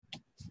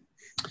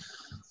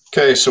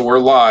Okay, so we're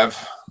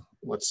live.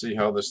 Let's see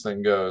how this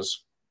thing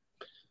goes.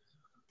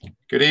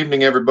 Good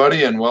evening,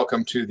 everybody, and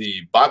welcome to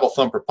the Bible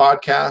Thumper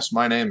podcast.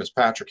 My name is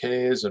Patrick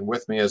Hayes, and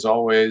with me, as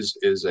always,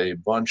 is a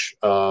bunch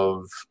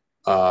of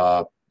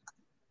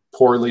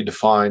poorly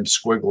defined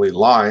squiggly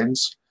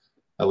lines.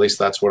 At least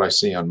that's what I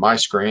see on my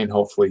screen.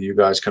 Hopefully, you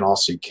guys can all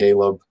see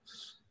Caleb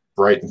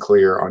bright and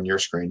clear on your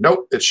screen.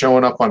 Nope, it's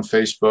showing up on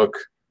Facebook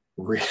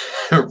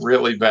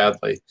really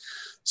badly.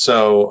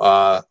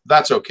 So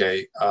that's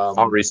okay.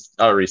 I'll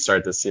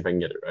restart this, see if I can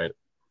get it right.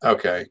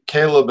 Okay.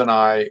 Caleb and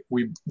I,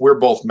 we're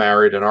both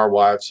married, and our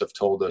wives have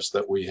told us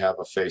that we have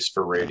a face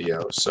for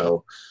radio.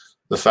 So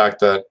the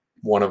fact that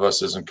one of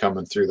us isn't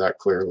coming through that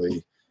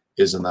clearly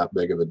isn't that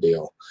big of a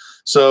deal.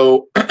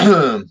 So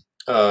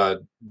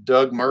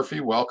Doug Murphy,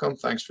 welcome.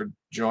 Thanks for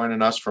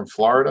joining us from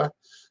Florida.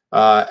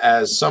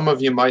 As some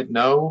of you might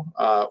know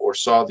or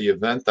saw the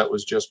event that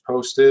was just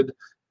posted,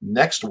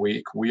 next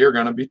week, we are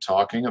going to be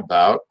talking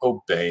about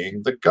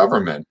obeying the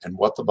government and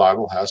what the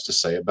Bible has to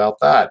say about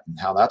that and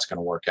how that's going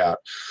to work out.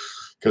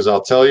 Because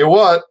I'll tell you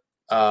what,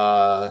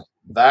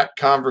 that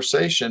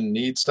conversation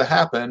needs to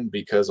happen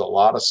because a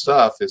lot of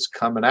stuff is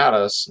coming at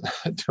us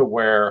to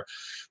where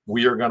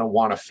we are going to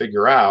want to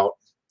figure out,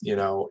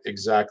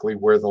 exactly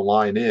where the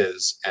line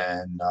is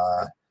and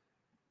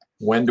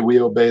when do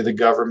we obey the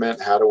government,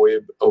 how do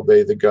we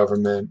obey the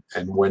government,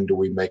 and when do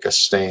we make a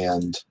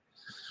stand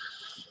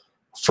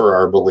for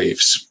our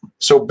beliefs.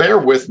 So bear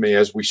with me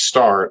as we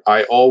start.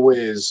 I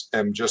always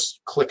am just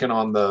clicking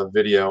on the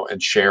video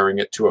and sharing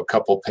it to a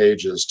couple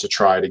pages to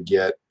try to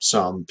get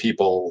some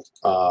people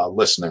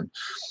listening.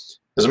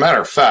 As a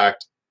matter of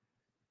fact,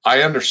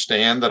 I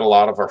understand that a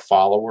lot of our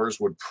followers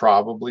would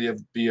probably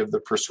be of the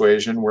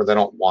persuasion where they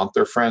don't want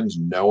their friends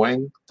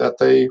knowing that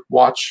they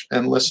watch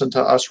and listen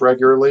to us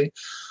regularly.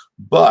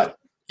 But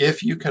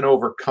if you can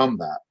overcome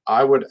that,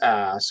 I would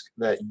ask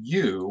that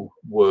you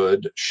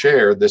would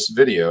share this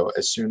video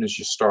as soon as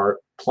you start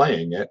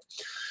playing it.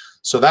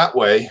 So that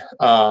way,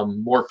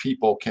 more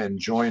people can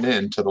join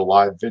in to the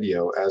live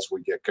video as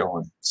we get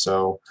going.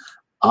 So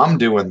I'm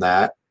doing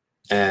that,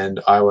 and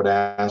I would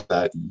ask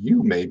that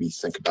you maybe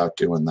think about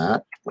doing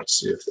that. Let's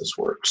see if this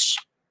works.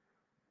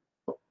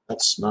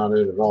 That's not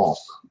it at all.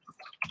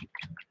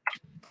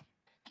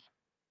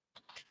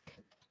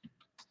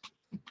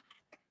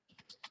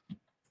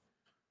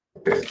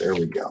 Okay, there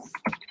we go.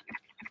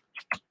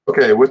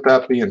 Okay, with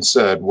that being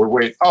said, we're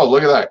waiting. Oh,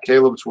 look at that.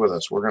 Caleb's with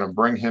us. We're going to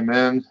bring him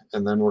in,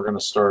 and then we're going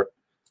to start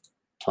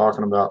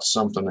talking about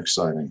something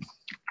exciting.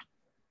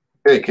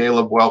 Hey,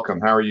 Caleb, welcome.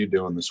 How are you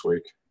doing this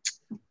week?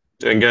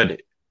 Doing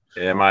good.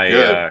 Am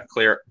I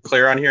clear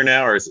on here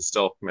now, or is it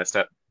still messed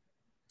up?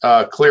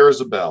 Clear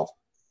as a bell.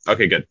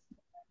 Okay, good.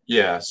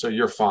 Yeah, so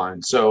you're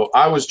fine. So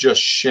I was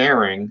just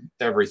sharing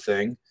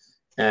everything,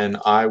 and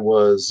I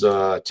was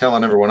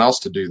telling everyone else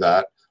to do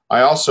that.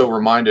 I also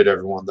reminded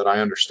everyone that I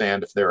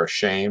understand if they're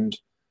ashamed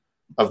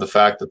of the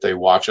fact that they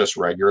watch us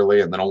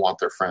regularly and they don't want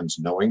their friends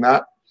knowing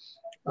that.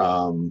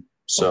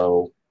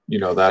 So,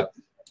 that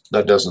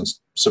doesn't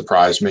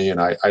surprise me, and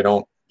I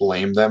don't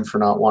blame them for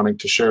not wanting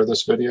to share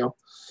this video.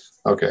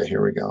 Okay,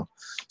 here we go.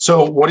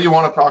 So what do you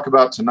want to talk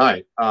about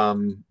tonight?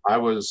 I'm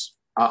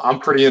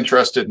pretty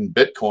interested in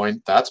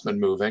Bitcoin. That's been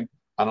moving.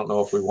 I don't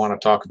know if we want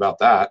to talk about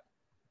that.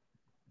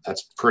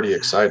 That's pretty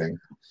exciting.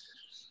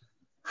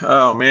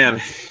 Oh,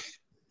 man.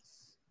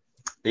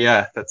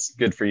 Yeah, that's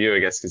good for you, I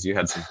guess, because you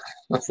had some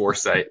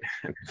foresight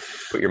and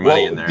put your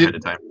money in there ahead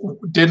of time.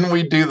 Didn't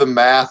we do the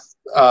math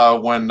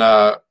when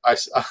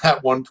at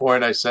one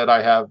point I said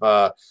I have,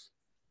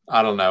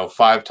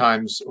 5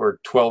 times or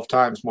 12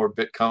 times more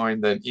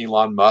Bitcoin than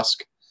Elon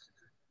Musk?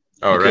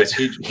 Oh, because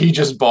right. He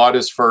just bought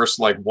his first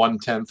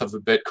 1/10 of a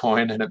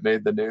Bitcoin and it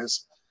made the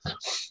news.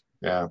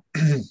 Yeah.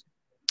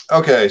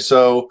 Okay,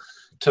 so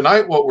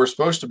tonight, what we're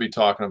supposed to be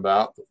talking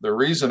about, the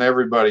reason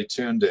everybody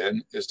tuned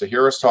in is to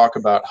hear us talk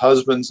about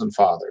husbands and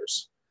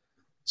fathers.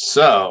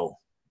 So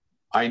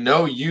I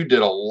know you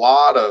did a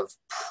lot of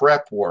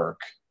prep work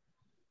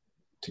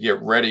to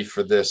get ready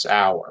for this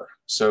hour.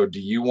 So do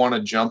you want to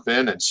jump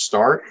in and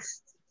start?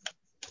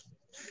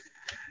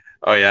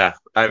 Oh, yeah.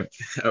 I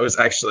was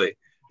actually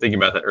thinking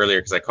about that earlier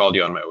because I called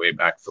you on my way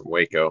back from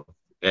Waco.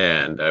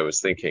 And I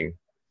was thinking,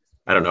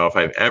 I don't know if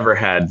I've ever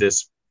had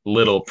this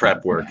little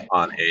prep work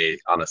on a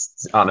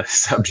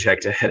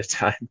subject ahead of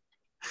time.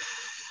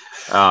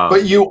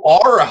 But you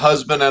are a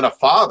husband and a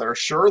father.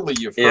 Surely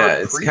you've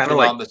heard it's preaching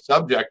on the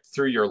subject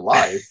through your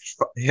life.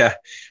 Yeah,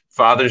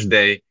 Father's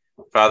Day.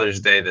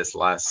 This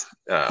last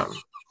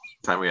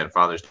time we had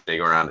Father's Day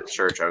go around at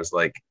church, I was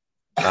like,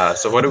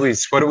 "So what do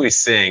we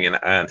sing?"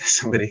 And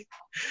somebody's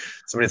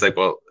like,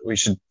 "Well, we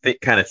should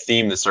kind of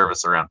theme the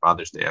service around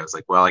Father's Day." I was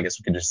like, "Well, I guess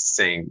we could just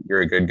sing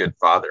 'You're a Good, Good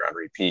Father' on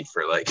repeat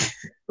for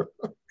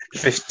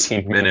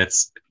 15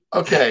 minutes.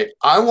 Okay,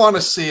 I want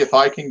to see if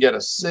I can get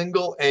a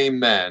single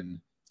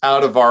amen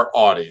out of our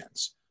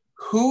audience.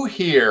 Who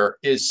here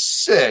is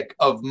sick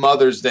of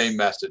Mother's Day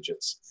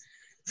messages?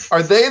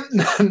 Are they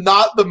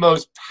not the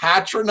most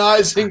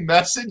patronizing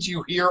message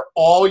you hear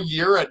all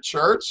year at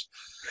church?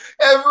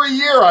 Every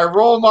year I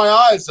roll my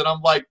eyes and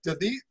I'm like, do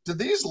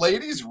these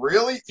ladies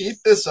really eat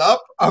this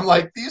up? I'm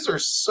like, these are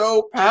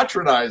so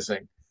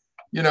patronizing.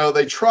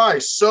 They try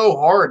so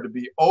hard to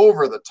be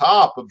over the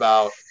top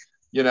about,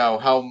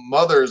 how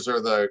mothers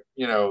are the,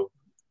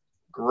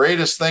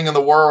 greatest thing in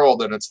the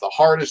world and it's the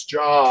hardest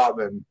job.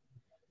 And,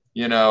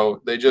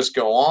 they just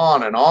go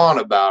on and on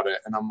about it.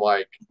 And I'm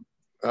like,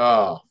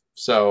 oh,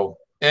 so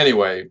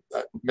anyway,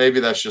 maybe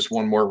that's just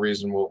one more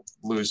reason we'll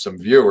lose some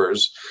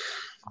viewers.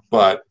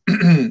 But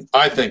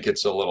I think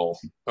it's a little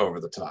over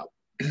the top.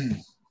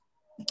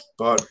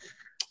 But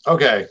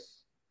okay.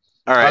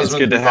 All right, it's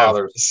good to have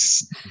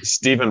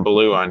Stephen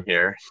Ballou on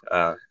here.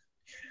 I'm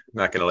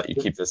not going to let you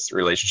keep this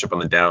relationship on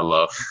the down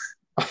low.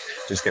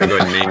 Just going to go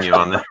ahead and name you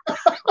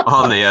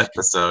on the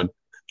episode.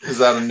 Is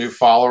that a new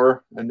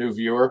follower, a new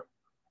viewer?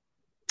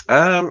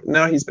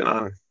 No, he's been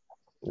on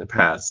in the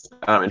past.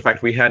 In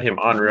fact, we had him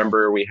on.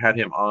 Remember, we had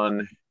him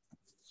on.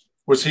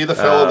 Was he the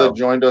fellow that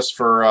joined us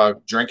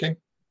for drinking?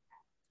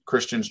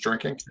 Christians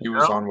drinking? He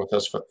was on with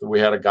us. We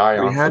had a guy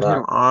on. We had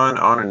him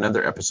on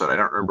another episode. I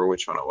don't remember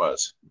which one it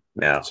was.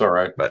 No, it's all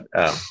right. But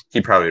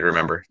he probably would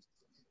remember.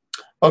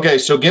 Okay,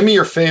 so give me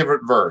your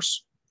favorite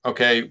verse.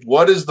 Okay,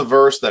 what is the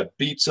verse that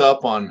beats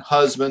up on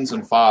husbands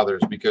and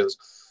fathers? Because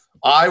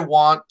I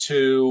want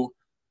to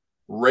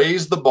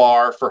raise the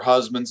bar for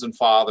husbands and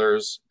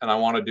fathers, and I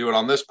want to do it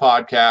on this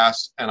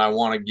podcast, and I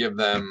want to give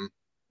them,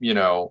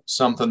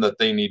 something that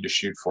they need to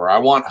shoot for. I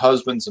want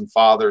husbands and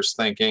fathers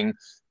thinking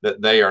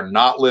that they are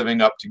not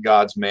living up to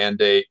God's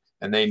mandate,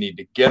 and they need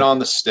to get on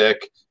the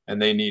stick,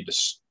 and they need to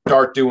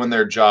start doing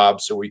their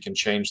job so we can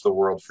change the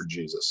world for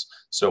Jesus.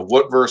 So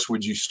what verse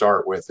would you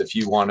start with if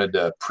you wanted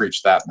to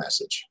preach that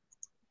message?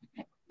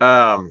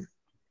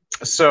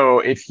 So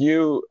if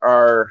you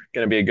are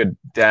going to be a good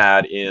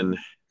dad in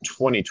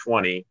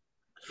 2020,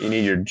 you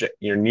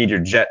need your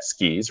jet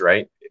skis,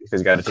 right?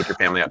 Because you got to take your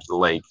family out to the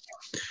lake.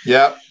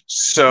 Yeah.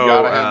 So you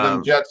gotta have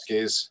them jet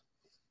skis.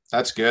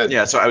 That's good.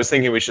 Yeah. So I was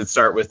thinking we should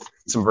start with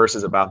some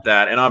verses about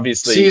that, and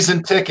obviously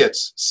season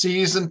tickets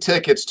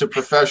to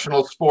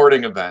professional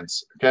sporting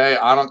events. Okay,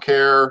 I don't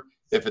care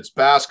if it's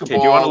basketball.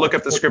 Okay, do you want to look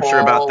up the scripture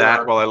about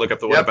that while I look up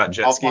the one about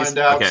jet skis? I'll find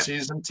out. Okay.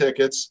 Season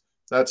tickets.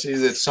 That's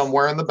easy. It's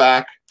somewhere in the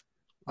back.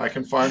 I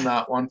can find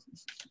that one.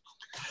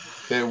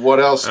 Okay, what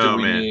else do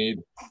we need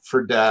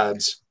for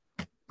dads?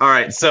 All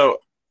right, so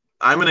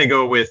I'm going to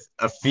go with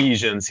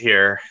Ephesians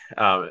here,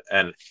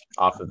 and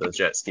off of the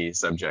jet ski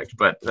subject.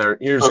 But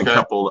here's a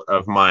couple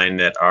of mine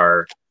that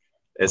are,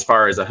 as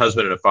far as a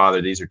husband and a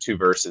father, these are two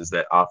verses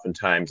that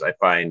oftentimes I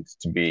find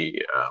to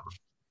be,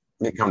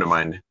 they come to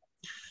mind.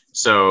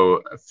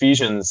 So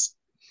Ephesians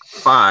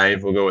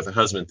 5, we'll go with the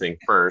husband thing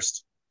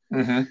first.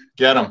 Mm-hmm.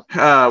 Get them.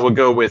 We'll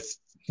go with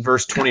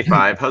verse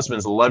 25.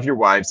 Husbands, love your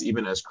wives,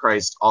 even as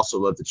Christ also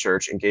loved the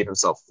church and gave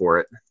himself for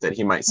it, that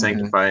he might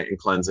sanctify and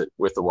cleanse it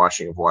with the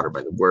washing of water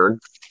by the word.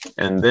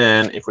 And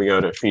then if we go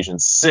to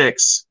Ephesians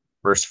 6,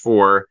 verse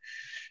 4,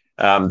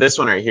 this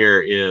one right here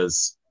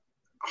is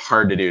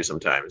hard to do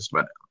sometimes,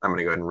 but I'm going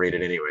to go ahead and read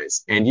it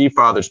anyways. And ye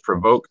fathers,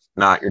 provoke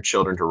not your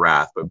children to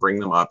wrath, but bring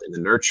them up in the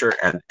nurture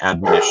and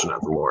admonition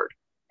of the Lord.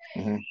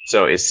 Mm-hmm.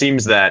 So it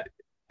seems that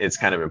it's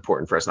kind of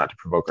important for us not to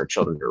provoke our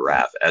children to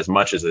wrath as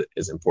much as it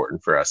is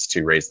important for us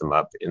to raise them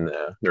up in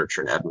the nurture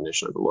and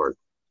admonition of the Lord.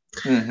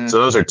 Mm-hmm. So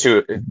those are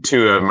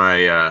two of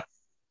my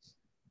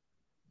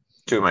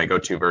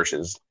go-to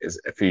verses is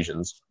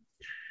Ephesians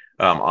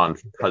on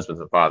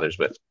husbands and fathers.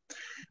 But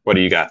what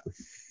do you got?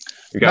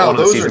 You got one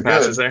of the season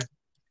passes there?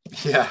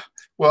 Yeah.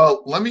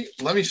 Well, let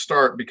me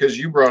start because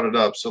you brought it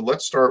up. So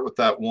let's start with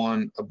that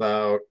one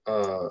about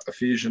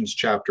Ephesians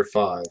chapter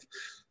 5.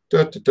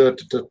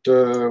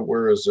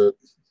 Where is it?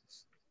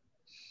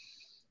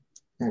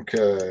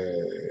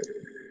 Okay.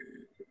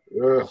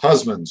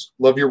 Husbands,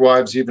 love your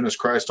wives even as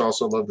Christ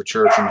also loved the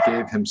church and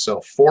gave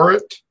himself for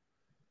it.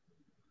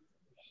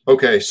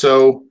 Okay,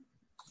 so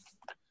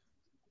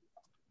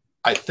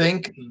I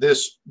think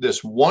this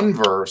one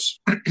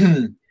verse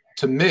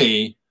to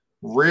me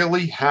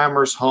really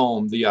hammers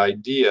home the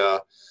idea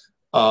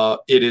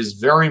it is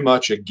very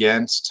much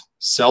against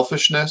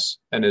selfishness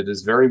and it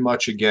is very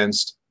much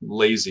against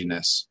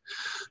laziness,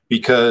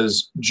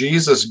 because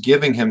Jesus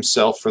giving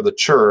himself for the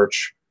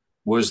church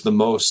was the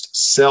most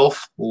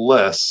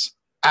selfless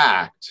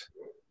act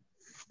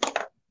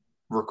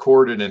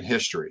recorded in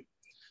history.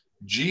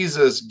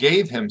 Jesus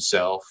gave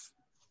himself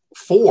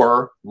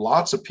for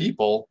lots of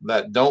people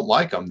that don't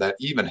like him, that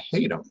even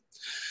hate him.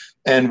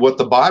 And what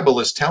the Bible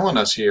is telling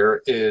us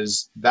here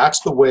is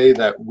that's the way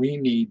that we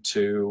need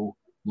to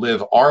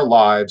live our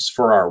lives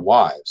for our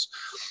wives.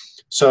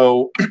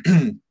 So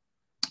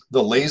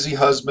the lazy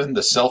husband,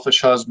 the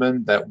selfish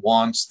husband that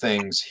wants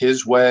things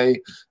his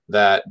way,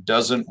 that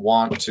doesn't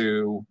want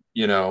to,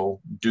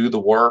 do the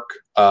work,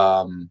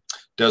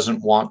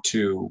 doesn't want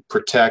to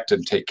protect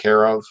and take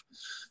care of.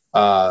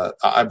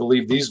 I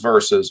believe these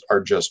verses are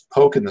just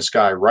poking this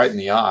guy right in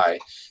the eye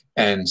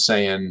and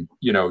saying,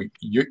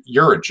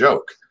 you're a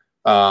joke.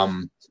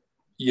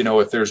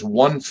 If there's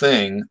one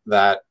thing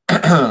that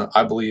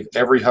I believe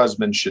every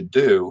husband should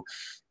do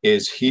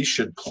is he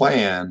should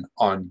plan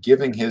on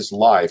giving his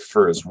life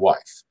for his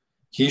wife.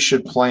 He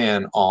should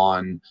plan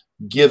on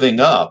giving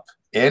up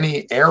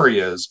any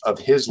areas of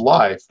his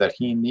life that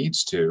he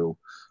needs to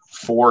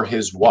for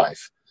his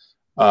wife.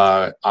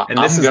 And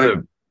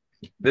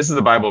this is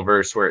the Bible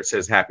verse where it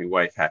says "happy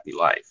wife, happy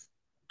life."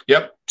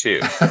 Yep.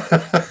 Too.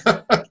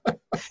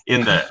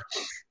 in the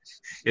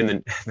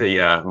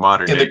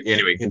modern day.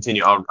 Anyway,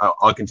 continue.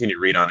 I'll continue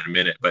to read on in a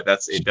minute, but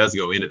it does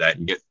go into that.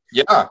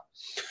 Yeah.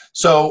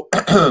 So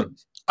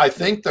I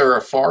think there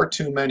are far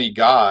too many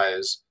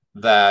guys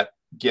that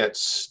get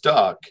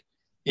stuck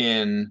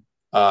in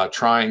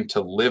trying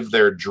to live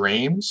their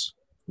dreams,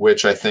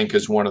 which I think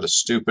is one of the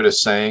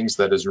stupidest sayings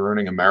that is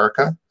ruining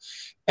America.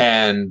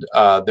 And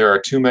there are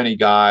too many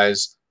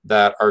guys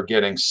that are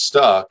getting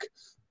stuck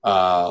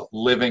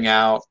living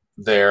out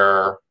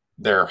their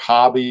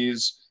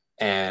hobbies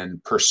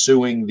and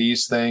pursuing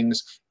these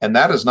things. And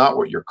that is not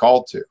what you're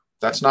called to.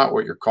 That's not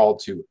what you're called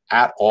to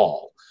at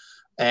all.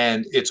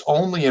 And it's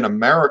only in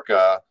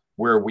America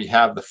where we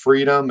have the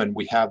freedom and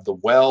we have the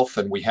wealth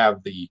and we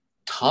have the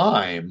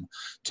time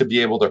to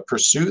be able to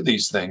pursue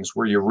these things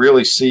where you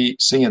really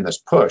seeing this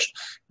push.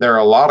 There are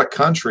a lot of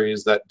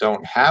countries that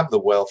don't have the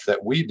wealth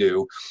that we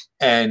do,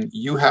 and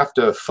you have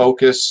to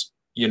focus,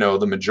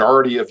 the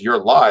majority of your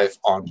life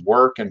on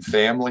work and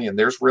family, and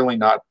there's really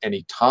not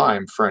any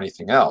time for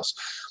anything else.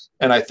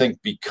 And I think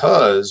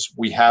because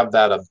we have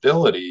that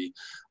ability,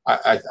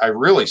 I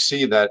really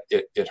see that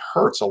it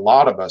hurts a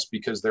lot of us,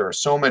 because there are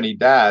so many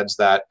dads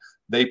that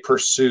they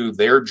pursue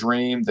their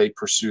dream, they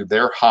pursue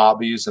their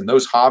hobbies, and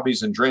those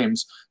hobbies and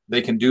dreams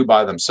they can do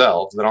by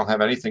themselves. They don't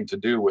have anything to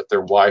do with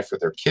their wife or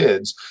their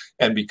kids.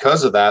 And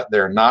because of that,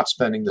 they're not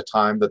spending the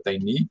time that they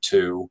need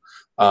to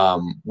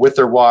with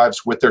their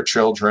wives, with their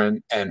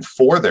children, and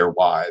for their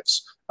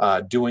wives,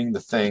 doing the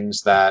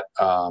things that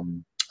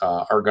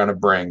are going to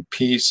bring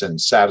peace and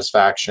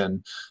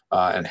satisfaction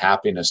and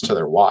happiness to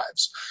their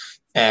wives.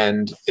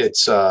 And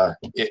it's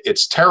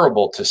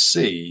terrible to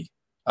see.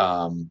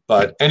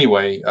 But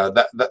anyway,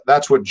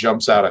 that's what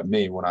jumps out at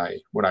me when I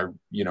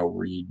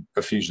read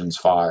Ephesians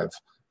 5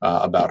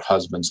 about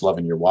husbands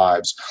loving your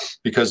wives,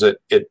 because it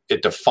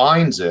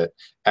defines it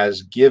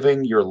as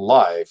giving your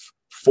life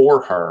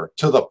for her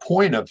to the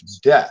point of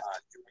death.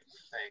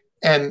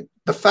 And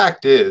the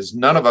fact is,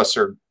 none of us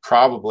are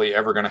probably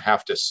ever going to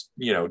have to,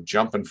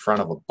 jump in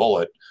front of a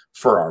bullet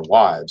for our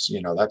wives.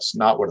 That's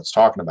not what it's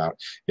talking about.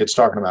 It's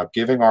talking about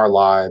giving our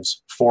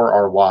lives for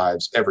our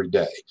wives every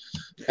day.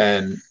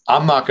 And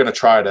I'm not going to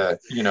try to,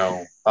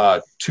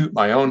 toot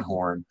my own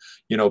horn,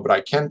 but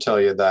I can tell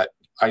you that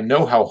I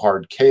know how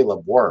hard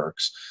Caleb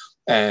works.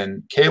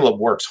 And Caleb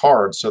works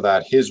hard so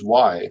that his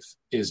wife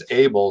is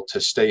able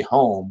to stay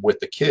home with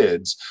the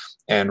kids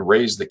and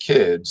raise the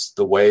kids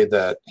the way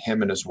that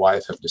him and his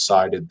wife have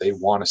decided they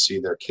want to see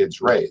their kids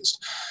raised.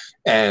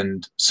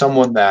 And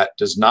someone that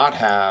does not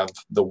have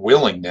the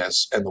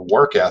willingness and the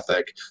work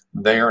ethic,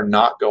 they are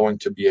not going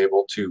to be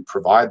able to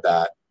provide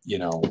that,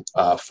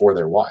 for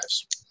their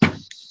wives.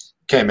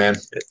 Okay, man,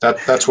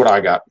 that's what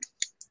I got.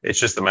 It's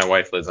just that my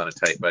wife lives on a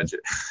tight budget.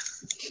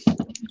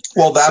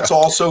 Well, that's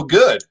also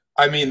good.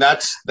 I mean,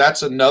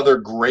 that's another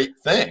great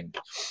thing.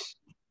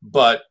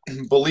 But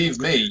believe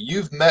me,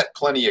 you've met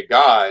plenty of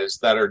guys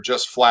that are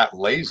just flat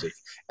lazy,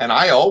 and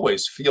I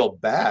always feel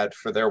bad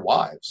for their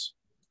wives.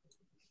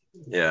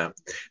 Yeah.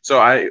 So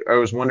I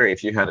was wondering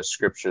if you had a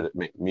scripture that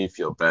made me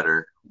feel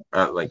better,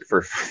 like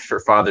for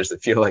fathers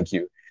that feel like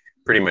you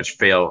pretty much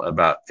fail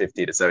about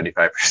 50 to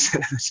 75%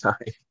 of the time.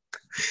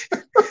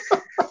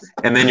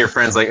 And then your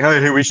friend's like,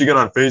 hey, we should get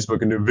on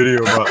Facebook and do a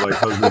video about like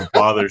husband and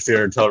fathers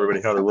here and tell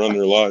everybody how to run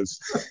their lives.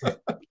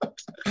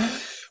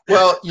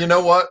 Well, you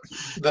know what?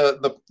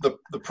 The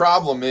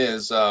problem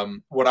is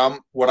what I'm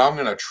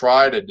going to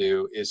try to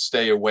do is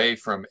stay away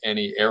from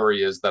any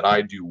areas that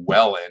I do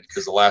well in,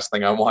 because the last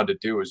thing I wanted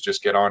to do is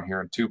just get on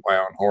here and toot my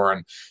own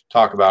horn,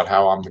 talk about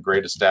how I'm the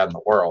greatest dad in the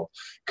world,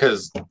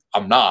 because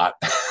I'm not,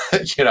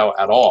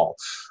 at all.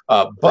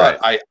 But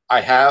right.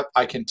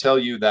 I can tell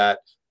you that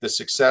the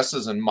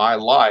successes in my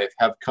life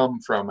have come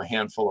from a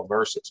handful of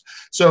verses.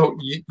 So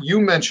you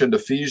mentioned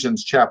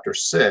Ephesians chapter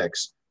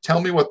 6. Tell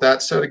me what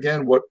that said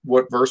again. What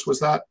verse was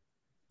that?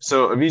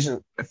 So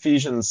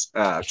Ephesians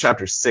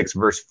chapter 6,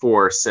 verse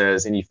 4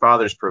 says, and ye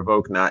fathers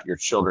provoke not your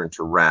children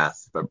to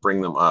wrath, but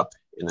bring them up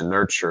in the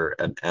nurture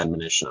and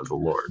admonition of the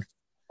Lord.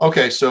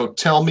 Okay, so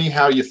tell me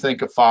how you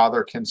think a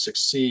father can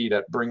succeed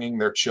at bringing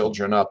their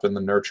children up in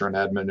the nurture and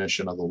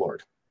admonition of the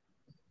Lord.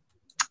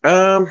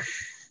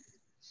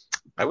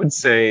 I would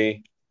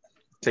say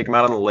take them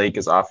out on the lake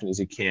as often as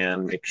you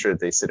can. Make sure that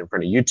they sit in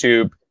front of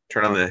YouTube.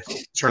 Turn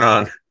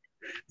on.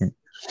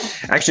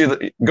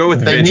 Actually, go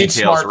with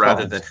VeggieTales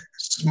rather than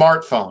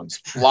smartphones.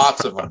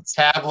 Lots of them.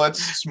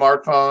 Tablets,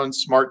 smartphones,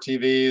 smart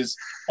TVs,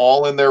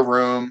 all in their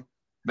room.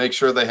 Make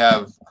sure they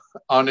have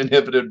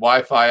uninhibited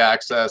Wi-Fi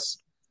access.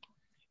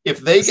 If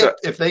they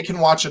can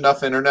watch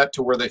enough internet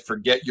to where they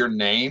forget your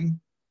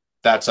name,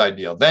 that's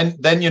ideal. Then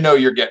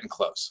you're getting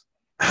close.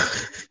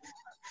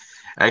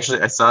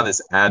 Actually, I saw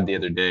this ad the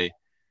other day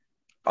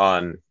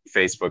on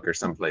Facebook or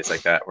someplace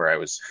like that where I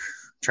was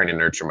trying to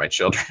nurture my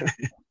children.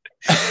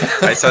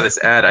 I saw this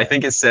ad. I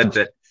think it said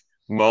that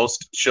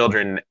most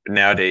children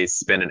nowadays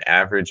spend an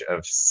average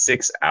of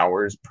 6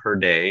 hours per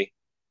day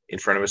in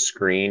front of a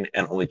screen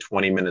and only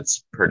 20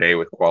 minutes per day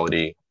with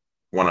quality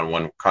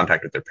one-on-one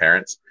contact with their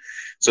parents.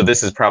 So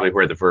this is probably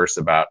where the verse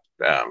about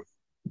the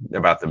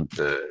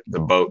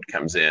boat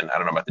comes in. I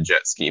don't know about the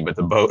jet ski, but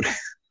the boat.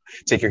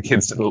 Take your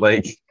kids to the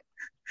lake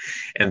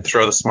and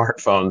throw the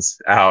smartphones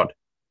out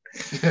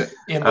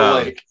in the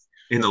lake.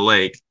 In the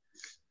lake.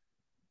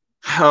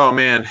 Oh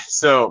man.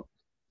 So,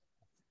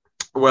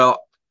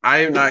 well,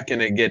 I'm not going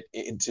to get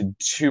into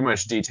too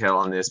much detail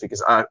on this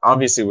because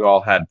obviously we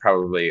all had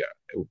probably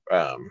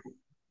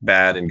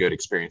bad and good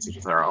experiences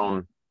with our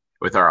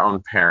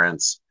own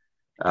parents,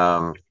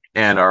 and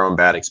our own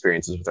bad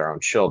experiences with our own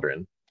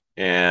children.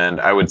 And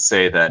I would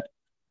say that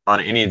on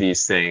any of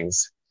these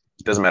things,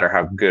 it doesn't matter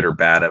how good or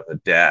bad of a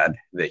dad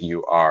that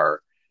you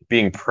are,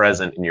 being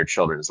present in your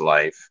children's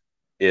life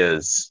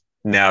is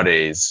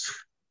nowadays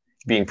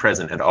being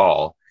present at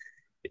all.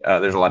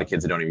 There's a lot of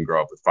kids that don't even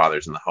grow up with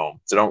fathers in the home.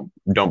 So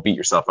don't beat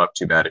yourself up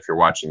too bad if you're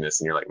watching this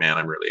and you're like, man,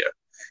 I'm really a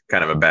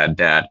kind of a bad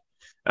dad.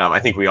 I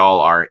think we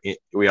all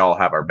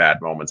have our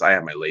bad moments. I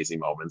have my lazy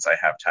moments. I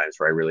have times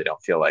where I really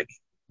don't feel like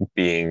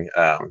being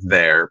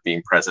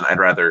being present. I'd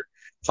rather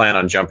plan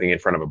on jumping in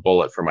front of a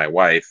bullet for my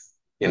wife,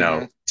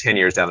 10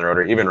 years down the road,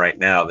 or even right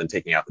now, than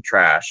taking out the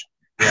trash.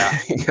 Yeah.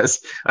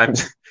 Because I'm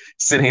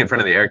sitting in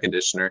front of the air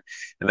conditioner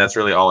and that's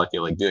really all I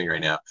feel like doing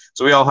right now.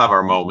 So we all have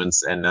our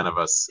moments and none of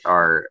us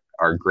are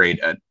great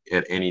at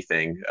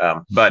anything.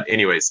 But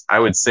anyways, I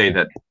would say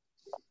that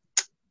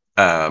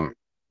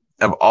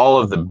of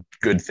all of the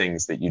good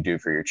things that you do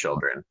for your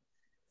children,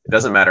 it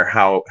doesn't matter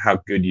how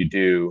good you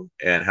do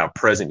and how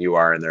present you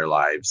are in their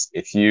lives.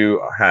 If you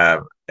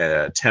have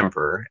a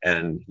temper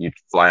and you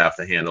fly off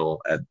the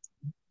handle at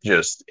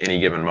just any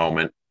given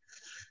moment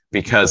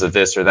because of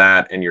this or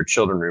that, and your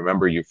children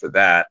remember you for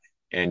that,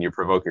 and you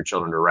provoke your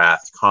children to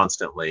wrath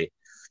constantly,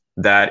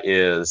 that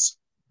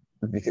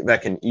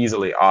can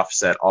easily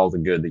offset all the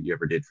good that you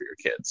ever did for your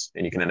kids.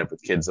 And you can end up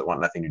with kids that want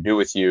nothing to do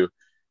with you.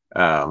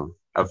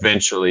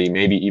 Eventually,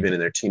 maybe even in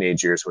their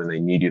teenage years when they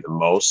need you the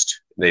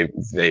most,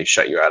 they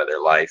shut you out of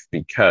their life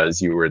because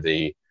you were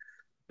the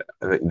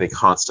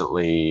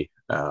constantly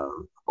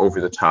over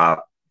the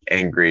top,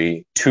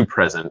 angry, too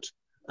present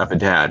of a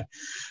dad.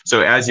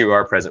 So as you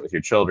are present with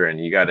your children,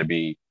 you got to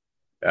be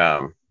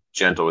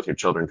gentle with your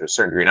children to a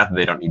certain degree. Not that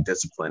they don't need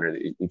discipline or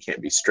that you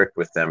can't be strict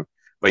with them,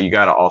 but you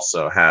got to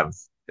also have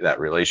that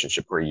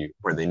relationship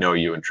where they know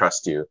you and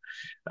trust you.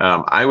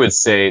 I would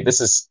say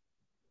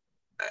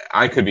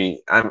I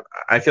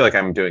feel like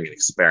I'm doing an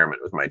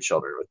experiment with my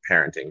children with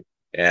parenting,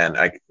 and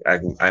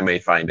I may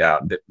find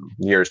out that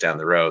years down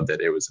the road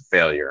that it was a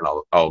failure, and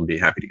I'll be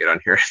happy to get on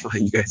here and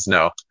let you guys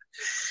know.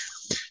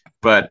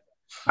 But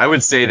I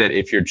would say that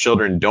if your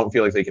children don't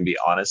feel like they can be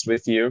honest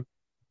with you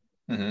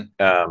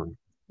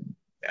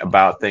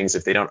about things,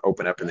 if they don't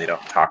open up and they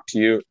don't talk to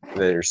you,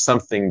 there's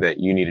something that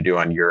you need to do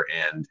on your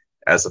end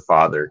as a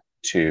father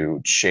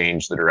to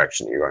change the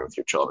direction that you're going with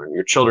your children.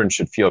 Your children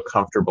should feel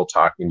comfortable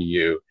talking to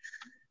you.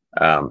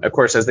 Of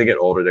course, as they get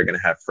older, they're going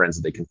to have friends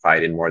that they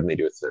confide in more than they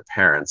do with their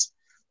parents.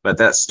 But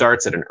that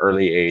starts at an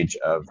early age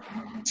of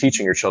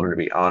teaching your children to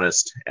be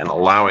honest and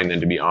allowing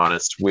them to be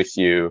honest with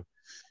you,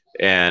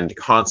 and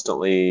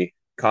constantly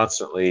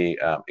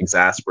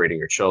exasperating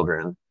your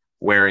children,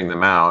 wearing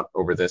them out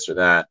over this or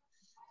that,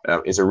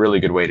 is a really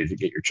good way to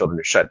get your children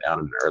to shut down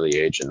at an early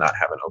age and not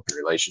have an open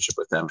relationship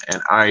with them.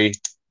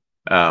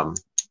 And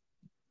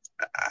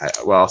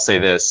I'll say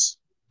this.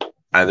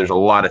 There's a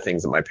lot of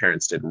things that my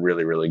parents did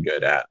really, really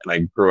good at. And I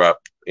grew up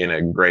in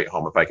a great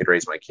home. If I could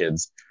raise my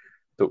kids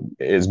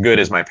as good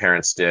as my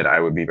parents did, I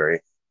would be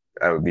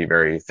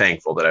very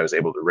thankful that I was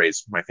able to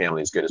raise my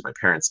family as good as my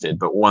parents did.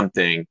 But one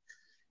thing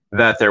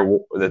that there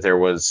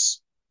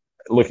was,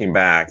 looking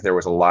back, there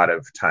was a lot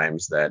of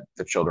times that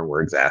the children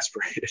were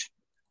exasperated.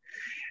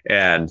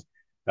 And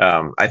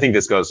I think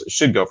this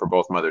should go for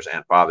both mothers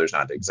and fathers,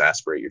 not to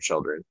exasperate your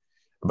children.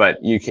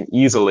 But you can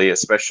easily,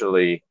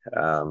 especially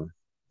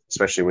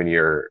when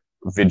you're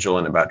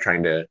vigilant about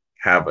trying to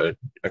have a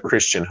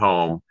Christian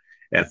home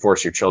and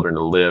force your children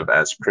to live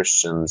as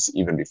Christians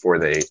even before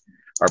they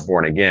are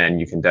born again,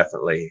 you can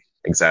definitely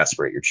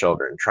exasperate your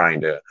children trying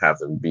to have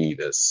them be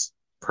this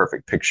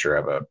perfect picture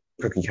of a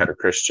cookie cutter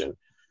Christian.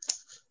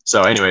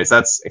 So anyways,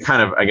 that's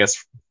kind of, I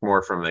guess,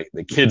 more from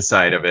the kid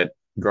side of it.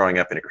 Growing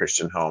up in a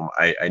Christian home,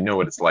 I know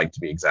what it's like to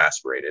be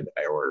exasperated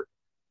or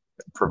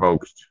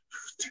provoked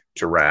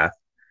to wrath.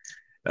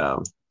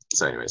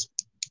 So anyways.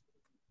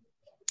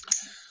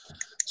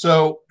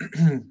 So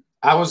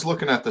I was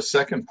looking at the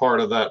second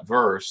part of that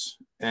verse,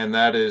 and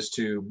that is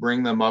to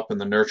bring them up in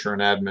the nurture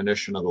and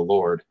admonition of the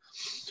Lord.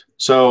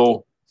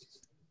 So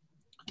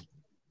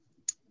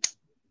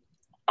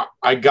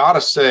I got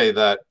to say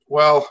that,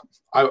 well,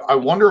 I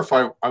wonder if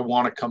I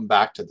want to come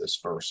back to this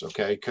verse,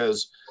 okay?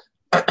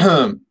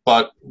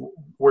 But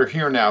we're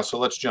here now, so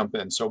let's jump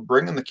in. So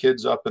bringing the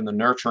kids up in the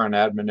nurture and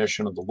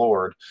admonition of the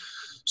Lord.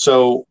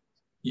 So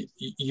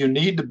you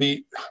need to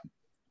be,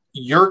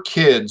 your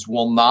kids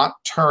will not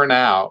turn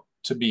out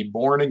to be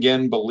born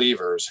again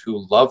believers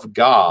who love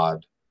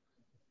God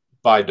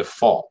by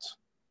default.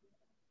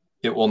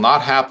 It will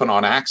not happen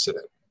on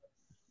accident.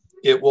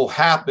 It will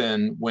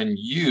happen when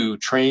you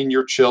train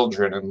your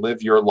children and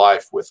live your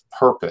life with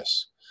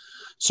purpose.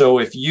 So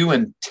if you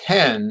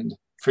intend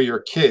for your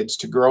kids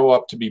to grow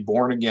up to be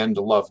born again,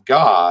 to love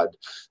God,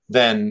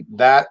 then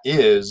that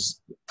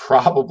is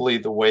probably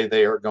the way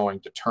they are going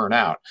to turn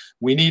out.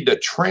 We need to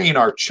train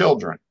our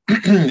children.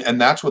 And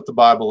that's what the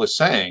Bible is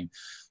saying.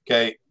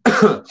 Okay.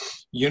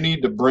 You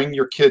need to bring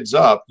your kids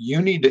up.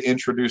 You need to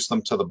introduce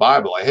them to the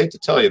Bible. I hate to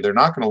tell you, they're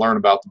not going to learn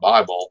about the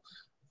Bible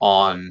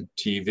on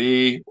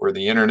TV or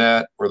the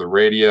internet or the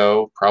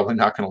radio, probably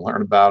not going to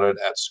learn about it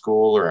at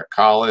school or at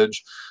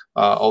college.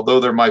 Although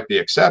there might be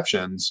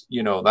exceptions,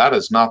 that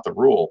is not the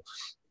rule.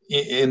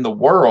 In the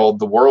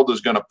world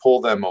is going to pull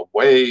them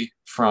away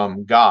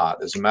from God.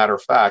 As a matter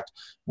of fact,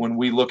 when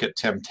we look at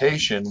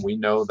temptation, we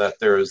know that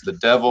there is the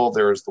devil,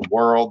 there is the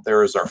world,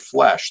 there is our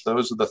flesh.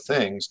 Those are the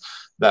things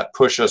that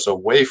push us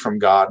away from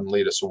God and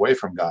lead us away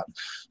from God.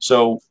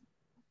 So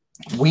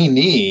we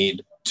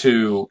need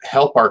to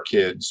help our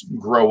kids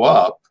grow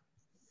up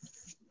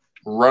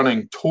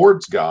running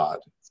towards God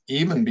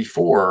even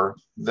before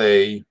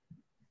they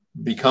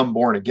become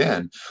born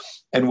again.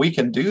 And we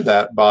can do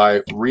that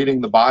by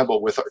reading the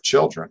Bible with our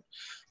children.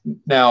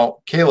 Now,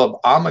 Caleb,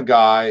 I'm a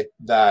guy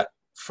that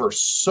for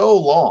so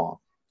long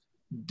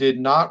did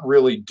not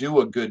really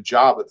do a good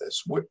job of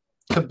this.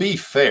 To be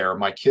fair,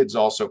 my kids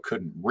also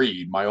couldn't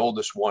read. My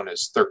oldest one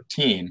is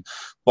 13,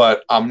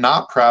 but I'm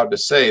not proud to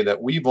say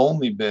that we've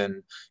only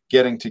been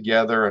getting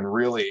together and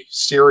really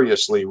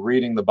seriously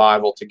reading the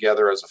Bible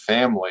together as a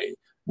family,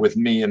 with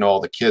me and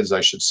all the kids, I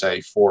should say,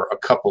 for a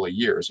couple of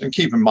years. And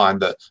keep in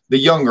mind that the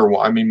younger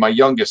one, my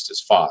youngest is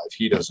 5.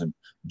 He doesn't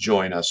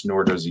join us,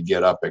 nor does he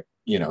get up at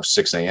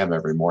 6 a.m.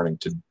 every morning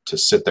to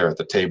sit there at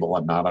the table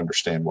and not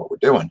understand what we're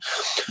doing.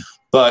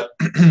 But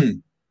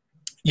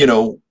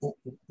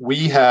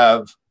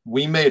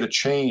we made a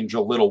change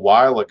a little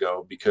while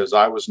ago because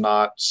I was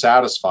not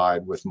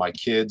satisfied with my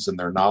kids and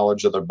their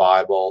knowledge of the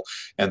Bible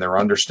and their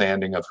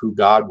understanding of who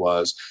God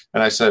was.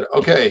 And I said,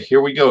 okay,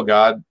 here we go,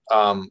 God,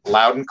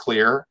 loud and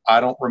clear.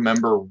 I don't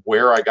remember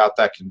where I got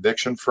that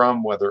conviction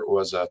from, whether it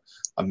was a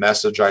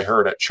message I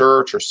heard at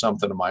church or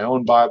something in my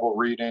own Bible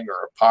reading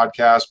or a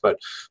podcast,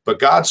 but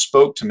God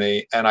spoke to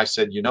me and I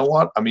said, you know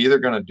what? I'm either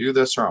going to do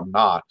this or I'm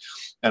not.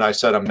 And I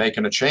said, I'm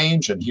making a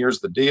change, and here's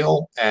the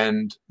deal.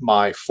 And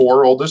my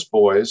 4 oldest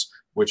boys,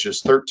 which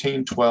is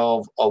 13,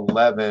 12,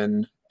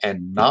 11,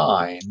 and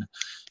 9,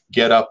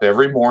 get up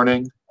every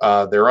morning.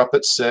 They're up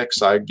at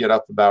 6. I get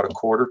up about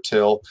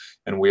 1:45,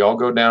 and we all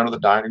go down to the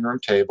dining room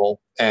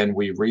table, and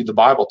we read the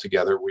Bible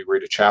together. We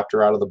read a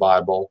chapter out of the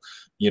Bible,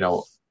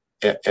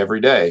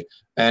 every day.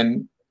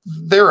 And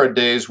there are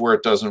days where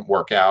it doesn't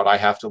work out. I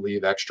have to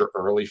leave extra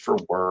early for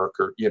work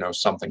or,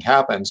 something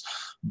happens.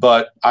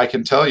 But I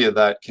can tell you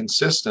that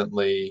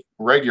consistently,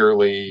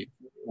 regularly,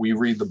 we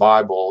read the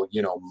Bible,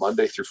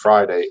 Monday through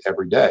Friday,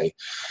 every day.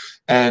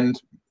 And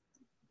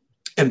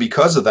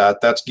because of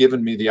that, that's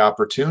given me the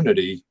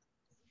opportunity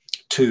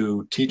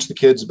to teach the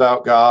kids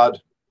about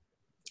God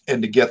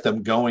and to get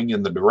them going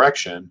in the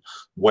direction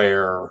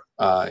where,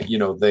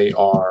 they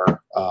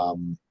are,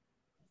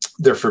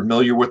 they're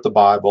familiar with the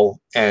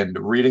Bible, and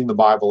reading the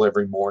Bible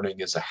every morning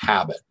is a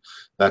habit.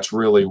 That's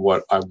really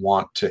what I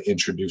want to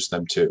introduce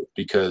them to,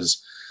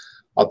 because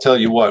I'll tell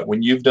you what,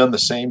 when you've done the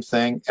same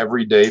thing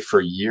every day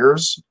for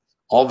years,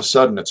 all of a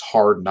sudden it's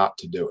hard not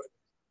to do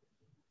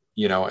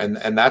it.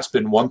 And that's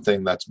been one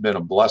thing that's been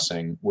a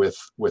blessing with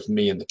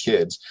me and the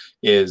kids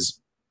is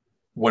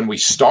when we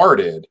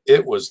started,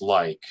 it was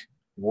like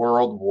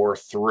World War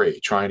III,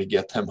 trying to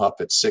get them up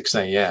at 6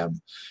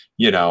 a.m.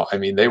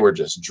 They were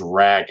just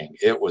dragging.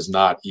 It was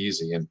not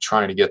easy. And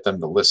trying to get them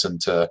to listen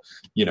to,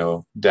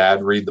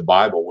 Dad read the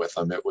Bible with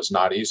them, it was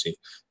not easy.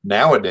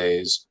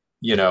 Nowadays,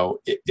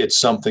 it's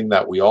something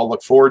that we all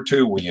look forward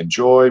to. We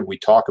enjoy. We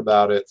talk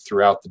about it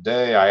throughout the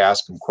day. I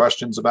ask them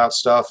questions about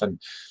stuff, and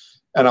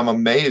I'm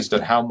amazed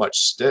at how much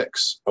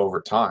sticks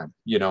over time,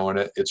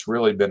 and it's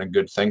really been a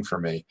good thing for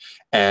me.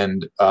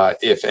 And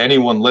if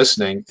anyone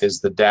listening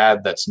is the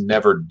dad that's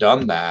never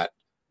done that,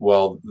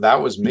 well,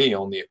 that was me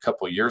only a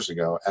couple of years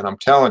ago. And I'm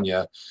telling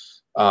you,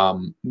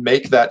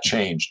 make that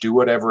change. Do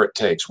whatever it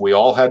takes. We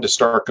all had to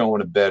start going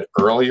to bed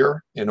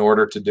earlier in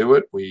order to do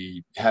it.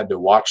 We had to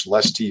watch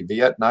less TV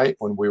at night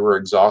when we were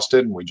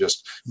exhausted, and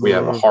we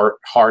have a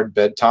hard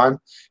bedtime,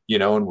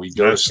 and we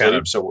go to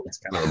sleep. So it's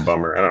kind of a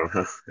bummer. I don't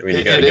know.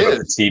 You got to give up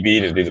the TV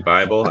to do the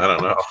Bible. I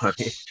don't know.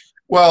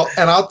 Well,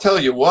 and I'll tell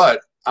you what,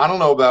 I don't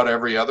know about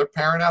every other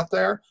parent out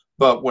there,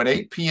 but when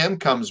 8 p.m.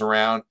 comes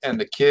around and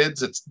the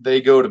kids,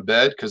 they go to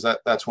bed, because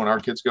that's when our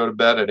kids go to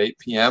bed at 8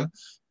 p.m.,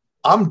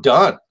 I'm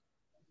done.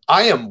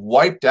 I am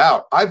wiped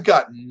out. I've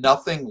got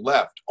nothing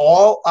left.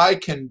 All I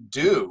can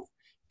do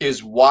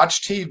is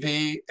watch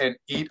TV and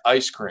eat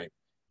ice cream.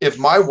 If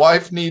my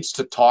wife needs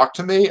to talk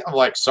to me, I'm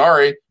like,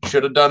 sorry,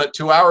 should have done it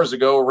 2 hours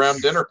ago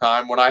around dinner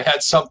time when I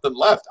had something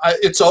left.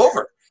 It's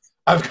over.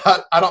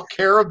 I don't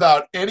care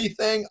about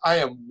anything. I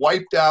am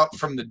wiped out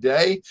from the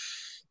day.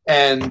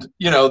 And,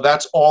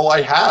 that's all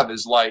I have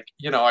is like,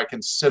 I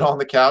can sit on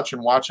the couch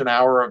and watch an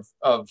hour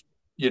of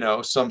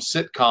some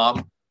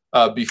sitcom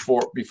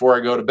before I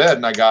go to bed.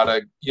 And I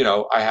gotta,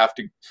 I have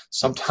to,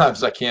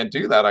 sometimes I can't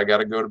do that. I got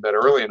to go to bed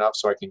early enough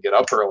so I can get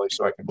up early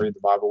so I can read the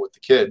Bible with the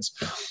kids,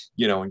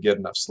 and get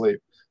enough sleep.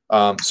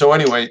 So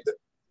anyway,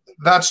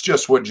 that's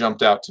just what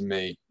jumped out to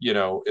me,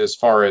 as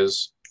far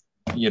as,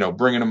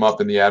 bringing them up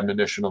in the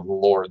admonition of the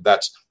Lord.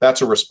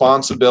 That's a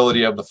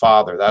responsibility of the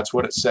father. That's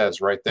what it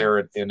says right there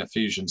in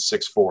Ephesians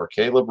 6:4.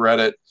 Caleb read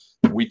it.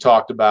 We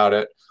talked about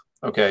it.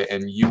 Okay.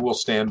 And you will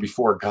stand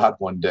before God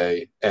one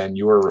day and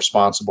you are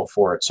responsible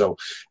for it. So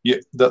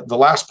the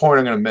last point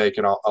I'm going to make,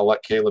 and I'll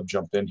let Caleb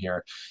jump in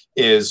here,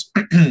 is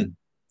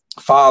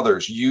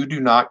fathers, you do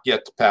not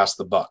get to pass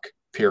the buck,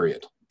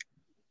 period.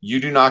 You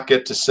do not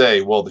get to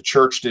say, well, the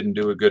church didn't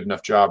do a good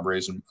enough job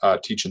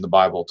teaching the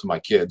Bible to my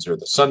kids, or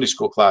the Sunday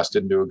school class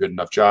didn't do a good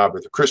enough job,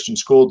 or the Christian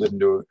school didn't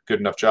do a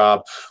good enough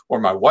job, or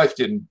my wife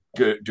didn't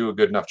do a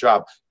good enough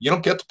job. You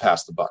don't get to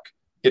pass the buck.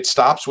 It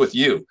stops with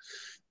you.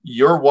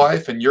 Your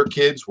wife and your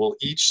kids will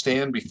each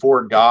stand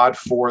before God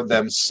for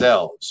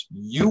themselves.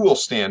 You will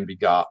stand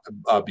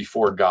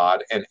before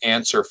God and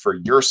answer for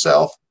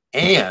yourself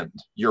and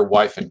your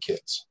wife and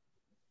kids.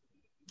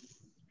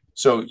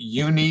 So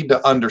you need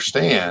to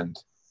understand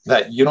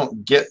that you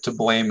don't get to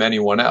blame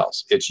anyone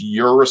else. It's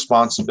your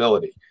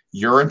responsibility.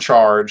 You're in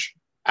charge.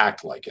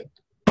 Act like it.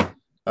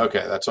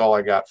 Okay, that's all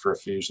I got for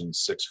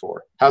Ephesians 6:4.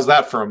 How's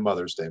that for a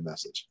Mother's Day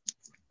message?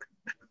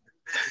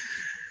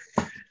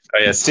 Oh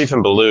yeah,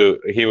 Stephen Ballou,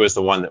 he was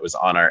the one that was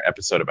on our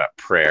episode about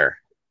prayer.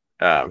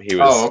 He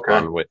was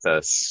on with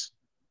us.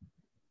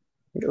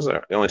 I think it was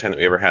the only time that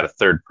we ever had a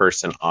third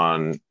person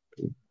on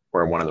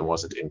where one of them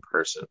wasn't in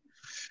person.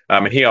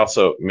 And he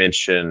also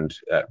mentioned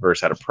that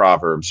verse out of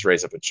Proverbs,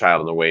 raise up a child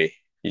in the way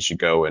he should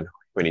go, and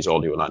when he's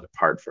old, he will not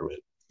depart from it.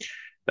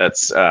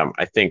 That's,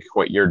 I think,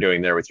 what you're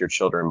doing there with your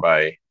children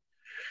by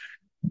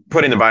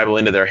putting the Bible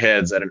into their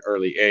heads at an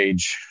early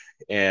age.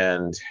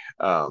 And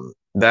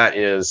that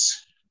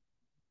is,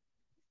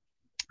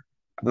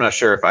 I'm not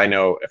sure if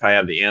I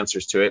have the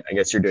answers to it. I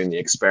guess you're doing the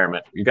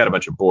experiment. You've got a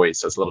bunch of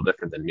boys, so it's a little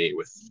different than me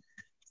with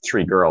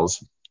 3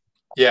 girls.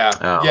 Yeah.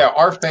 Yeah.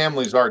 Our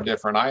families are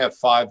different. I have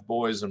 5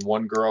 boys and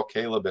 1 girl.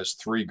 Caleb has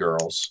 3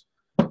 girls.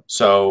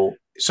 So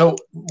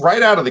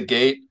right out of the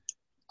gate,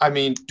 I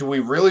mean, do we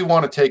really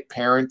want to take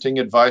parenting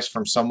advice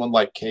from someone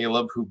like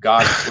Caleb, who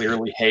God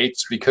clearly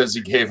hates because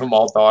he gave him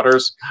all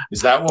daughters?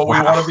 Is that what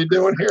we want to be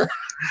doing here?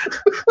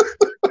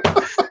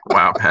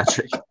 Wow,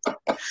 Patrick.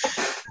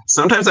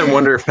 Sometimes I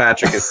wonder if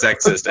Patrick is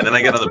sexist, and then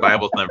I get on the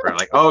Bible thumper and I'm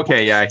like, oh,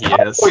 okay, yeah, he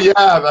is. Oh,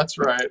 yeah, that's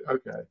right.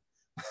 Okay.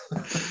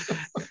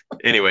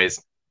 Anyways.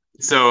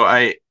 So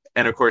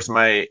and of course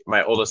my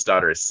oldest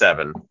daughter is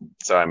 7,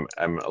 so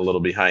I'm a little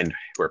behind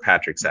where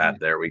Patrick's at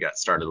there. We got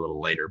started a little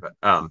later, but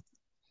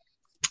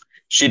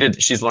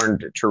she's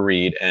learned to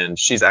read, and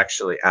she's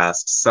actually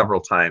asked several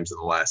times in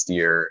the last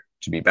year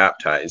to be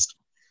baptized.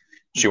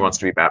 She wants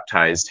to be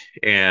baptized,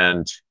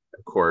 and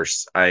of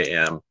course I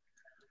am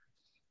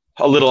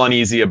a little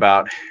uneasy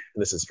about,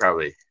 this is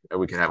probably,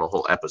 we could have a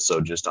whole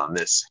episode just on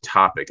this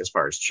topic as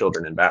far as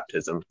children and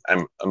baptism.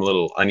 I'm a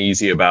little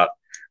uneasy about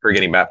her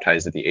getting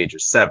baptized at the age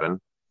of 7.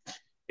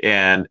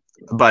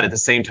 But at the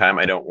same time,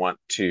 I don't want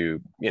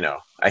to,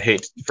 I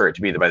hate for it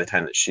to be that by the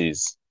time that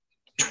she's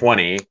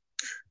 20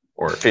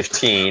 or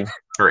 15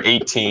 or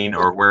 18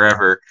 or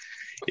wherever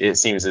it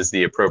seems is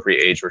the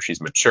appropriate age where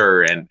she's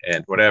mature and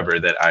whatever,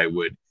 that I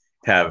would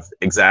have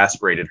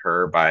exasperated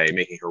her by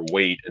making her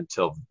wait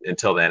until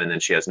then. And then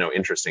she has no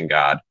interest in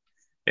God.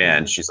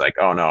 And she's like,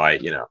 oh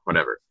no,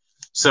 whatever.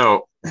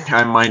 So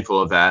I'm mindful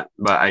of that,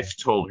 but I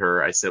told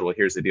her, I said, well,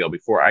 here's the deal.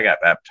 Before I got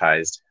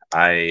baptized,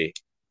 I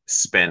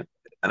spent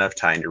enough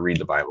time to read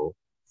the Bible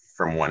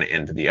from one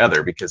end to the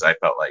other, because I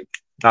felt like,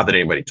 not that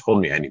anybody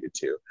told me I needed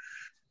to,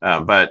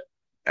 but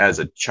as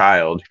a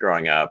child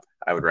growing up,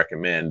 I would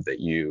recommend that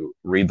you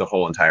read the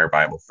whole entire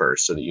Bible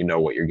first so that you know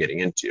what you're getting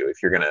into.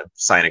 If you're going to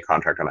sign a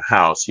contract on a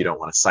house, you don't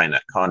want to sign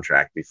that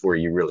contract before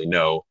you really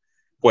know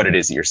what it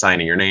is that you're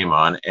signing your name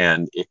on.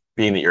 And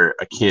being that you're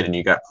a kid and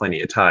you got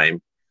plenty of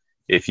time,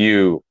 if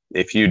you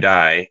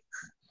die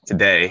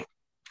today,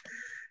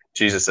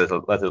 Jesus says,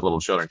 let the little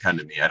children come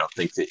to me. I don't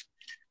think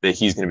that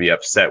he's going to be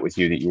upset with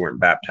you that you weren't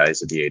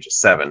baptized at the age of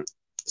 7.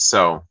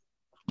 So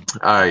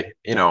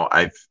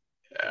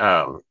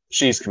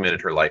she's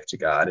committed her life to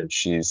God, and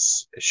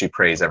she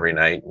prays every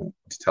night and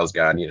tells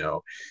God,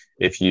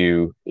 if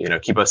you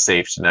keep us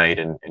safe tonight,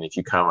 and if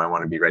you come, I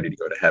want to be ready to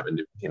go to heaven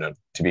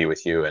to be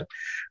with you. And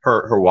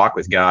her walk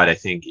with God, I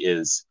think,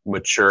 is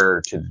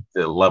mature to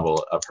the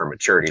level of her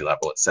maturity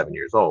level at 7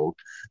 years old,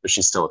 but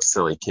she's still a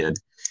silly kid.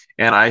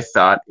 And I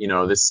thought,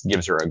 this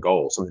gives her a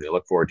goal, something to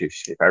look forward to.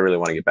 If I really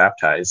want to get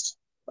baptized,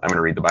 I'm going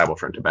to read the Bible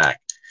front to back.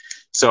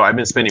 So I've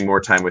been spending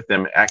more time with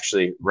them.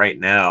 Actually, right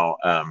now,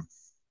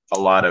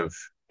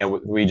 and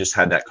we just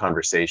had that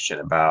conversation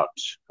about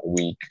a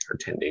week or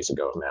 10 days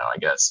ago now, I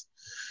guess.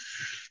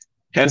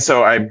 And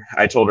so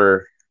I told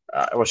her,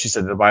 well, she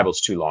said the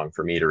Bible's too long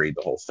for me to read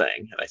the whole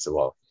thing. And I said,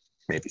 well,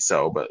 maybe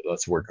so, but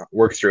let's work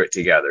through it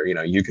together.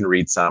 You can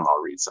read some,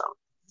 I'll read some.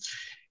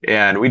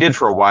 And we did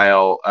for a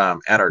while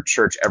at our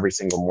church. Every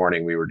single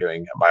morning we were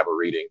doing a Bible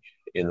reading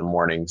in the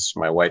mornings.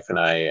 My wife and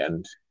I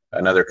and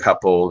another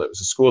couple that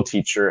was a school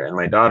teacher, and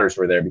my daughters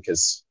were there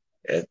because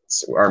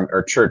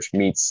our church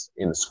meets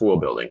in the school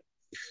building.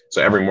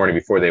 So every morning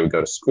before they would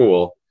go to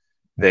school,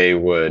 they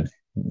would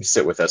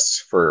sit with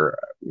us for,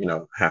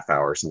 half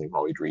hour or something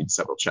while we'd read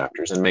several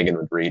chapters, and Megan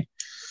would read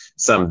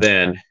some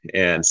then.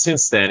 And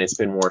since then, it's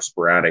been more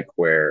sporadic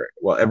where,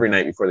 well, every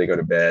night before they go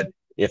to bed,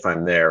 if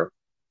I'm there,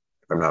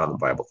 if I'm not on the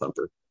Bible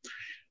Thumper,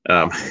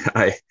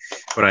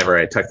 whenever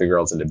I tuck the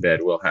girls into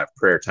bed, we'll have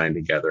prayer time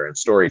together and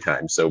story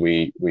time. So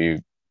we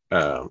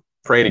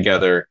pray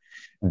together.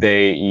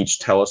 They each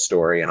tell a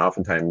story, and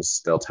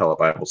oftentimes they'll tell a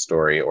Bible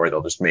story, or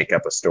they'll just make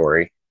up a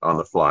story on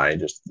the fly,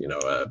 just,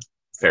 a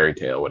fairy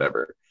tale,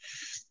 whatever.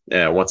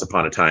 Once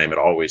upon a time, it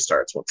always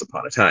starts once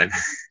upon a time.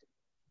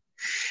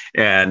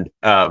 And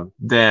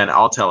then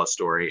I'll tell a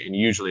story, and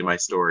usually my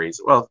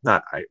stories, well,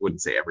 I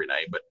wouldn't say every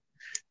night, but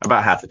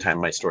about half the time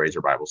my stories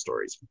are Bible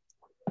stories.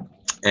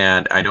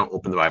 And I don't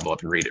open the Bible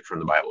up and read it from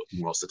the Bible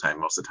most of the time.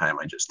 Most of the time,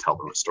 I just tell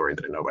them a story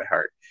that I know by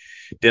heart.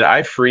 Did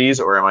I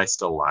freeze, or am I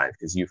still live?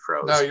 Because you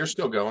froze. No, you're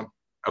still going.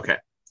 Okay.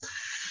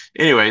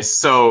 Anyways,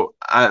 so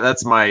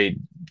that's my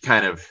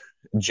kind of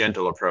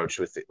gentle approach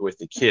with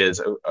the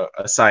kids,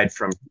 aside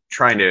from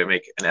trying to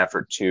make an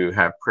effort to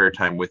have prayer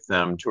time with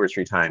them 2 or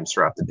 3 times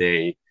throughout the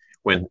day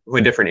when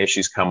different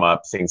issues come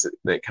up, things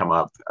that come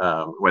up,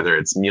 whether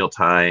it's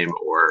mealtime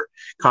or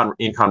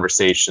in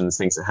conversations,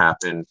 things that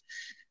happen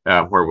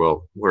where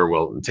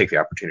we'll take the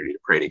opportunity to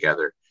pray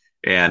together.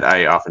 And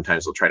I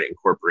oftentimes will try to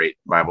incorporate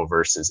Bible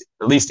verses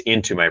at least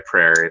into my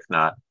prayer, if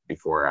not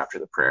before or after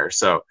the prayer.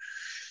 So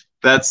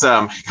that's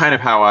kind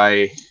of how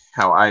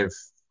I've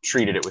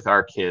treated it with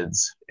our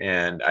kids.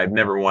 And I've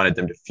never wanted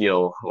them to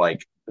feel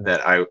like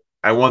that.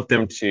 I want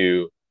to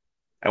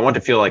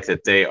feel like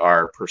that they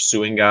are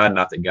pursuing God,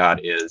 not that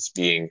God is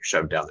being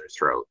shoved down their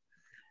throat.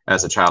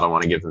 As a child, I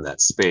want to give them that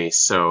space.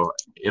 So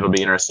it'll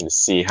be interesting to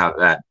see how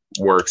that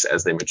works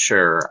as they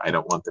mature. I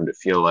don't want them to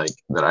feel like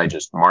that I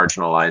just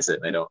marginalize it,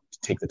 and I don't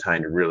take the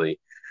time to really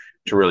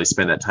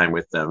spend that time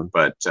with them.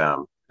 But at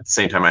the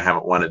same time, I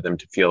haven't wanted them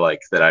to feel like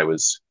that I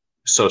was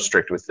so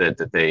strict with it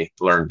that they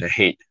learned to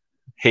hate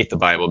the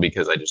Bible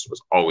because I just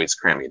was always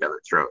cramming it down their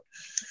throat.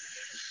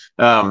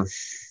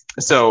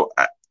 So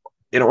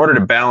in order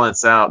to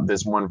balance out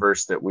this one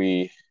verse that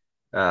we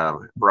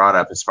brought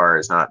up as far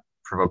as not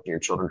provoking your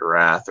children to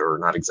wrath or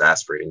not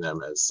exasperating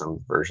them, as some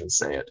versions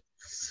say it,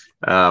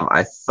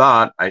 I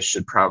thought I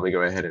should probably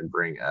go ahead and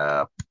bring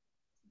up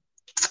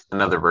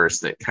another verse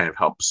that kind of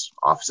helps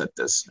offset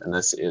this. And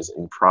this is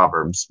in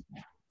Proverbs.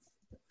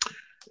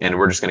 And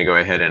we're just going to go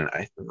ahead and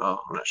I'm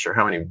not sure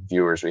how many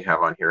viewers we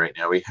have on here right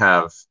now. We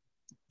have,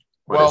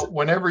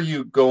 whenever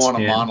you go on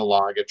 10. A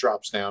monologue, it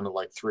drops down to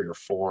like 3 or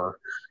 4.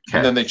 Okay.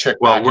 And then they check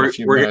back in a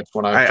few minutes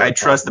when I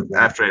trust that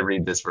after I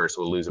read this verse,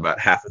 we'll lose about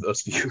half of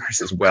those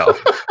viewers as well.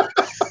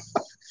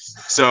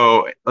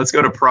 So let's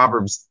go to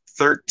Proverbs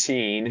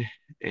 13,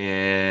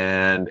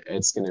 and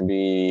it's going to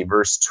be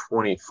verse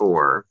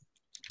 24.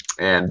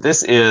 And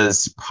this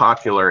is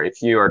popular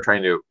if you are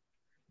trying to,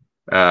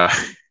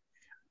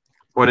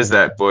 what is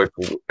that book?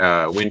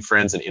 Win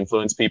Friends and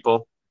Influence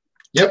People.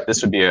 Yep.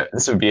 This would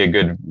be a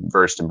good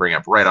verse to bring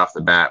up right off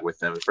the bat with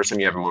them. The first time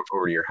you have them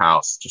over to your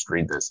house, just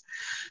read this.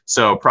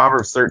 So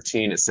Proverbs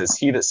 13, it says,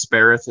 "He that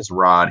spareth his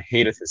rod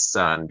hateth his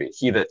son, but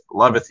he that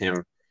loveth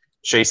him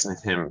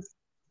chasteneth him."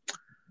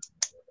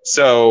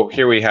 So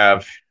here we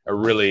have a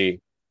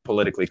really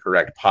politically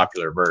correct,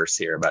 popular verse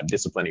here about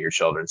disciplining your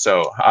children.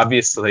 So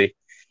obviously,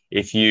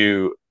 if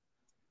you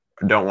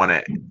don't want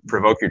to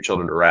provoke your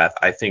children to wrath,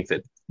 I think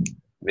that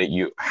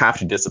you have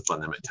to discipline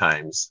them at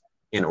times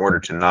in order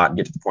to not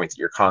get to the point that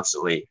you're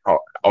constantly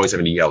always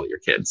having to yell at your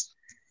kids.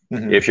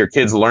 Mm-hmm. If your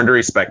kids learn to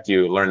respect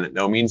you, learn that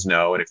no means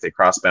no, and if they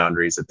cross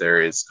boundaries, that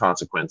there is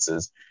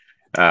consequences.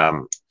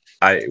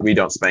 We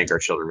don't spank our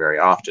children very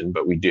often,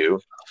 but we do.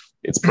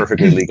 It's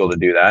perfectly legal to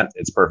do that.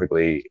 It's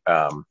perfectly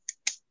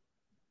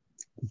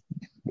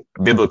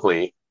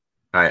biblically,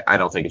 I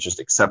don't think it's just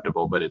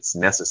acceptable, but it's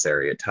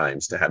necessary at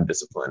times to have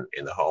discipline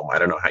in the home. I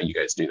don't know how you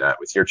guys do that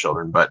with your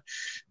children, but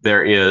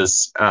there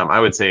is,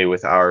 I would say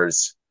with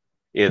ours,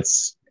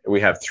 we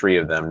have 3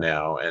 of them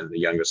now, and the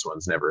youngest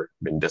one's never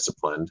been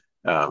disciplined.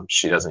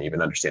 She doesn't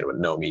even understand what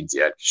no means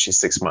yet. She's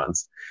 6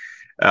 months.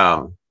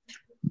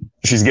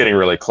 She's getting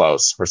really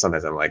close, where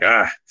sometimes I'm like,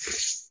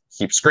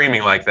 keep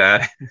screaming like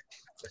that.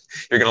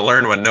 You're going to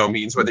learn what no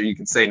means, whether you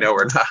can say no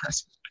or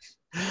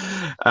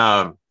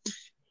not.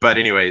 But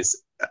anyways,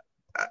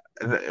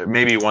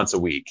 maybe once a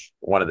week,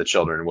 one of the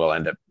children will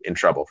end up in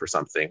trouble for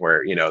something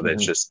where,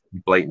 that's just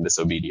blatant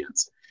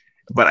disobedience.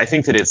 But I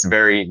think that it's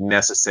very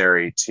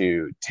necessary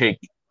to take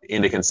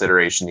into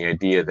consideration the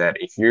idea that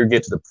if you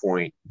get to the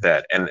point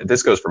that, and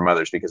this goes for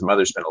mothers, because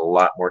mothers spend a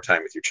lot more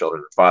time with your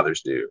children than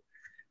fathers do.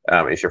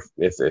 If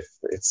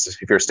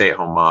you're a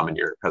stay-at-home mom and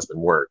your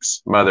husband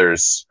works,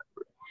 mothers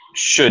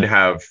should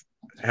have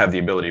the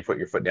ability to put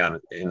your foot down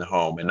in the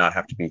home and not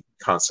have to be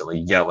constantly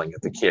yelling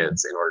at the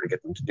kids in order to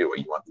get them to do what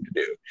you want them to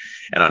do.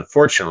 And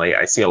unfortunately,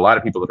 I see a lot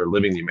of people that are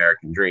living the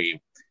American dream,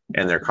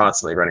 and they're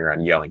constantly running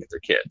around yelling at their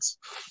kids.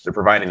 They're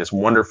providing this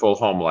wonderful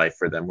home life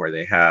for them where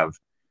they have,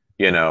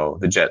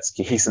 the jet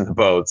skis and the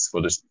boats.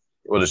 We'll just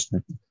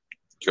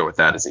go with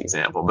that as an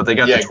example. But they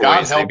got the toys.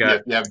 God help you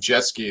if you have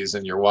jet skis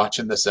and you're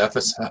watching this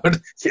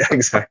episode. Yeah,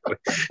 exactly.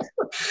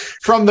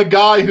 From the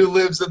guy who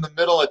lives in the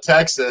middle of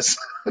Texas.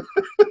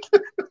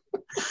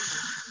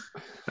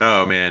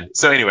 Oh man.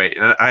 So anyway,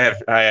 I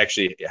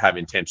actually have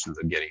intentions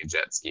of getting a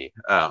jet ski.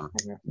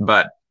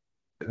 But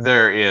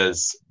there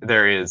is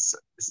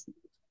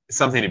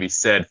something to be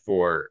said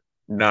for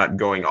not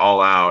going all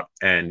out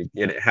and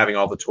having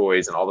all the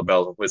toys and all the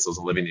bells and whistles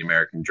and living the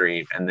American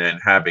dream, and then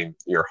having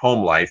your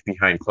home life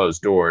behind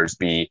closed doors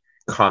be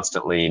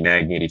constantly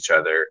nagging at each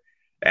other,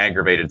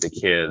 aggravated to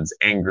kids,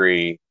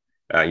 angry.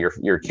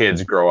 Your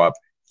kids grow up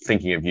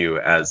thinking of you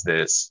as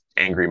this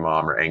angry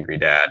mom or angry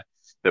dad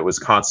that was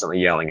constantly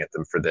yelling at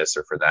them for this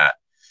or for that.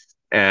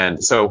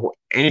 And so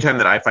anytime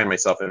that I find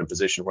myself in a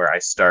position where I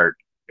start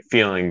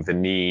feeling the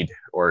need,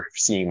 or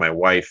seeing my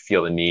wife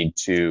feel the need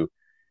to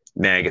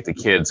nag at the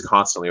kids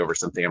constantly over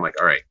something, I'm like,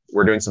 all right,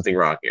 we're doing something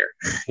wrong here.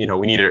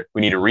 We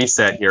need to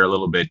reset here a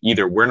little bit.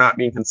 Either we're not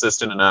being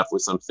consistent enough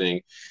with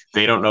something,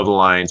 they don't know the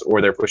lines,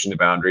 or they're pushing the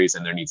boundaries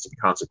and there needs to be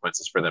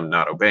consequences for them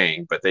not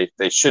obeying. But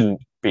they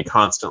shouldn't be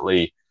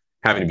constantly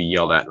having to be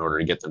yelled at in order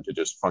to get them to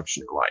just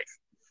function in life.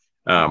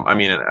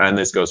 And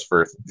this goes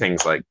for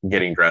things like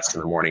getting dressed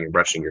in the morning and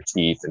brushing your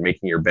teeth and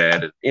making your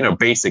bed, and,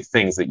 basic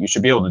things that you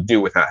should be able to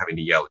do without having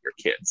to yell at your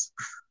kids.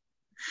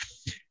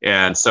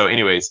 And so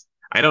anyways,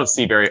 I don't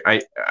see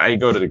I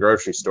go to the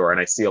grocery store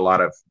and I see a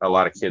lot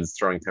of kids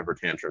throwing temper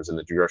tantrums in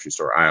the grocery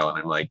store aisle. And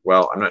I'm like,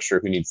 well, I'm not sure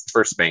who needs the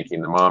first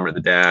spanking, the mom or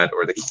the dad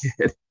or the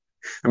kid,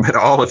 but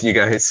all of you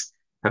guys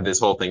have this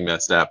whole thing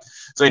messed up.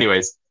 So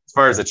anyways, as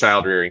far as the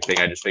child rearing thing,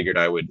 I just figured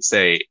I would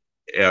say,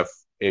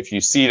 if you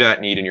see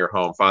that need in your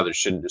home, fathers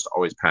shouldn't just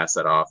always pass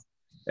that off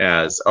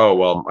as, oh,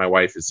 well, my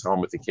wife is home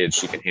with the kids,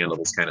 she can handle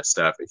this kind of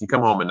stuff. If you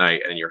come home at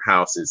night and your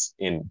house is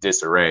in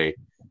disarray,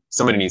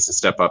 somebody needs to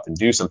step up and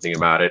do something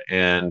about it.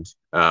 And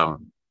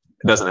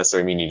it doesn't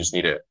necessarily mean you just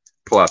need to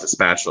pull out the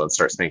spatula and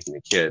start spanking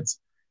the kids.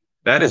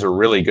 That is a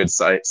really good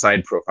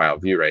side profile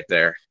view right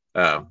there.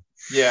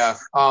 Yeah.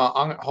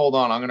 Hold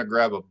on. I'm going to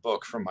grab a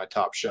book from my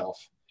top shelf.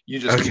 You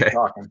just keep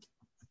talking.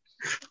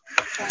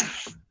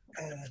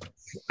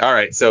 All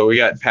right. So we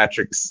got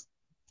Patrick's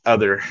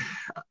other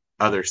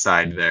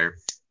side there.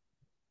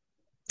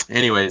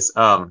 Anyways,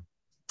 that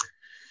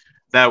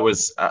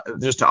was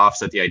just to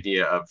offset the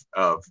idea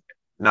of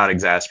not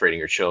exasperating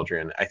your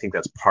children. I think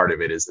that's part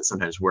of it, is that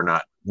sometimes we're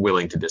not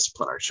willing to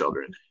discipline our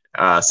children.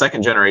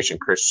 Second generation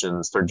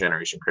Christians, third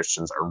generation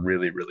Christians are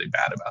really, really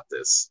bad about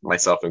this,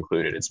 myself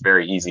included. It's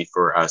very easy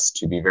for us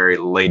to be very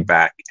laid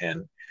back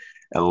and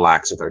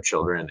lax with our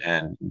children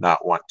and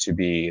not want to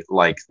be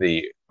like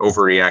the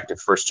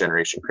overreactive first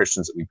generation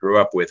Christians that we grew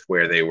up with,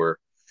 where they were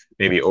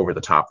maybe over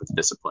the top with the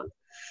discipline.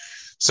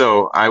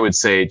 So I would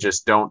say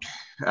just don't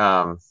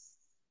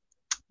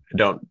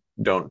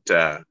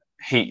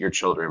hate your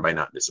children by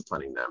not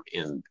disciplining them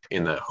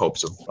in the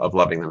hopes of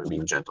loving them and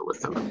being gentle with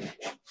them.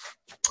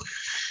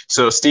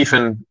 So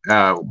Stephen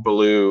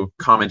Ballou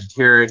commented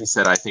here. He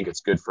said, I think it's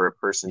good for a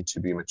person to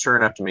be mature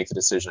enough to make the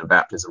decision of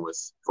baptism with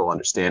full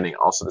understanding.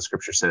 Also, the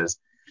scripture says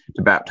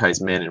to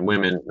baptize men and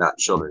women, not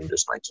children.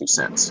 Just my 2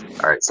 cents.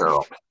 All right,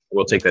 so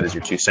we'll take that as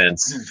your 2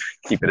 cents.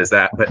 Keep it as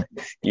that. But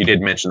you did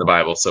mention the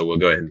Bible, so we'll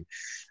go ahead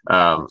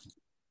and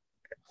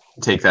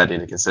take that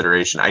into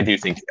consideration. I do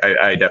think,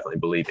 I definitely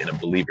believe in a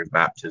believer's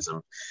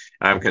baptism.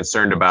 I'm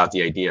concerned about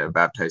the idea of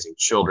baptizing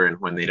children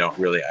when they don't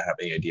really have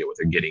any idea what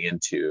they're getting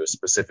into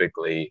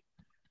specifically.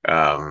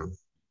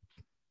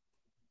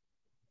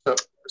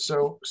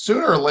 So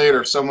sooner or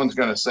later, someone's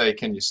going to say,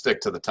 can you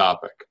stick to the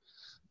topic?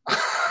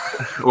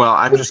 Well,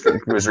 I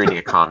was reading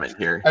a comment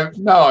here.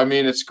 No, I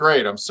mean, it's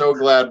great. I'm so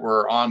glad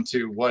we're on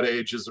to what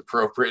age is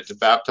appropriate to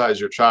baptize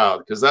your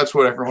child, because that's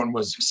what everyone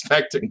was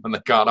expecting when they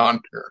got on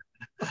here.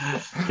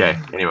 Okay.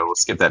 Anyway, we'll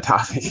skip that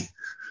topic.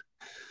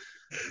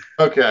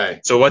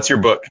 Okay. So what's your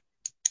book?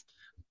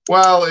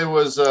 Well, it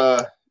was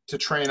To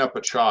Train Up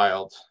a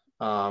Child,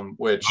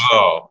 which...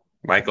 Oh,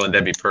 Michael and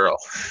Debbie Pearl.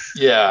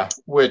 Yeah,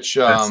 which...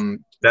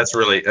 That's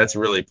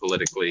really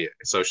politically,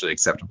 socially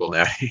acceptable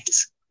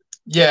nowadays.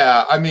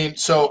 Yeah, I mean,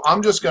 so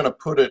I'm just going to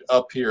put it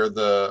up here.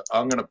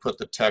 I'm going to put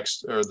the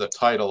text or the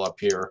title up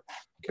here.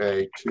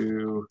 Okay,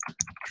 To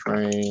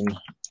Train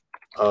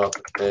Up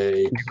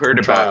a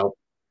Child.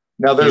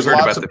 Now, there's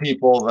lots of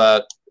people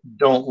that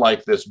don't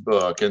like this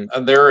book, and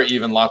there are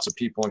even lots of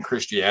people in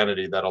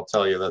Christianity that'll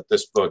tell you that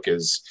this book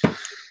is,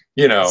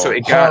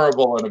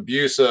 horrible and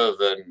abusive,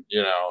 and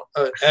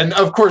and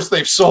of course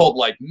they've sold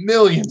like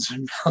millions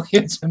and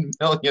millions and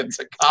millions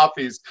of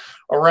copies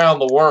around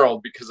the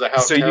world because of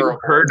how terrible.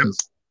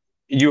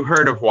 You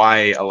heard of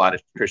why a lot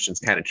of Christians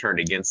kind of turned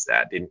against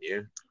that, didn't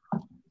you?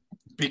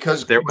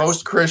 because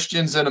most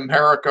Christians in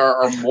America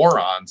are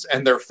morons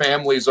and their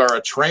families are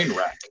a train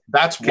wreck.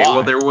 That's why.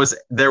 Well,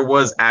 there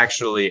was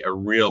actually a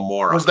real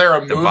moron. Was there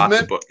a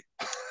movement?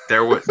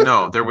 There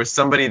was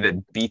somebody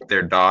that beat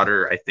their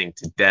daughter, I think,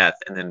 to death,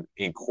 and then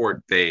in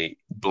court they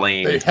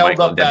blamed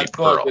Michael and Debbie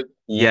Pearl.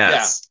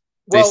 Yes,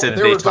 yeah. They said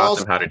they taught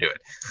them how to do it.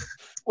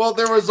 Well,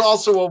 there was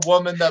also a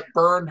woman that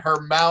burned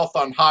her mouth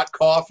on hot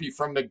coffee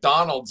from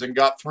McDonald's and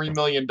got $3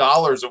 million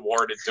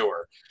awarded to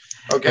her.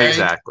 Okay,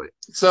 exactly.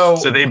 So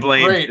they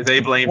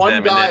blamed one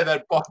them. Guy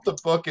that bought the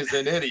book is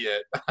an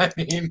idiot. I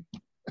mean,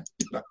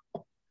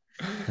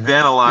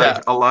 Then a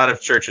lot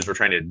of churches were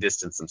trying to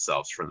distance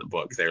themselves from the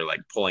book. They were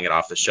like pulling it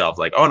off the shelf,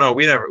 like, "Oh no,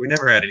 we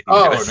never had anything."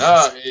 Oh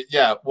no,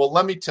 yeah. Well,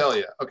 let me tell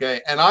you,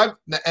 okay. And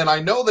I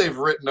know they've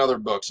written other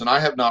books, and I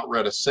have not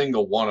read a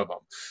single one of them.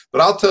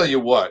 But I'll tell you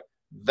what,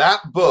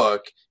 that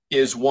book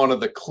is one of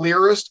the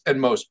clearest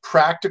and most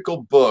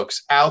practical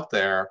books out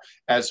there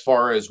as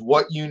far as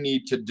what you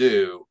need to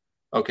do,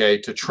 okay,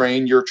 to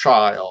train your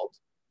child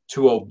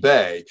to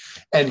obey.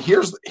 And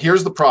here's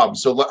the problem.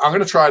 So I'm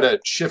going to try to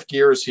shift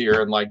gears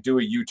here and like do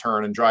a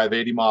U-turn and drive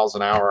 80 miles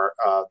an hour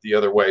the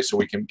other way so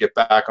we can get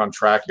back on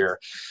track here.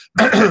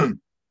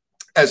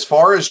 As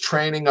far as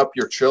training up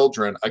your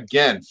children,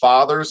 again,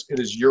 fathers, it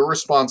is your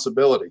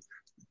responsibility.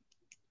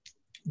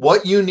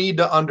 What you need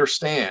to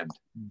understand,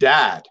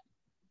 Dad,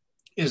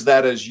 is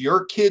that as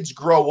your kids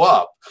grow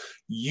up,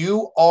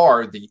 you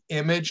are the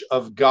image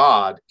of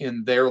God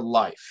in their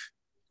life.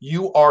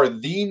 You are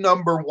the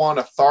number one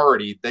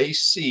authority they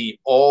see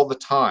all the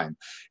time.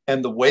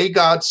 And the way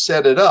God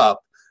set it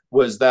up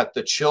was that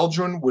the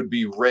children would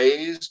be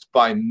raised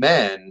by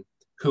men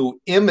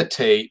who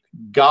imitate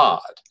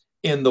God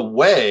in the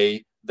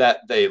way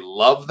that they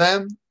love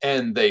them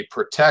and they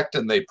protect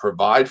and they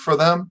provide for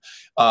them.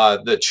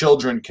 The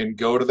children can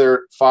go to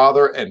their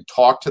father and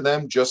talk to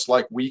them just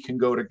like we can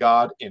go to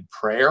God in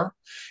prayer.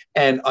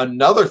 And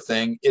another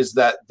thing is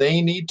that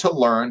they need to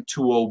learn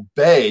to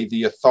obey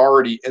the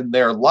authority in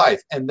their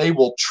life, and they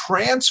will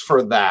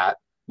transfer that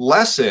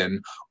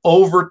lesson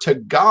over to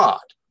God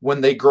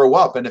when they grow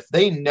up. And if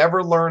they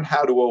never learn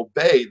how to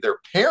obey their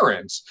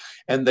parents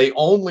and they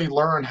only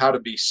learn how to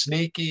be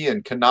sneaky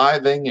and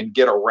conniving and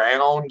get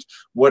around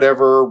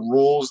whatever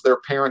rules their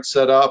parents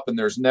set up, and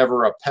there's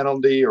never a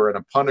penalty or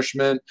a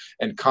punishment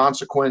and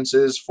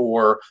consequences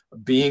for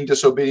being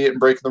disobedient and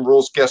breaking the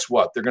rules, guess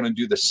what? They're going to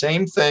do the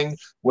same thing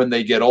when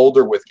they get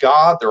older with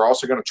God. They're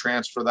also going to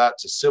transfer that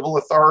to civil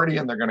authority,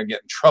 and they're going to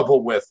get in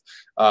trouble with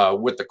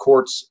the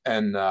courts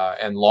and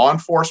law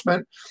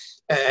enforcement.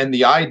 And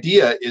the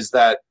idea is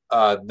that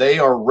they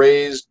are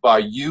raised by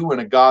you in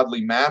a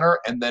godly manner.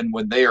 And then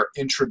when they are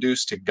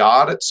introduced to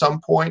God at some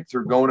point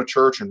through going to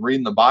church and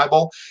reading the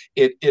Bible,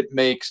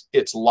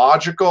 it's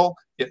logical,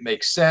 it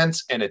makes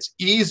sense, and it's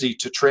easy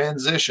to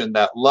transition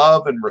that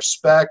love and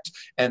respect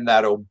and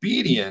that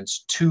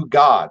obedience to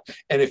God.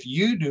 And if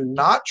you do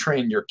not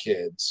train your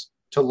kids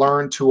to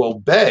learn to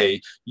obey,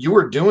 you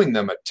are doing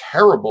them a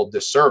terrible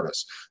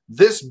disservice.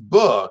 This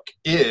book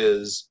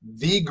is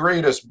the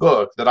greatest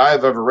book that I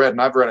have ever read,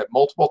 and I've read it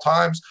multiple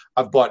times.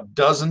 I've bought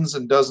dozens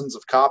and dozens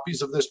of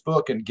copies of this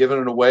book and given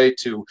it away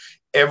to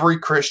every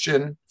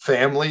Christian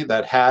family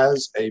that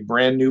has a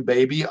brand new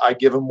baby. I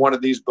give them one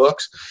of these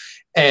books.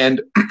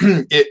 And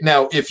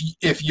now,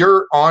 if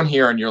you're on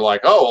here and you're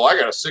like, oh, well, I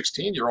got a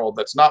 16-year-old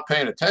that's not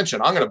paying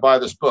attention, I'm going to buy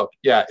this book.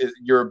 Yeah,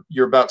 you're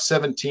about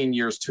 17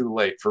 years too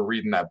late for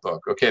reading that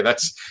book. Okay,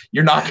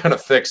 you're not going to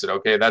fix it.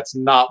 Okay, that's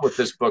not what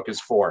this book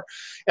is for.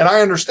 And I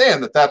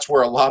understand that that's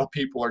where a lot of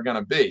people are going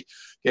to be.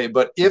 Okay,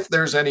 but if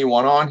there's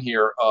anyone on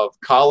here of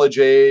college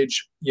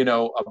age,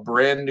 a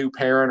brand new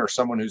parent or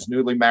someone who's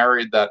newly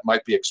married that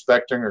might be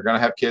expecting or going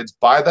to have kids,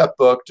 buy that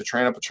book to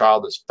train up a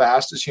child as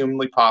fast as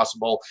humanly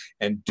possible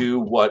and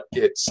do what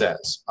it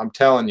says. I'm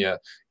telling you,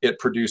 it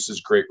produces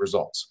great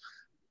results.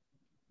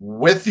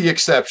 With the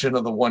exception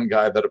of the one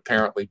guy that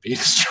apparently beat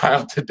his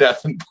child to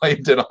death and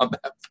blamed it on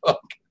that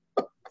book,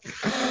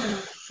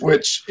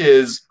 which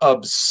is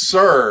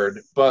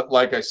absurd. But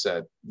like I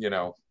said,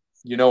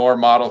 our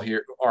motto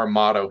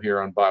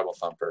here on Bible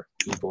Thumper: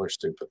 people are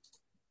stupid.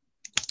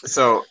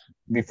 So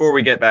before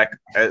we get back,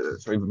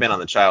 we've been on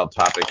the child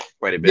topic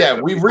quite a bit. Yeah,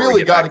 we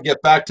really got to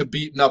get back to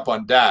beating up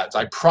on dads.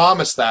 I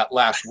promised that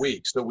last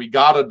week, so we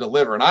got to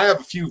deliver. And I have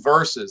a few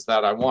verses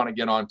that I want to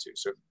get onto.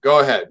 So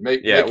go ahead.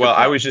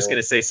 I was just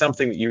going to say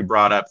something that you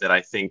brought up that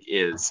I think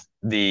is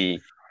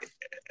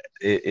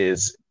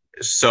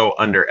so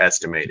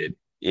underestimated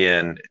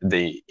in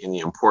the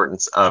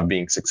importance of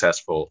being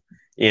successful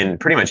in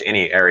pretty much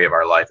any area of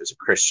our life as a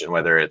Christian,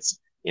 whether it's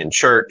in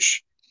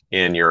church,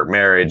 in your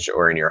marriage,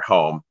 or in your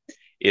home,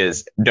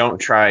 is don't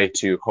try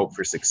to hope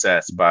for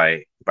success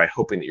by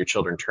hoping that your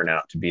children turn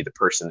out to be the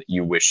person that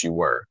you wish you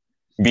were.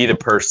 Be the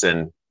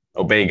person,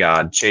 obey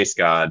God, chase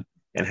God,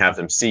 and have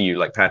them see you.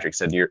 Like Patrick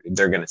said,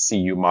 they're going to see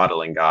you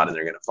modeling God, and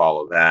they're going to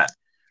follow that.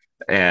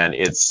 And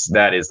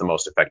that is the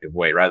most effective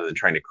way, rather than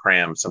trying to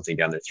cram something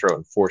down their throat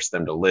and force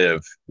them to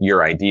live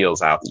your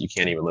ideals out that you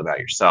can't even live out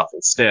yourself.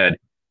 Instead,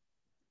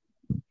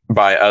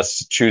 by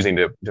us choosing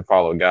to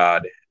follow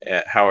God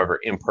however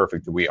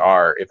imperfect we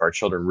are, if our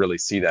children really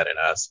see that in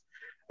us.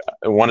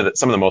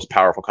 Some of the most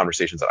powerful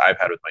conversations that I've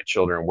had with my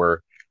children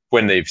were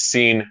when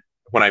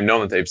I've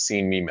known that they've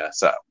seen me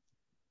mess up,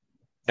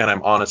 and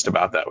I'm honest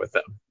about that with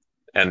them.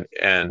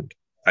 And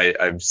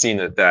I've seen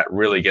that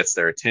really gets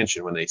their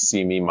attention when they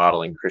see me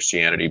modeling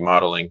Christianity,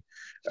 modeling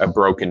a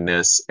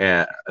brokenness,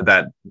 and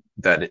that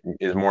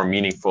is more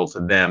meaningful to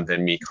them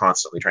than me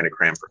constantly trying to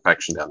cram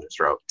perfection down their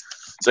throat.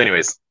 So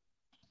anyways,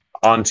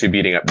 on to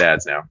beating up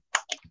dads now.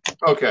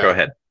 Okay. Go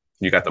ahead.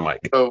 You got the mic.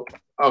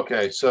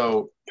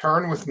 So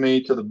turn with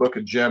me to the book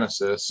of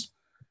Genesis,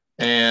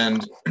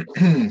 and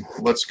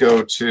let's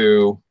go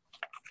to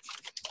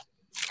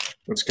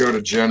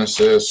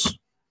Genesis.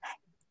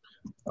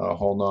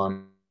 Hold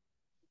on.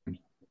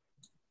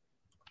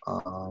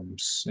 I'm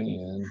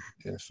seeing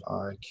if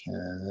I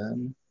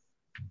can.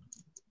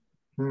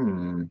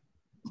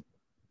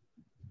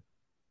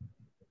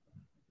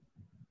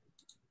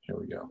 Here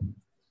we go.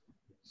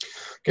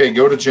 Okay,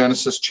 go to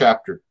Genesis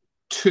chapter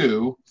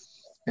 2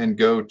 and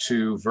go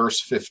to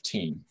verse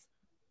 15.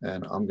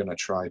 And I'm going to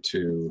try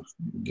to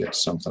get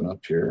something up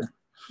here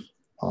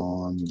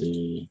on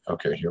the,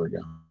 okay, here we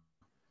go.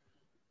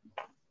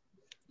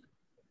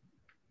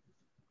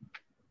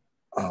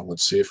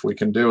 Let's see if we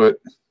can do it.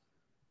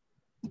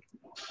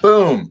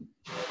 Boom.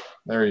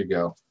 There you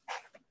go.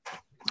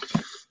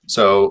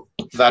 So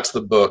that's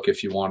the book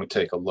if you want to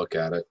take a look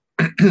at it.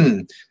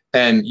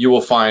 And you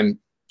will find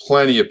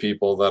plenty of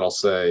people that'll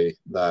say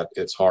that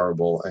it's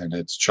horrible and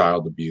it's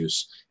child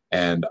abuse.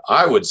 And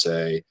I would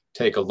say,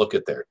 take a look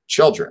at their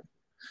children.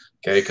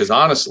 Okay. Because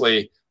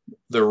honestly,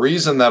 the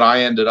reason that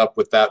I ended up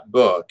with that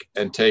book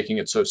and taking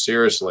it so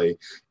seriously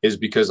is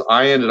because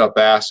I ended up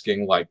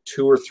asking like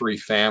 2 or 3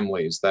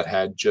 families that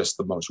had just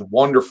the most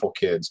wonderful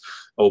kids,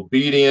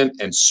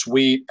 obedient and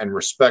sweet and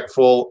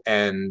respectful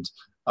and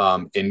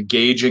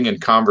engaging in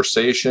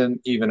conversation,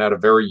 even at a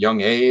very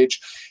young age.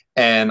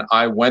 And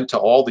I went to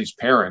all these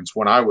parents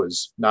when I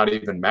was not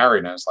even married.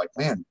 And I was like,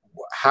 man,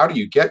 how do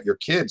you get your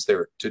kids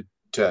there to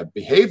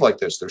behave like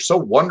this? They're so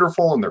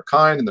wonderful and they're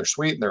kind and they're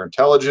sweet and they're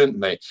intelligent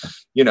and they,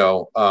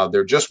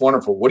 they're just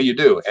wonderful. What do you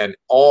do? And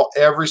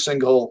every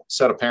single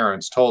set of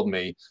parents told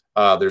me,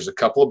 there's a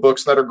couple of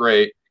books that are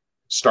great.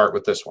 Start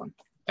with this one.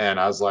 And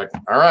I was like,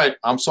 all right,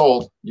 I'm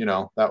sold.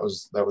 That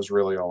was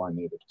really all I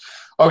needed.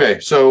 Okay.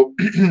 So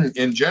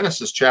in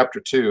Genesis chapter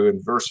 2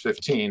 and verse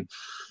 15,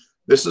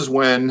 this is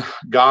when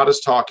God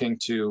is talking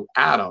to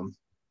Adam,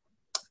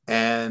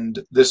 and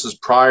this is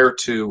prior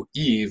to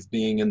Eve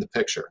being in the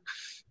picture.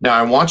 Now,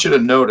 I want you to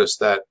notice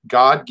that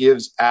God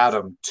gives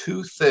Adam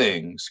 2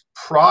 things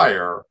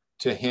prior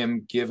to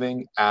him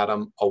giving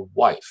Adam a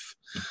wife.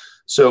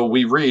 So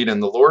we read,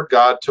 and the Lord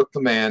God took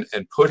the man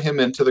and put him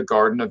into the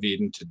Garden of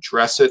Eden to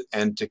dress it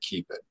and to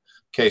keep it.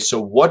 Okay,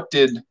 so what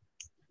did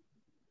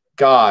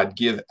God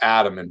give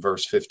Adam in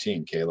verse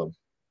 15, Caleb?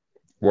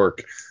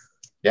 Work.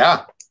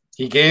 Yeah,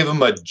 he gave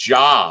him a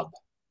job.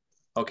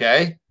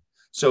 Okay,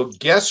 so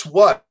guess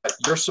what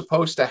you're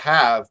supposed to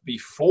have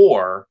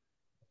before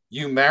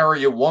you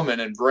marry a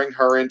woman and bring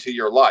her into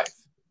your life?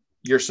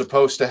 You're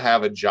supposed to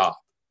have a job.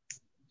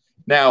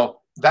 Now,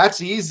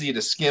 that's easy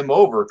to skim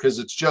over because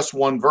it's just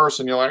one verse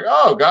and you're like,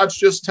 oh, God's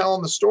just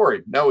telling the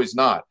story. No, he's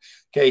not.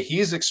 Okay,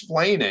 he's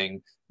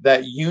explaining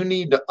that you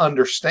need to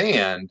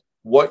understand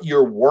what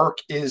your work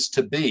is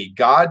to be.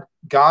 God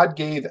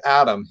gave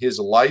Adam his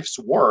life's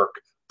work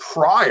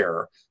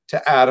prior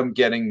to Adam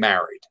getting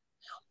married.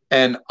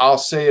 And I'll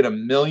say it a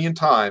million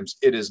times,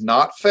 it is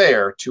not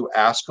fair to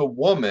ask a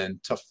woman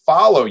to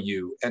follow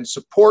you and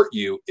support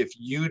you if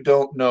you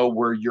don't know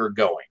where you're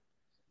going.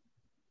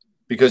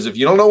 Because if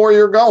you don't know where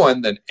you're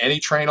going, then any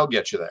train will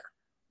get you there.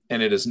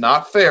 And it is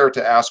not fair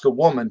to ask a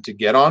woman to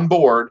get on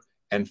board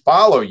and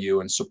follow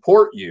you and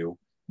support you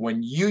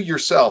when you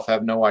yourself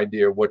have no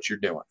idea what you're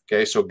doing.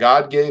 Okay, so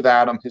God gave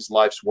Adam his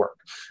life's work,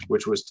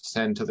 which was to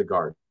tend to the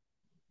garden.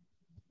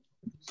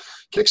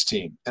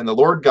 16, and the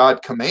Lord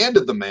God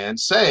commanded the man,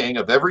 saying,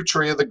 of every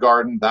tree of the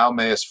garden thou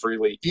mayest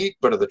freely eat,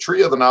 but of the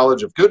tree of the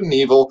knowledge of good and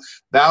evil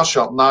thou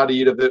shalt not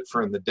eat of it,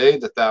 for in the day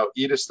that thou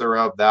eatest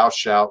thereof thou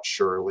shalt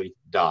surely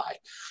die.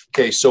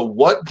 Okay, so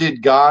what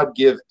did God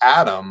give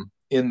Adam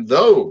in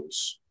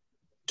those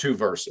 2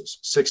 verses,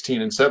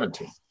 16 and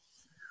 17?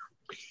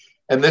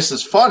 And this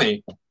is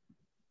funny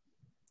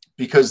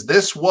because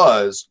this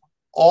was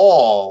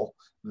all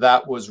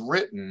that was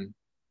written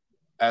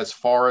as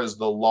far as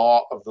the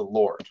law of the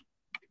Lord.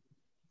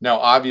 Now,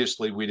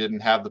 obviously, we didn't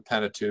have the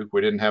Pentateuch.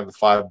 We didn't have the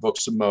 5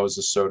 books of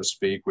Moses, so to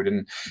speak. We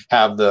didn't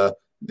have the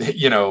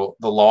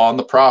law and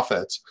the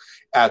prophets.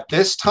 At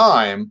this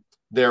time,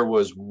 there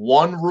was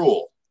one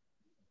rule,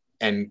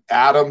 and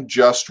Adam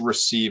just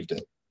received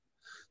it.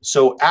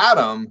 So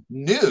Adam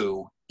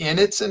knew in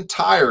its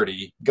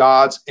entirety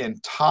God's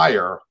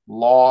entire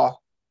law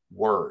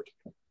word.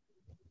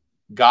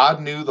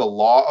 God knew the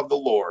law of the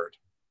Lord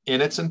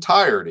in its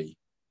entirety,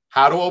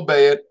 how to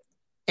obey it,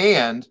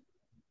 and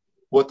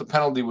what the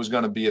penalty was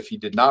going to be if he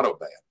did not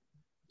obey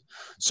it.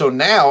 So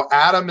now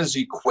Adam is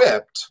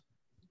equipped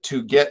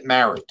to get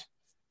married.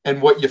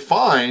 And what you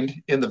find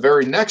in the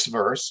very next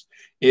verse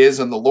is,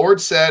 and the Lord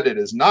said, it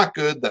is not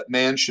good that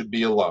man should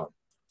be alone.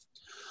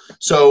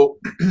 So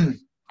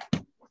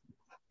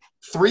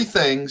three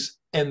things,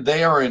 and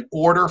they are in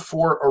order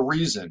for a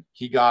reason.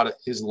 He got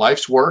his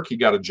life's work. He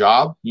got a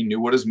job. He knew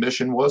what his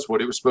mission was,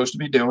 what he was supposed to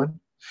be doing.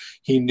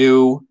 He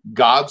knew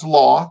God's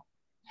law,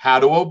 how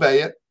to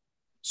obey it.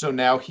 So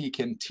now he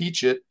can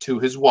teach it to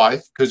his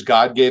wife, because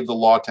God gave the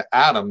law to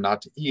Adam,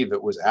 not to Eve.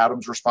 It was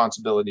Adam's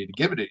responsibility to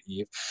give it to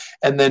Eve.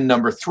 And then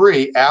number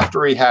three,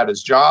 after he had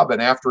his job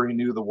and after he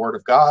knew the word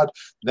of God,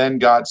 then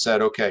God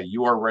said, okay,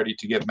 you are ready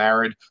to get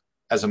married.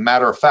 As a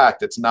matter of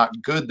fact, it's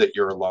not good that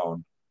you're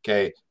alone.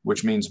 Okay,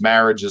 which means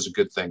marriage is a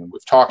good thing. And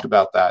we've talked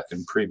about that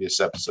in previous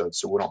episodes,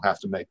 so we don't have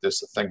to make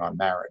this a thing on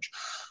marriage.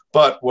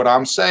 But what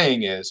I'm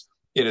saying is,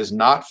 it is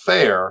not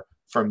fair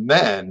for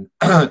men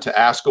to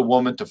ask a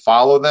woman to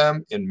follow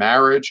them in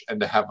marriage and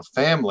to have a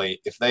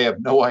family if they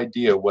have no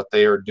idea what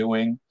they are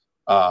doing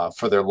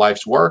for their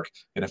life's work,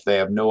 and if they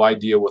have no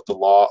idea what the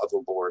law of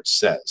the Lord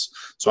says.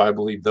 So I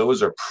believe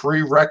those are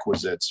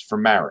prerequisites for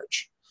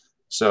marriage.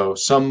 So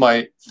some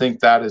might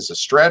think that is a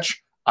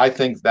stretch. I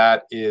think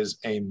that is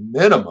a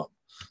minimum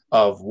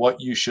of what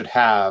you should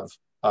have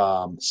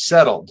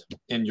settled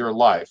in your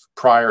life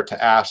prior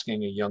to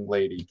asking a young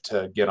lady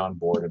to get on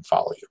board and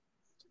follow you.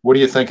 What do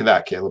you think of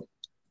that, Caleb?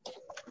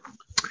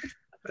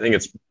 I think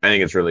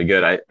it's really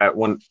good.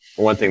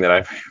 One thing that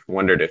I've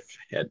wondered if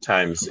at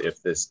times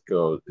if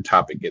the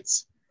topic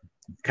gets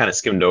kind of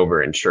skimmed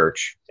over in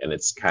church, and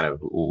it's kind of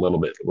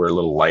we're a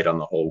little light on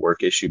the whole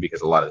work issue, because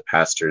a lot of the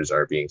pastors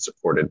are being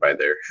supported by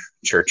their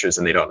churches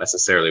and they don't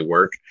necessarily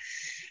work.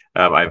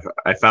 I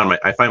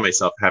find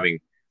myself having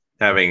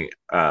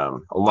a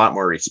lot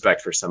more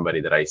respect for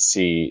somebody that I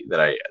see that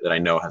I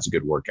know has a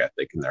good work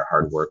ethic, and they're a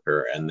hard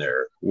worker, and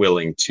they're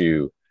willing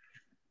to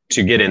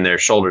get in there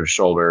shoulder to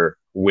shoulder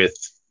with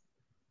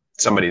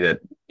somebody that,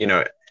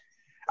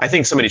 I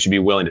think somebody should be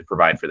willing to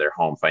provide for their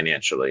home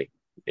financially,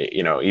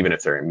 even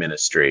if they're in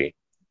ministry,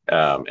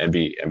 and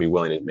be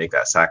willing to make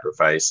that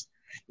sacrifice.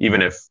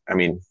 Even if,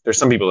 there's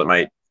some people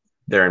that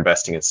they're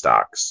investing in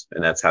stocks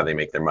and that's how they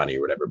make their money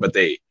or whatever, but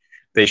they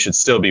should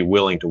still be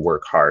willing to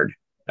work hard.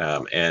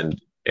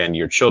 And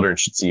your children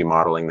should see you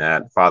modeling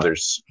that.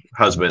 Fathers,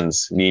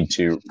 husbands need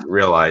to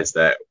realize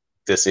that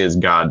this is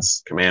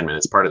God's commandment.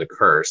 It's part of the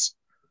curse,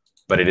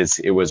 but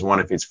it was one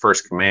of his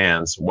first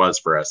commands was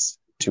for us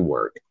to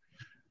work.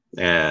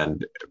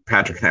 And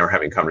Patrick and I were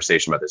having a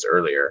conversation about this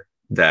earlier,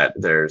 that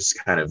there's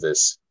kind of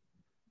this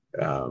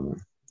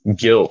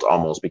guilt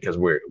almost, because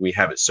we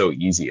have it so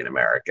easy in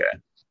America,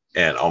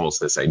 and almost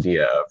this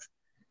idea of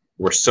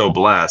we're so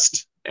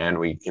blessed, and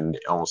we can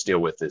almost deal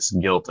with this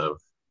guilt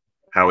of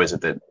how is it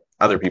that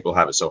other people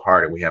have it so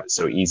hard and we have it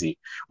so easy.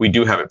 We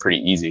do have it pretty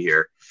easy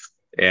here.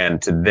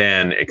 And to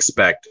then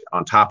expect,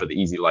 on top of the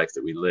easy life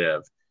that we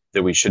live,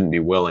 that we shouldn't be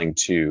willing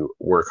to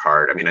work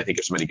hard. I think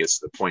if somebody gets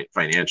to the point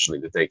financially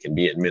that they can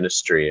be in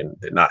ministry and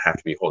not have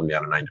to be holding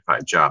down a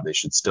 9-to-5 job, they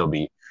should still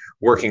be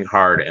working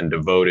hard and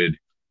devoted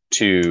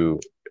to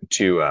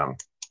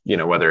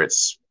whether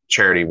it's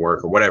charity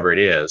work or whatever it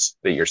is,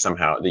 that your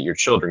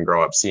children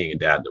grow up seeing a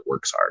dad that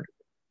works hard,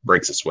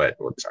 breaks a sweat,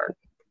 works hard.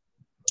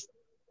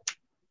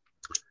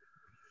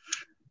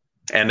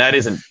 And that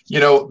isn't,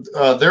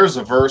 there's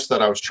a verse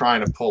that I was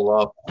trying to pull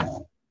up.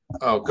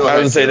 Oh, go ahead.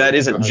 I would say that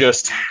isn't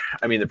just,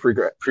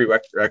 the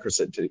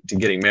prerequisite to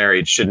getting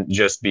married shouldn't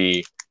just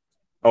be,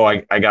 oh,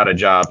 I got a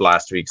job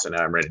last week, so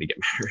now I'm ready to get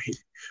married.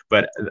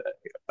 But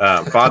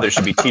fathers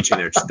should be teaching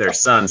their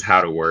sons how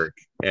to work,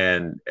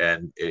 and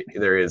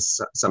there is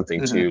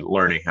something to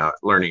learning how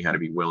to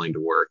be willing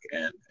to work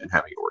and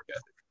having a work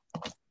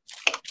ethic.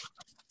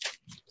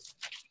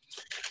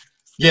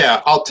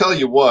 Yeah, I'll tell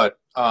you what.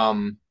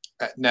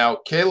 Now,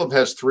 Caleb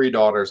has 3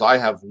 daughters. I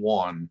have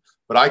 1.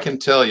 But I can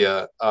tell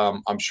you,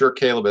 I'm sure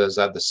Caleb has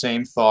had the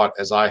same thought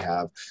as I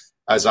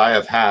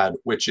have had,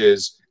 which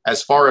is,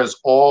 as far as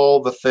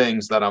all the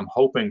things that I'm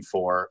hoping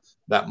for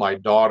that my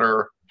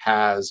daughter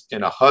has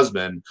in a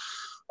husband,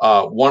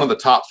 one of the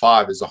top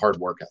 5 is a hard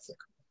work ethic.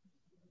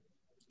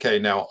 Okay,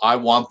 now I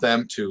want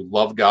them to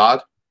love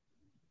God.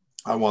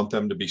 I want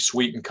them to be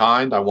sweet and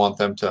kind. I want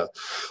them to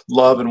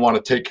love and want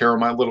to take care of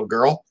my little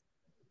girl.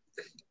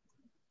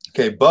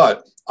 Okay,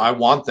 but I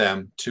want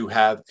them to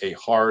have a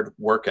hard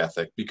work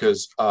ethic,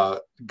 because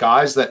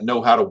guys that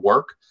know how to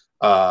work,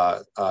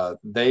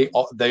 they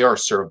are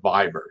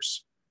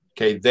survivors.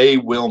 Okay, they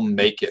will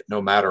make it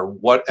no matter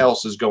what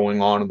else is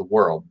going on in the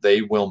world.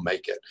 They will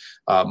make it.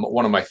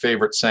 One of my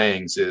favorite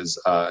sayings is,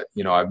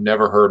 I've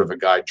never heard of a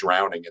guy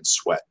drowning in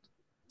sweat.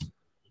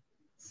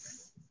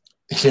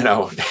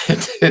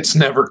 It's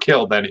never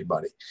killed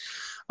anybody.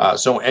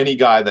 So any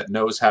guy that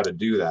knows how to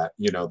do that,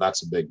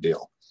 that's a big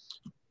deal.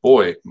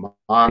 Boy,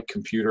 my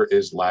computer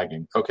is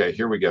lagging. Okay,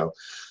 here we go.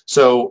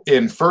 So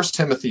in 1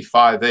 Timothy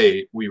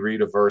 5:8, we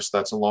read a verse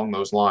that's along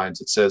those lines.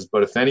 It says,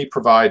 "But if any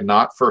provide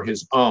not for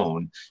his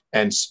own,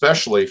 and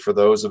specially for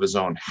those of his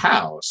own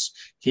house,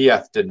 he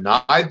hath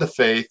denied the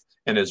faith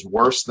and is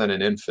worse than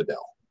an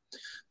infidel."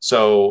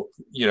 So,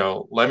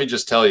 let me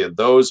just tell you,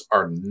 those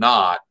are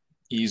not,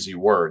 easy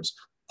words.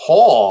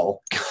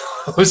 Paul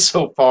goes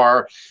so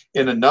far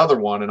in another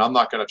one, and I'm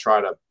not going to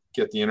try to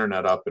get the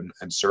internet up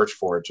and search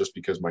for it just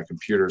because my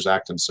computer's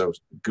acting so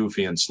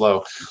goofy and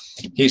slow.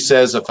 He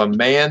says, if a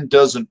man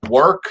doesn't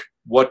work,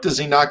 what does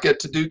he not get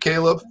to do,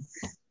 Caleb?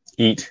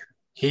 Eat.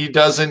 He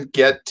doesn't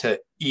get to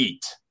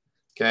eat.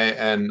 Okay,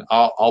 and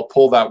I'll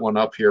pull that one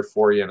up here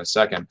for you in a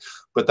second.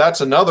 But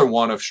that's another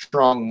one of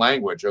strong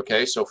language.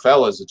 Okay, so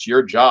fellas, it's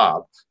your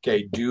job.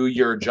 Okay, do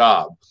your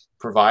job.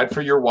 Provide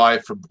for your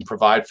wife,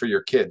 provide for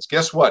your kids.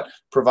 Guess what?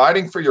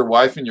 Providing for your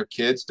wife and your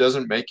kids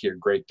doesn't make you a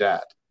great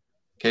dad.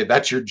 Okay,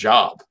 that's your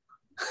job.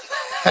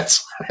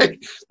 That's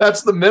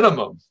the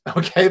minimum.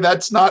 Okay,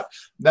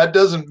 that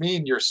doesn't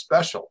mean you're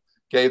special.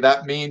 Okay,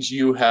 that means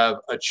you have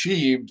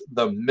achieved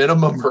the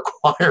minimum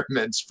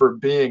requirements for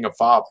being a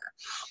father.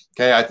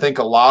 Okay, I think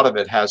a lot of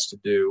it has to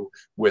do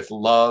with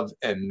love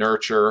and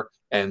nurture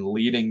and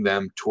leading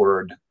them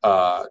toward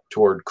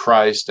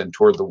Christ and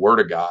toward the Word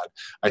of God.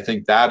 I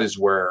think that is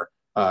where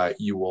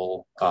you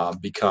will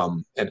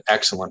become an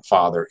excellent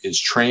father, is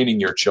training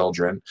your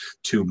children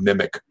to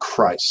mimic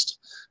Christ.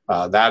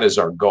 That is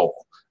our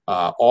goal.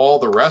 All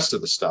the rest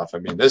of the stuff, I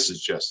mean, this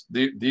is just,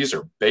 these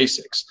are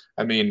basics.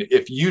 I mean,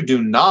 if you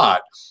do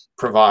not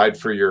provide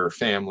for your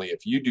family,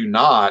 if you do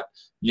not,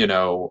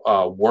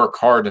 work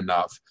hard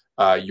enough,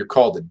 you're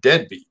called a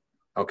deadbeat.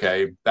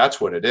 Okay,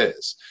 that's what it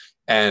is.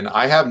 And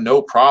I have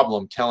no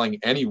problem telling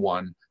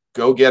anyone,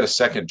 go get a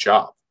second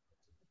job.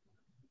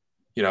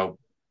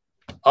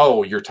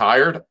 Oh, you're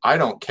tired? I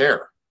don't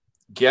care.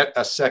 Get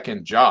a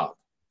second job.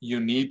 You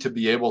need to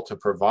be able to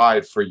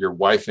provide for your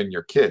wife and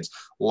your kids.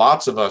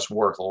 Lots of us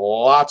work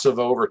lots of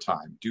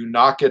overtime, do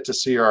not get to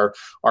see our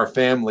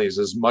families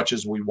as much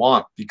as we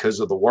want because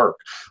of the work.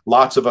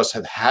 Lots of us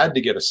have had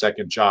to get a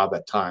second job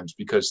at times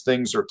because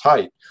things are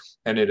tight,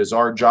 and it is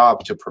our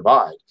job to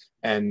provide.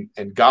 And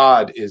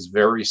God is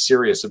very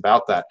serious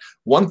about that.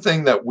 One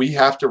thing that we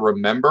have to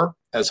remember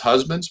as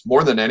husbands,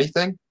 more than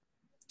anything,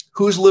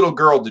 whose little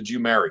girl did you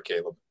marry,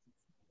 Caleb?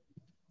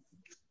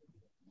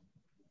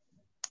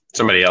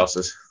 Somebody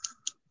else's.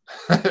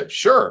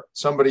 Sure,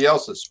 somebody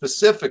else's.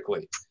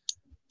 Specifically,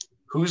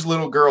 whose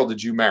little girl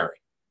did you marry?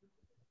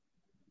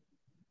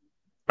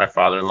 My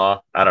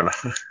father-in-law. I don't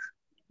know.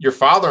 Your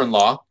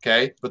father-in-law,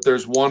 okay, but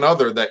there's one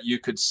other that you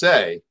could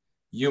say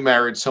you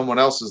married someone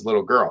else's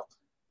little girl.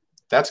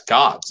 That's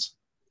God's.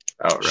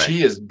 Oh, right.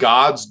 She is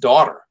God's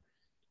daughter.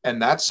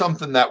 And that's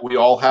something that we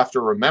all have to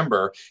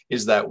remember,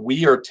 is that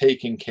we are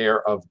taking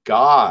care of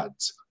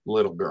God's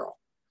little girl.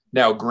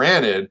 Now,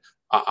 granted,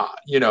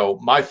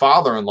 my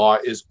father-in-law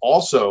is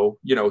also,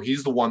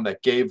 he's the one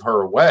that gave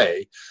her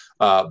away.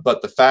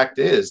 But the fact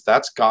is,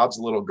 that's God's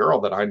little girl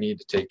that I need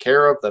to take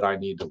care of, that I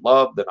need to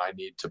love, that I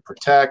need to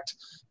protect,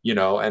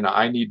 and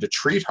I need to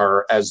treat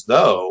her as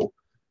though,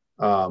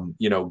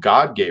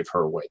 God gave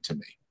her away to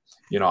me.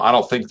 I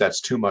don't think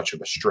that's too much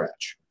of a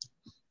stretch.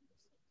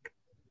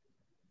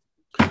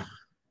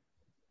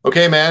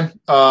 Okay, man,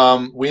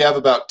 we have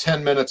about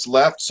 10 minutes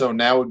left. So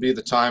now would be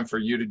the time for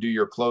you to do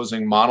your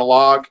closing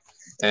monologue.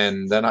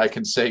 And then I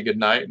can say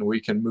goodnight and we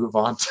can move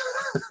on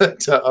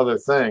to other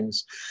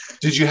things.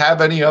 Did you have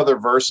any other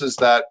verses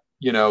that,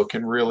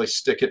 can really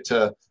stick it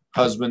to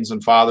husbands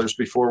and fathers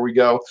before we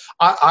go?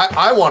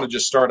 I want to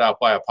just start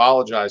out by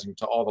apologizing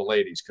to all the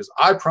ladies, because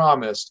I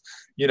promised,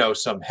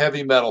 some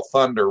heavy metal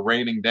thunder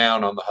raining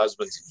down on the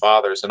husbands and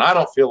fathers, and I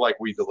don't feel like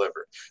we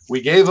delivered. We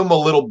gave them a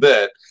little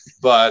bit,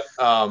 but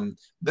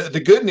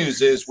the good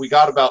news is we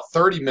got about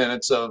 30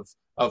 minutes of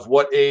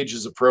what age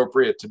is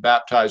appropriate to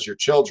baptize your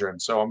children.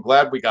 So I'm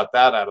glad we got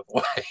that out of the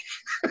way.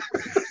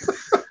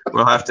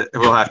 We'll have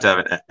to have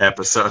an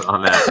episode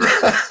on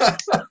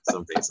that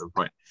at some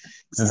point.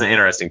 This is an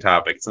interesting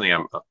topic. It's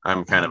something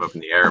I'm kind of up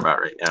in the air about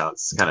right now.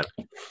 It's kind of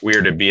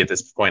weird to be at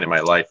this point in my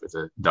life with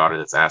a daughter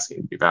that's asking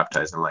to be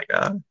baptized. I'm like,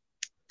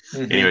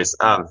 Anyways,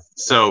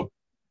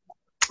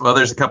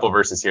 there's a couple of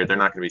verses here. They're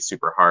not going to be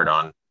super hard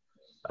on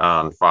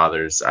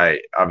fathers.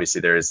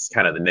 Obviously there is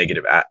kind of the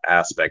negative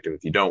aspect of,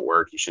 if you don't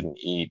work, you shouldn't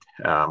eat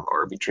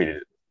or be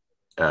treated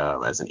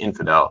as an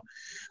infidel.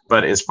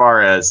 But as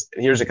far as,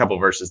 here's a couple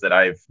of verses that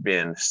I've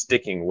been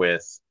sticking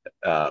with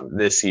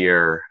this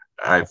year.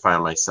 I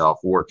found myself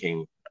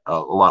working a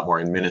lot more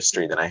in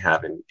ministry than I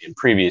have in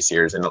previous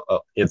years. And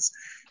it's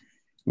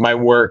my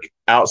work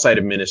outside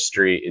of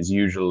ministry is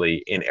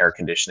usually in air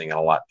conditioning, and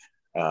a lot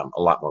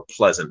more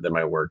pleasant than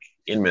my work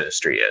in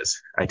ministry is.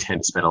 I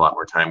tend to spend a lot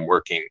more time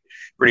working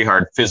pretty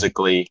hard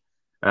physically.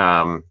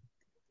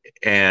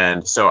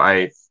 And so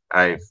I've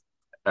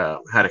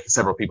had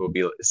several people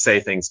say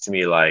things to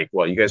me like,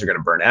 well, you guys are going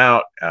to burn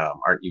out.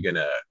 Aren't you going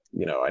to,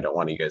 I don't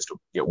want you guys to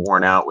get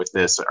worn out with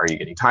this. Are you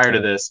getting tired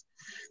of this?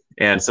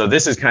 And so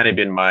this has kind of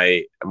been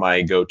my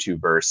go-to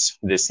verse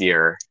this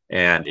year.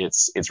 And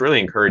it's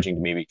really encouraging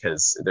to me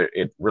because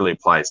it really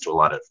applies to a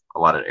lot of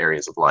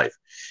areas of life.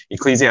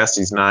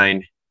 Ecclesiastes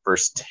 9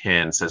 verse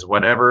 10 says,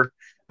 whatever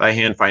thy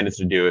hand findeth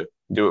to do it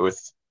with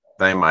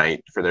thy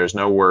might, for there is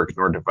no work,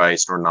 nor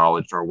device, nor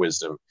knowledge, nor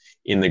wisdom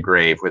in the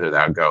grave whither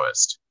thou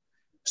goest.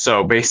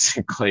 So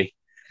basically,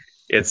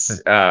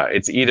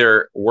 It's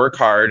either work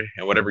hard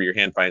and whatever your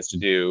hand finds to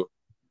do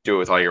it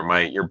with all your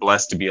might. You're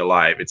blessed to be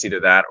alive. It's either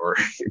that or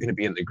you're going to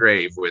be in the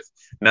grave with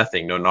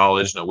nothing, no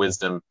knowledge, no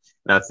wisdom,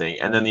 nothing.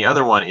 And then the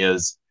other one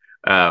is,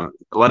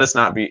 let us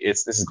not be,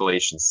 this is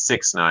Galatians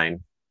 6:9.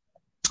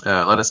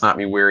 Let us not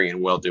be weary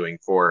in well doing,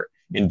 for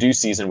in due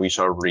season we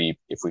shall reap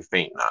if we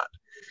faint not.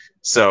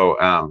 So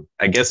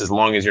I guess as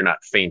long as you're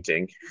not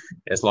fainting,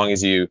 as long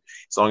as you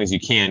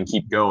can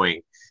keep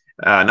going,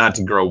 not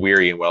to grow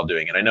weary in well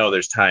doing. And I know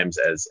there's times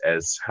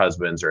as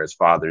husbands or as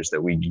fathers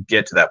that we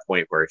get to that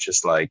point where it's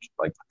just like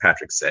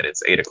Patrick said,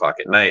 it's 8:00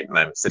 at night and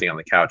I'm sitting on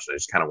the couch and I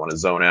just kind of want to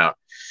zone out.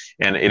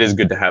 And it is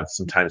good to have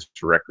some times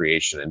for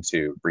recreation and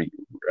to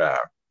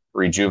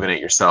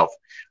rejuvenate yourself.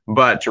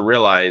 But to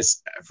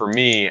realize, for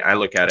me, I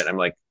look at it, I'm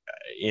like,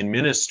 in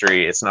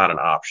ministry, it's not an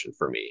option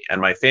for me.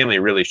 And my family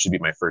really should be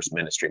my first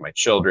ministry. My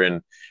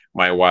children,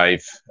 my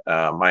wife,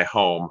 my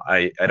home.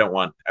 I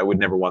would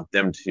never want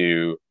them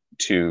to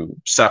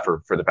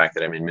suffer for the fact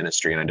that I'm in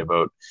ministry and I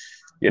devote,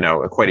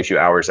 quite a few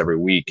hours every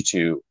week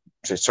to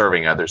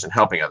serving others and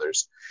helping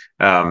others.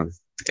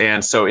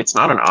 And so it's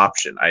not an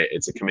option.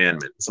 It's a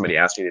commandment. Somebody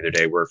asked me the other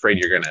day, we're afraid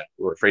you're gonna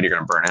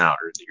burn out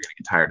or you're gonna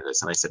get tired of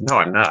this. And I said, no,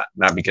 I'm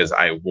not because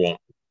I won't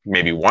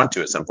maybe want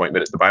to at some point,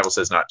 but the Bible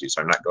says not to,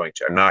 so I'm not going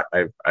to.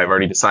 I've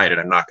already decided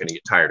I'm not going to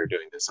get tired of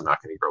doing this. I'm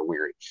not going to grow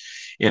weary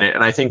in it.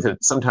 And I think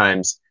that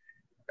sometimes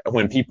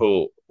when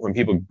people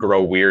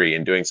grow weary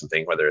in doing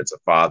something, whether it's a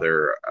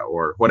father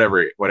or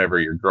whatever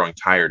you're growing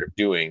tired of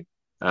doing,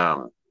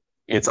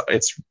 it's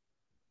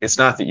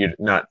not that you're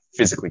not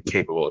physically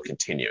capable of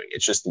continuing.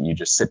 It's just that you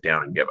just sit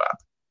down and give up.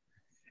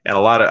 And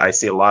I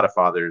see a lot of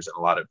fathers and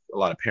a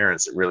lot of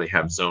parents that really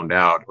have zoned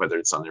out, whether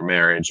it's on their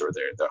marriage or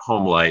their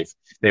home life.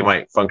 They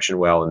might function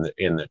well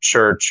in the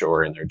church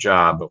or in their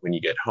job, but when you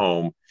get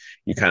home,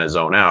 you kind of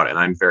zone out. And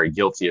I'm very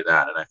guilty of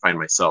that. And I find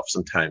myself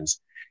sometimes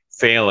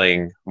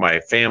failing my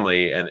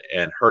family and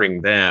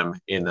hurting them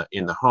in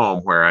the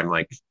home, where I'm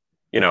like,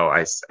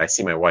 I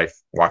see my wife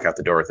walk out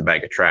the door with a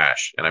bag of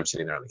trash and I'm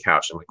sitting there on the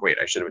couch. I'm like, wait,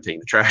 I should have been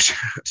taking the trash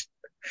out.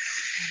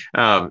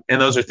 And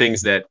those are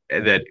things that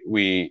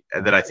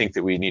I think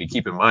that we need to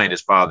keep in mind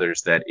as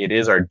fathers, that it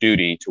is our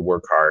duty to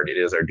work hard. It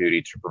is our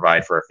duty to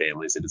provide for our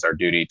families. It is our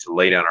duty to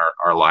lay down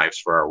our lives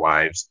for our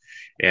wives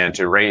and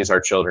to raise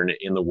our children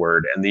in the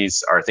word. And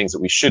these are things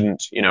that we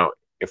shouldn't,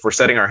 if we're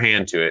setting our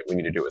hand to it, we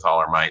need to do it with all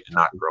our might and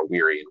not grow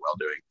weary in well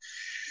doing.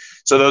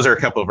 So those are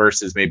a couple of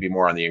verses, maybe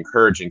more on the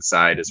encouraging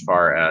side, as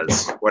far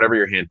as whatever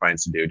your hand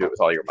finds to do it with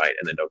all your might,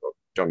 and then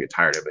don't get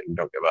tired of it and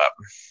don't give up.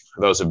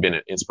 Those have been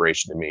an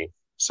inspiration to me.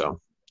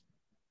 So,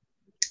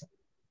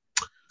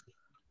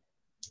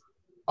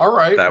 all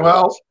right.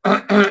 Well,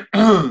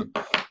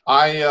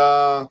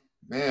 I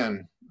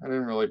didn't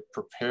really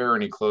prepare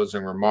any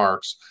closing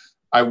remarks.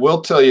 I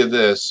will tell you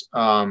this: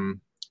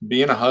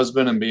 being a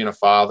husband and being a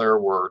father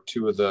were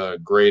two of the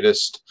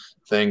greatest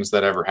things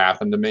that ever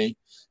happened to me.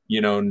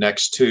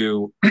 Next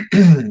to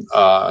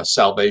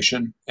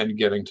salvation and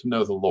getting to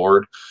know the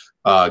Lord,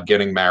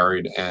 getting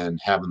married and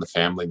having the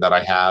family that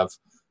I have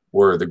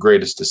were the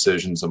greatest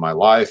decisions of my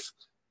life.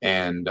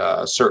 And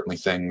certainly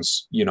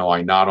things,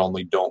 I not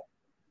only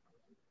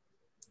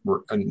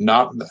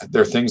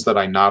they're things that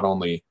I not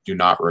only do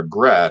not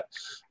regret,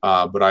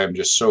 but I am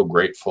just so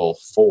grateful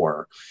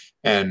for.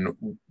 And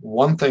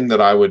one thing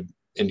that I would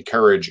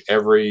encourage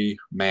every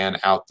man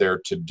out there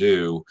to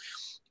do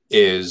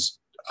is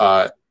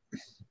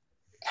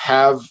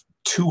have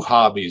two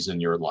hobbies in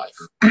your life.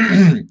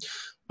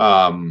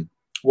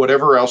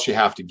 Whatever else you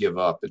have to give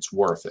up, it's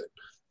worth it.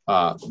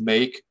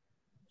 Make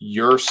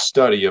your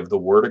study of the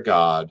Word of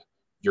God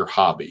your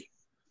hobby,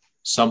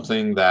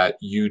 something that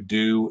you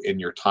do in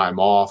your time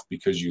off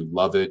because you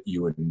love it,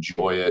 you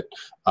enjoy it.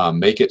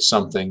 Make it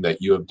something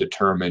that you have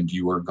determined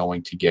you are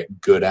going to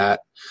get good at,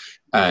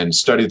 and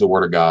study the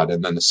Word of God.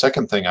 And then the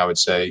second thing I would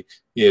say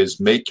is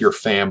make your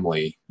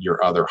family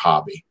your other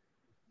hobby.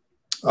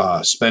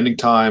 Spending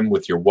time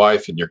with your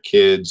wife and your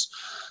kids,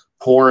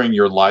 pouring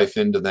your life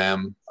into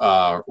them,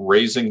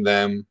 raising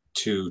them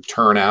to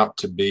turn out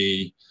to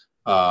be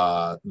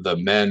the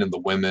men and the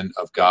women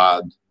of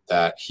God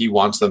that He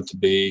wants them to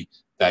be,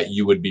 that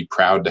you would be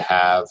proud to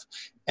have.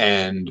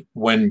 And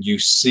when you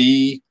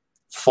see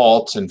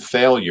faults and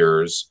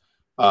failures,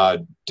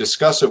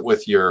 discuss it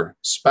with your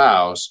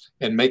spouse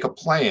and make a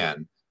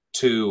plan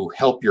to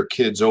help your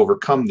kids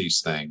overcome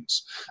these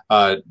things.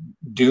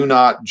 Do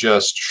not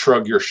just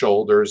shrug your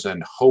shoulders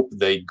and hope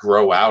they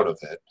grow out of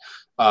it.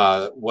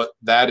 What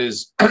that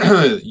is,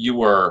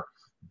 you are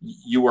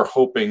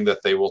hoping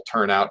that they will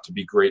turn out to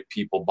be great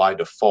people by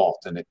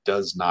default, and it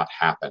does not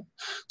happen.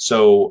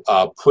 So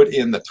put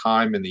in the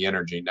time and the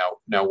energy.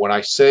 Now, when I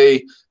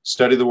say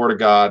study the Word of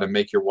God and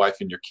make your wife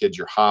and your kids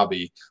your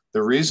hobby,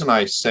 the reason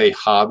I say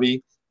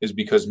hobby is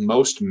because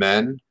most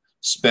men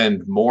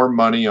spend more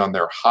money on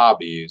their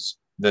hobbies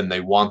than they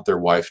want their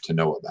wife to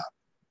know about.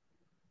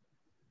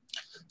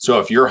 So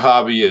if your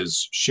hobby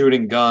is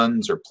shooting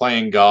guns or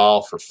playing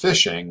golf or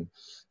fishing,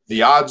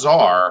 the odds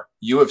are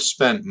you have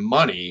spent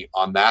money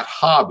on that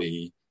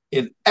hobby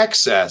in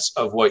excess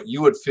of what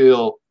you would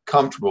feel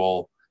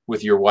comfortable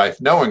with your wife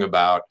knowing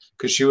about,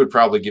 because she would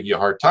probably give you a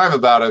hard time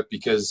about it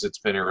because it's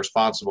been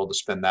irresponsible to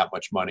spend that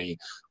much money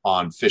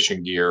on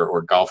fishing gear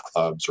or golf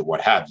clubs or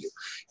what have you.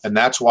 And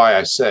that's why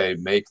I say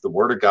make the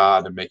Word of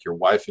God and make your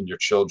wife and your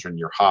children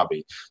your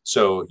hobby.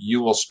 So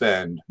you will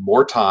spend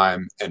more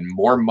time and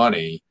more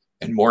money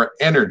and more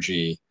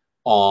energy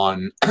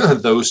on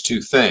those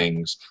two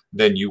things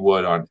than you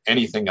would on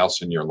anything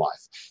else in your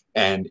life.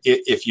 And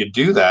if you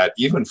do that,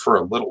 even for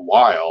a little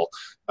while,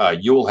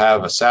 you will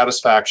have a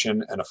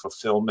satisfaction and a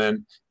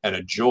fulfillment and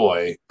a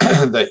joy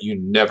that you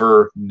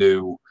never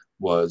knew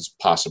was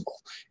possible.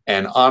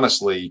 And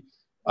honestly,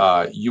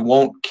 you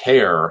won't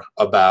care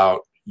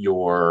about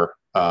your,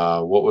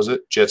 what was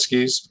it, jet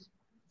skis?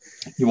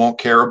 You won't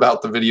care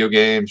about the video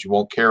games. You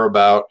won't care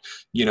about,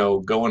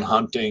 going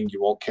hunting.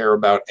 You won't care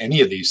about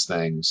any of these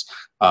things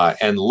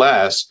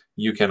unless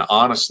you can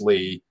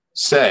honestly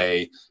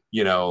say,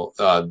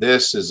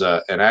 this is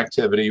an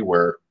activity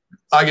where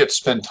I get to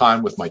spend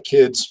time with my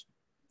kids.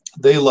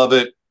 They love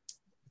it.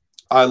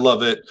 I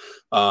love it.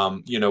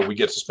 We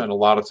get to spend a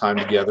lot of time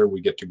together.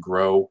 We get to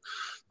grow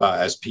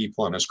as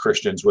people and as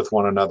Christians with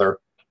one another.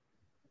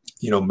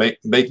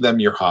 Make them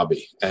your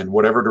hobby, and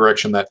whatever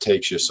direction that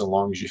takes you, so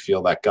long as you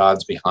feel that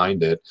God's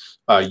behind it,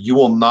 you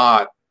will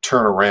not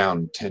turn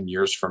around 10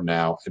 years from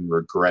now and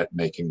regret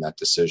making that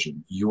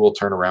decision. You will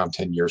turn around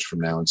 10 years from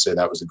now and say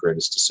that was the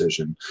greatest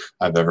decision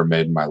I've ever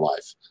made in my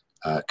life.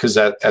 Because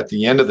at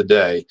the end of the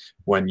day,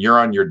 when you're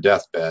on your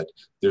deathbed,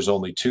 there's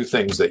only two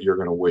things that you're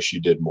going to wish you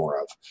did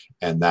more of.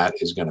 And that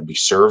is going to be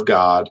serve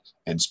God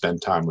and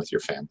spend time with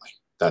your family.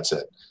 That's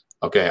it.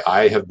 Okay,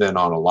 I have been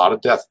on a lot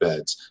of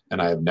deathbeds,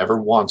 and I have never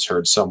once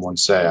heard someone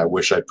say, I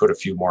wish I put a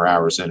few more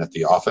hours in at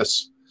the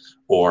office,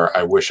 or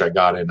I wish I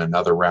got in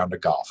another round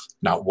of golf.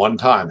 Not one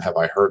time have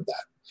I heard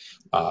that.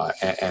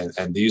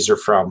 And these are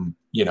from,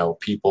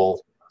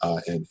 people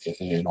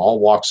in all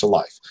walks of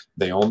life.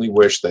 They only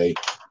wish they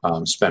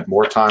spent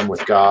more time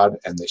with God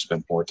and they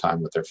spent more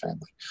time with their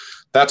family.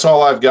 That's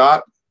all I've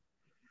got.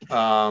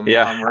 I'm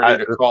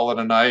ready to call it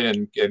a night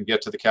and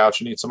get to the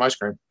couch and eat some ice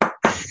cream.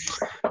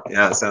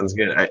 Yeah, that sounds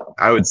good.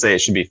 I would say it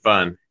should be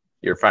fun.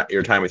 Your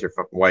time with your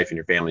wife and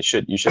your family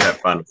you should have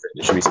fun with it.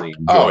 It should be something you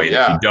enjoy. And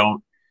if you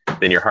don't,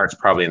 then your heart's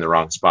probably in the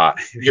wrong spot.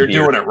 You're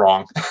doing it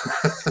wrong.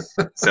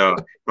 So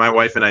my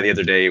wife and I the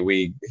other day,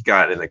 we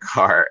got in the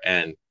car,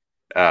 and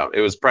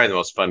it was probably the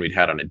most fun we'd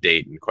had on a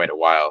date in quite a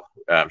while.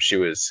 It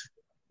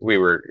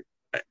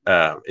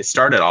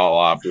started all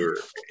off. We were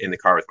in the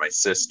car with my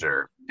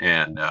sister,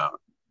 and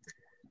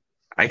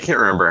I can't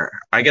remember.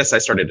 I guess I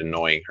started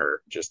annoying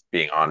her, just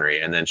being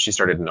ornery, and then she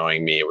started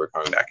annoying me. We're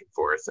going back and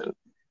forth,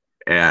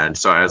 and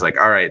so I was like,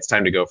 all right, it's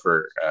time to go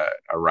for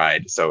a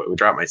ride. So we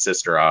dropped my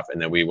sister off,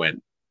 and then we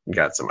went and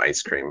got some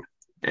ice cream,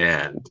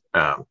 and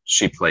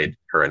she played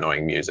her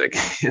annoying music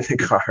in the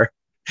car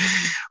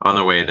on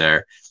the way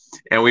there.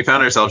 And we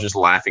found ourselves just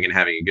laughing and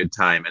having a good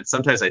time. And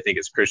sometimes I think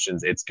as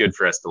Christians, it's good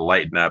for us to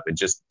lighten up and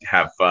just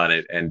have fun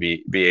and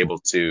be able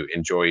to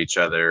enjoy each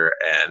other.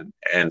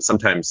 And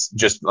sometimes,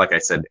 just like I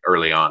said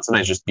early on,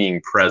 sometimes just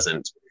being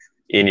present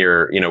in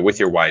your, with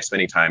your wife,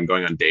 spending time,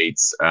 going on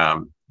dates,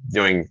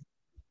 doing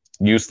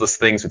useless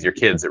things with your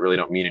kids that really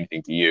don't mean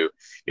anything to you.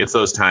 It's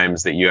those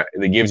times that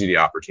gives you the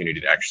opportunity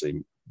to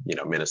actually,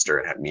 minister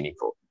and have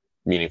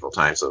meaningful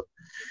time. So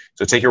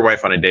take your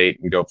wife on a date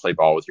and go play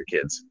ball with your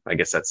kids. I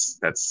guess that's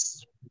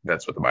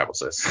what the Bible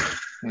says.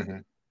 Mm-hmm.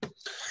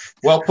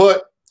 Well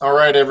put. All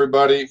right,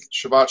 everybody.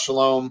 Shabbat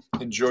shalom.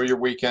 Enjoy your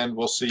weekend.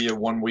 We'll see you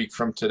 1 week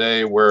from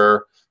today,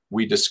 where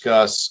we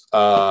discuss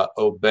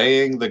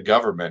obeying the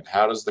government.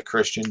 How does the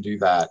Christian do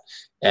that?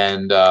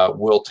 And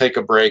we'll take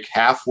a break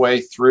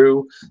halfway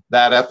through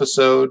that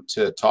episode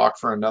to talk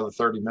for another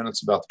 30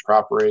 minutes about the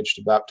proper age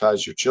to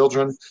baptize your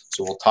children.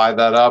 So we'll tie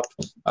that up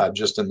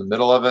just in the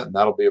middle of it, and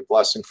that'll be a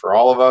blessing for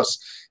all of us.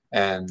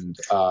 And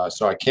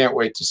so I can't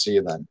wait to see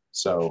you then.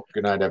 So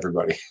good night,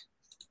 everybody.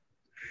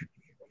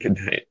 Good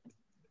night.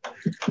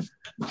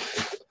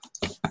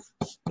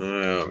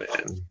 Oh,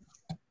 man.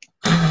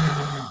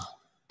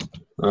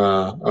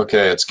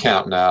 Okay, it's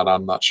counting out.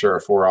 I'm not sure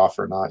if we're off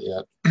or not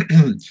yet.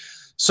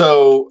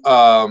 So,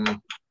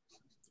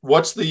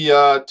 what's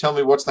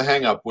the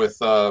hang up with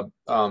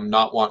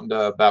not wanting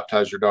to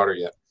baptize your daughter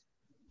yet?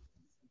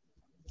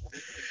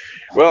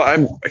 Well,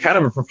 I'm kind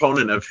of a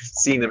proponent of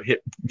seeing them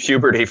hit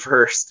puberty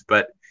first,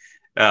 but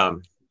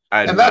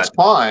that's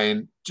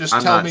fine. Just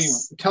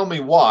tell me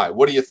why.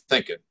 What are you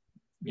thinking?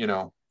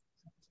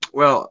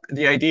 Well,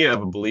 the idea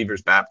of a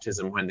believer's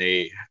baptism when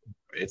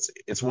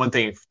it's one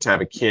thing to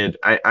have a kid.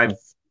 I've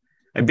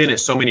been at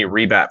so many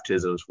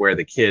rebaptisms where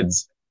the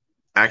kids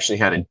actually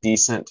had a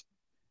decent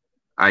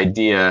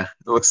idea.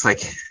 It looks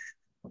like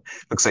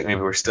maybe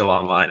we're still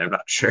online. I'm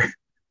not sure.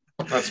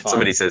 That's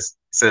fine.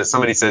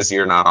 Somebody says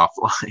you're not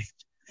offline.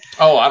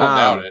 Oh, I don't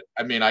doubt it.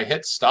 I mean, I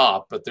hit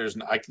stop, but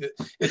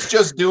it's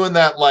just doing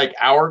that like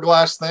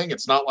hourglass thing.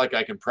 It's not like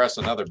I can press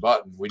another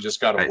button. We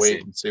just got to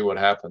wait and see what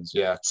happens.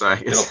 Yeah. So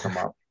it'll come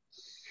up.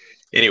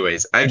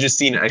 Anyways, I've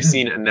seen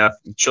enough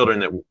children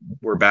that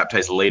were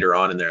baptized later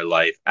on in their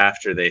life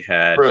after they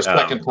had for a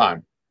second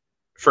time.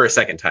 For a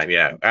second time,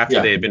 yeah. After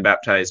Yeah. they had been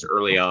baptized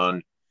early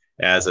on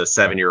as a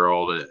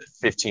 7-year-old, a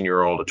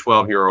 15-year-old, a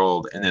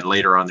 12-year-old, and then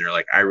later on, they're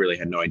like, I really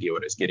had no idea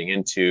what I was getting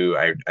into.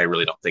 I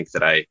really don't think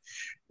that I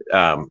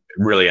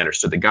really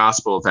understood the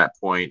gospel at that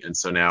point. And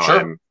so now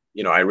Sure.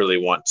 I really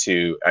want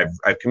to,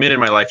 I've committed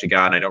my life to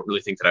God, and I don't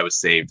really think that I was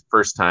saved the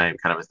first time,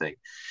 kind of a thing.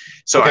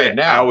 So Okay, I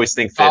now always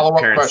think that follow-up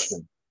parents,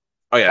 question.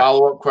 oh yeah.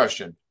 Follow-up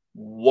question.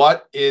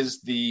 What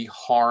is the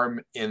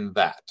harm in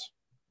that?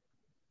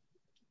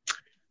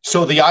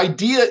 So the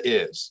idea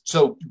is,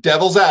 so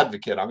devil's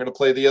advocate, I'm going to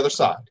play the other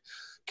side.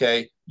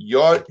 Okay.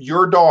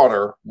 Your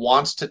daughter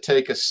wants to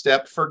take a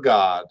step for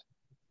God,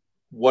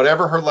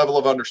 whatever her level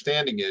of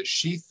understanding is.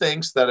 She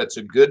thinks that it's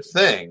a good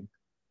thing.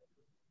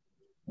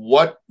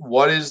 What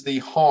is the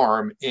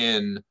harm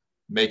in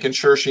making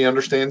sure she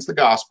understands the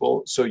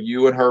gospel? So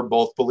you and her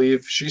both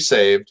believe she's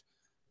saved.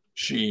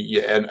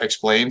 She and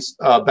explains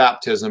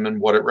baptism and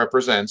what it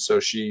represents. So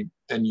she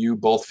and you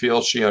both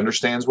feel she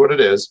understands what it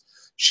is.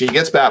 She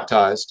gets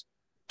baptized.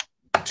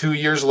 2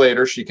 years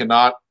later, she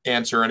cannot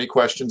answer any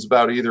questions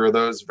about either of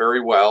those very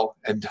well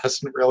and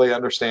doesn't really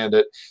understand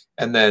it,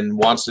 and then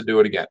wants to do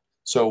it again.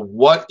 So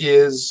what's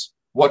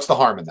the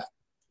harm in that?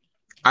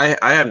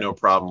 I have no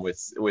problem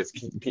with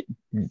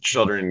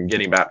children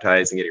getting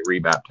baptized and getting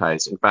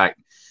rebaptized. In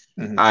fact,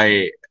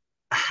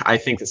 I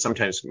think that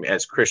sometimes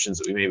as Christians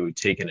that we've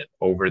taken it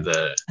over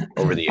the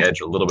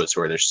edge a little bit,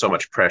 so where there's so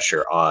much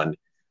pressure on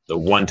the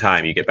one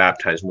time you get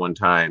baptized one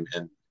time,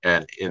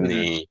 and in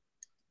the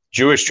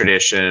Jewish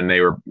tradition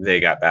they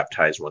got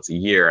baptized once a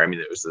year. I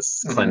mean, it was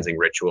this cleansing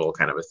ritual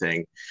kind of a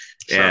thing.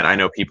 Sure. And I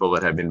know people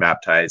that have been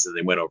baptized and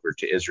they went over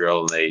to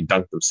Israel and they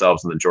dunked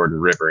themselves in the Jordan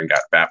River and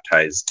got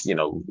baptized,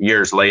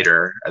 years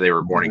later. They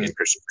were born again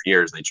Christian for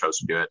years and they chose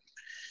to do it.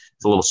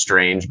 It's a little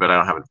strange, but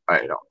I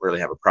don't really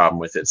have a problem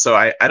with it. So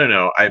I don't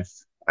know.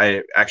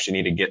 I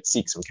actually need to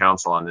seek some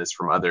counsel on this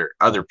from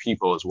other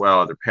people as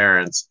well, other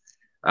parents.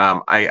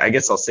 I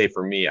guess I'll say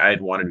for me, I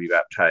had wanted to be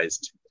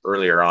baptized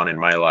earlier on in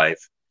my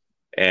life.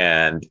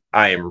 And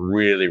I am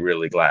really,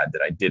 really glad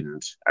that I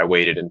didn't. I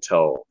waited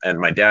and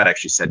my dad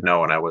actually said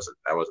no, and I wasn't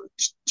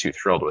too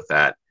thrilled with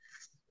that.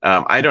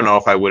 I don't know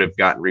if I would have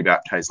gotten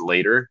rebaptized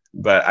later,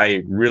 but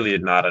I really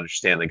did not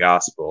understand the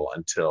gospel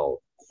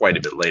until quite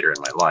a bit later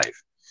in my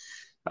life.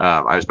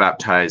 I was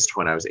baptized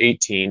when I was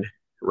 18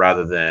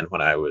 rather than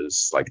when I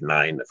was like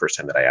 9, the first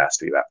time that I asked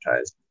to be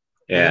baptized.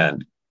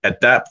 And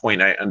at that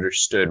point, I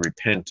understood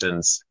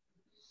repentance,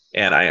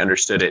 and I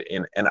understood it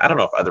and I don't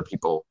know if other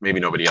people, maybe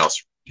nobody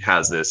else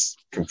has this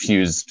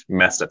confused,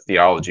 messed up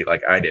theology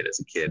like I did as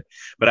a kid,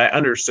 but I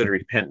understood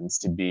repentance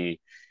to be,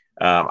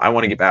 I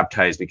want to get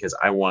baptized because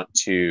I want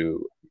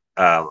to,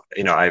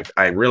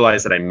 I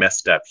realize that I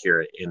messed up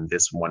here in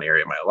this one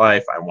area of my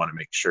life. I want to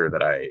make sure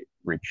that I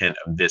repent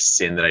of this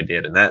sin that I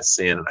did and that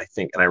sin. And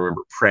I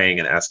remember praying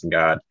and asking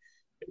God,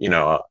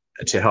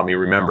 to help me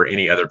remember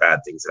any other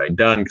bad things that I'd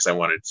done, because I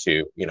wanted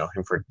to,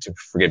 him to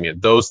forgive me of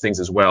those things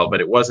as well.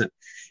 But it wasn't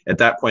at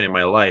that point in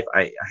my life,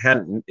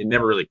 it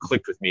never really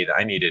clicked with me that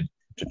I needed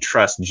to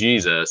trust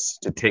Jesus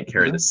to take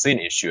care of the sin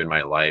issue in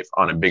my life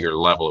on a bigger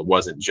level. It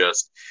wasn't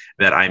just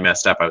that I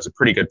messed up. I was a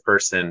pretty good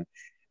person.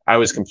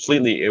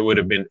 It would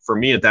have been, for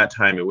me at that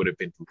time, it would have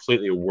been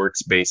completely a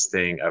works-based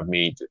thing of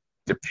me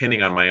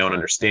depending on my own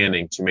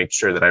understanding to make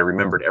sure that I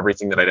remembered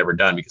everything that I'd ever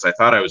done, because I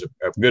thought I was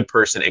a good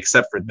person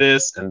except for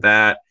this and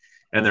that.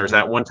 And there was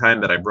that one time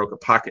that I broke a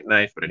pocket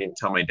knife, but I didn't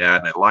tell my dad,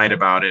 and I lied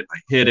about it. I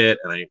hid it,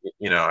 and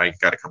I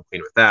got to come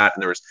clean with that.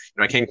 And there was,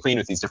 I came clean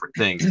with these different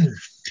things.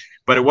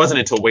 But it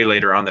wasn't until way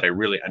later on that I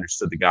really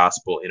understood the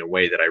gospel in a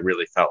way that I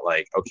really felt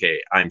like, okay,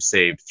 I'm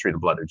saved through the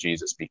blood of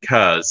Jesus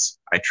because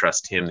I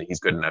trust him that he's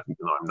good enough, even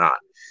though I'm not.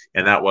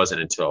 And that wasn't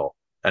until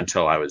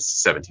I was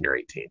 17 or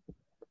 18.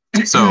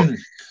 So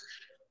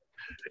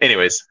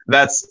anyways,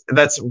 that's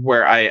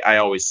where I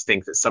always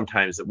think that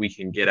sometimes that we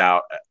can get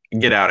out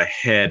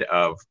ahead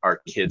of our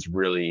kids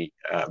really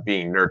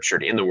being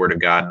nurtured in the Word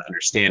of God and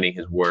understanding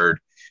his word,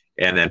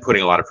 and then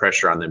putting a lot of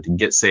pressure on them to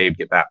get saved,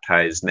 get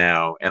baptized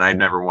now. And I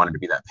never wanted to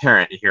be that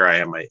parent. And here I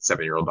am, my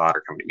 7-year-old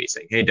daughter coming to me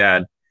saying, hey,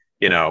 Dad,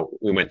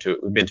 we've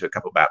been to a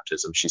couple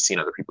baptisms. She's seen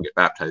other people get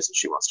baptized and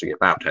she wants to get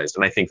baptized.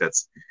 And I think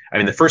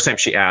the first time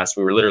she asked,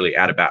 we were literally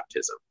at a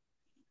baptism.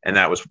 And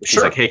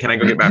she's like, hey, can I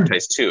go get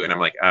baptized too? And I'm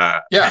like,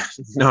 yeah,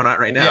 no, not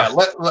right now.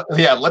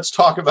 Let's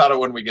talk about it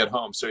when we get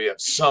home, so you have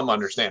some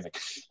understanding.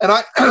 And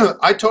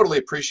I totally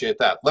appreciate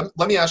that.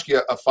 Let me ask you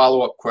a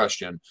follow-up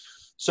question.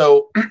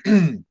 So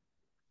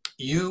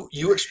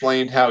you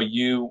explained how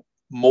you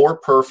more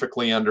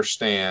perfectly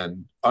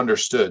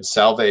understood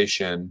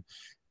salvation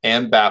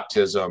and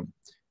baptism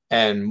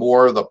and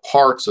more of the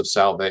parts of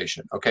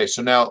salvation. Okay,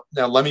 so now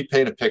let me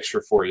paint a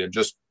picture for you.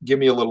 Just give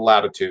me a little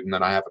latitude, and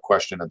then I have a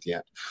question at the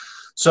end.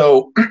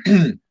 So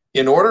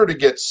in order to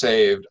get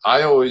saved,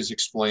 I always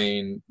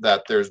explain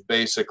that there's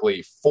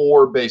basically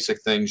 4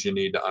 basic things you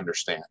need to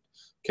understand.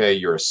 Okay,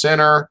 you're a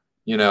sinner,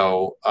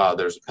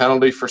 there's a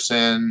penalty for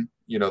sin,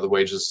 the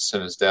wages of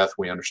sin is death.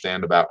 We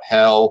understand about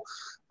hell.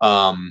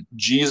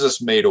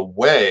 Jesus made a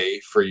way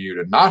for you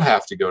to not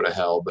have to go to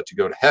hell, but to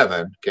go to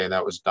heaven. Okay,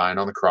 that was dying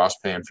on the cross,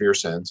 paying for your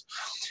sins.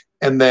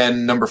 And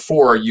then number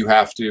 4, you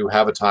have to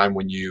have a time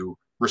when you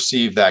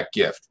receive that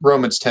gift.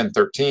 Romans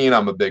 10:13,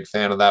 I'm a big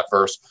fan of that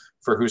verse.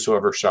 For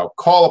whosoever shall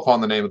call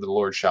upon the name of the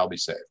Lord shall be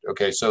saved.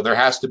 Okay, so there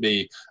has to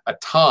be a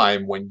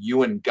time when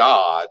you and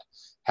God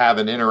have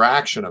an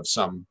interaction of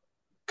some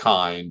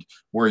kind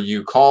where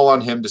you call on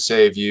him to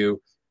save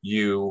you,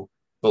 you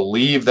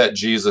believe that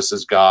Jesus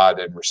is God,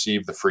 and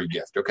receive the free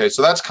gift. Okay,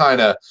 so that's kind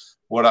of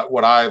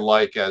what I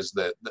like as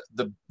the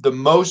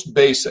most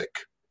basic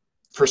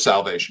for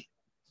salvation.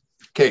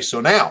 Okay,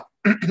 so now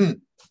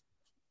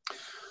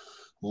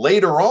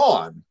later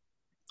on,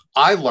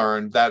 I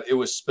learned that it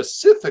was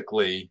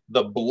specifically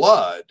the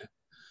blood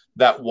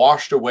that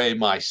washed away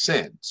my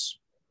sins.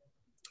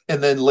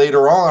 And then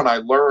later on, I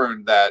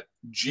learned that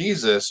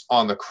Jesus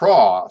on the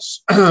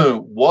cross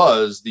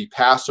was the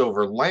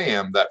Passover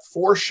lamb that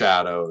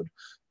foreshadowed,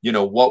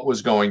 what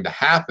was going to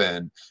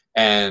happen.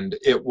 And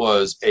it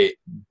was a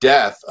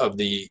death of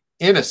the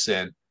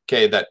innocent,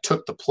 okay, that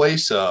took the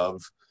place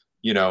of,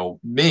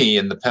 me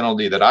and the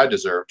penalty that I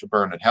deserve to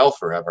burn in hell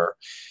forever.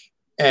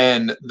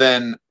 And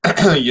then,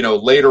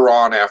 later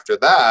on after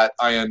that,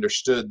 I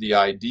understood the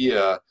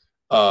idea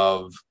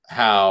of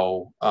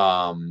how,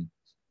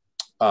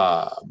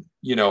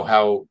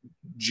 how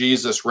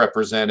Jesus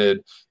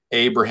represented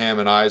Abraham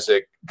and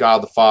Isaac,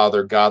 God the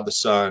Father, God the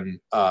Son,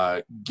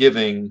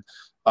 giving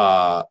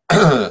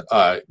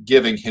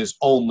his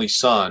only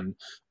son,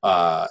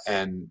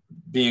 and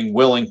being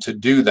willing to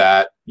do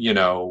that.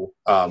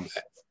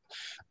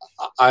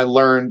 I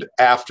learned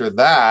after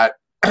that,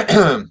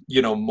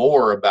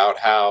 more about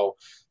how,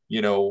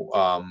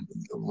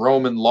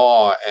 Roman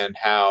law and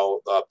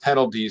how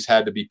penalties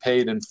had to be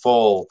paid in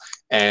full.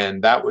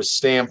 And that was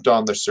stamped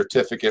on the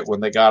certificate when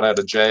they got out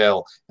of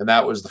jail. And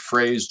that was the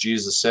phrase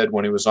Jesus said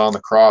when he was on the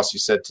cross. He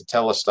said,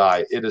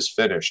 "Tetelestai, it is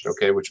finished,"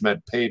 okay, which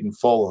meant paid in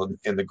full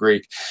in the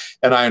Greek.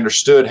 And I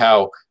understood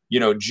how,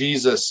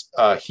 Jesus,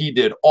 he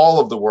did all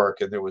of the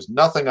work and there was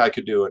nothing I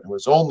could do. And it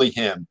was only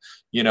him,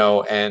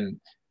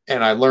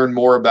 and I learned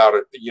more about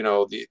it,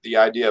 the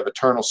idea of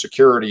eternal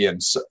security and,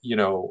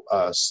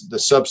 the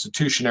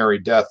substitutionary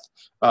death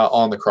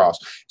on the cross.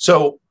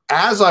 So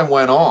as I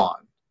went on,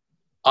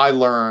 I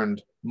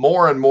learned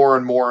more and more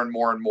and more and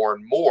more and more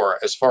and more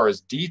as far as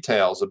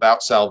details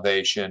about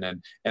salvation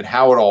and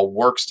how it all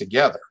works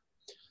together.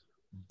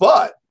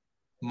 But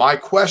my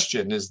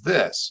question is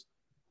this: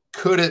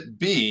 could it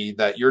be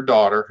that your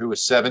daughter, who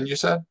is 7, you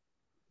said,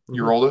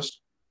 your oldest,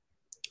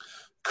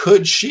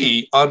 could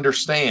she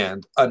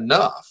understand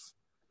enough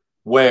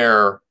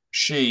where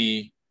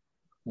she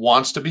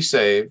wants to be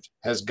saved,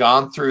 has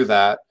gone through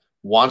that,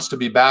 wants to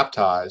be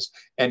baptized,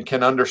 and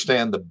can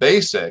understand the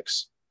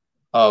basics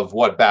of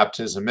what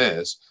baptism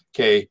is?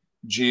 Okay,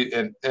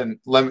 and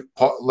let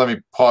me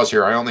pause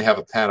here. I only have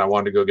a pen. I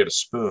wanted to go get a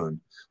spoon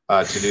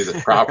to do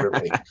this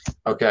properly.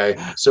 Okay,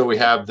 so we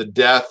have the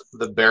death,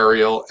 the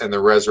burial, and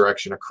the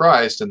resurrection of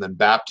Christ, and then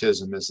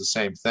baptism is the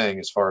same thing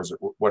as far as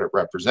what it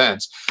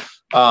represents.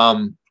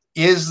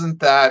 Isn't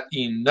that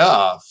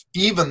enough?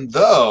 Even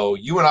though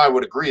you and I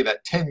would agree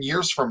that 10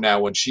 years from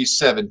now, when she's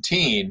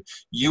 17,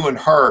 you and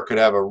her could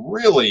have a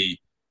really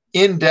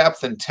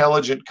in-depth,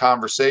 intelligent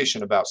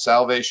conversation about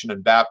salvation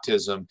and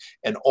baptism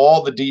and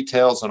all the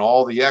details and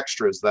all the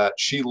extras that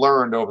she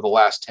learned over the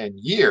last 10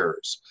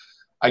 years.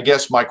 I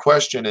guess my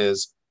question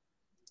is,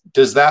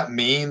 does that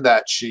mean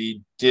that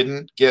she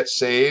didn't get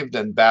saved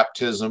and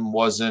baptism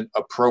wasn't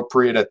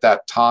appropriate at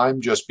that time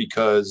just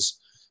because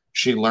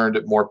she learned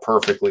it more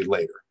perfectly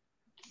later?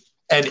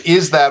 And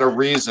is that a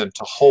reason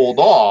to hold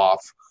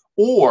off,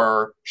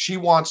 or she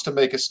wants to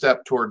make a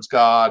step towards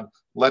God?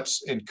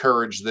 Let's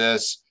encourage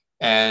this,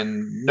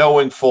 and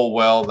knowing full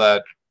well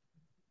that,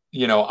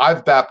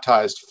 I've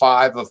baptized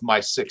 5 of my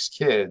 6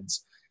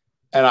 kids,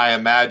 and I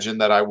imagine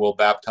that I will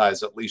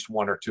baptize at least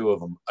 1 or 2 of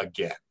them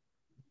again.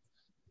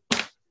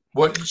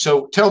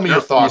 So tell me your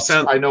thoughts.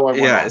 I know I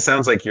went on. It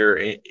sounds like you're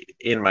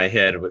in my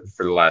head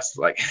for the last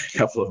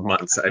couple of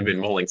months. I've been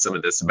mulling some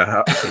of this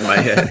about in my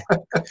head.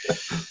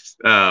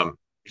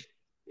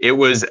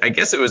 I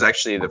guess it was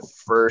actually the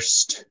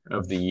first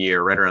of the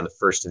year, right around the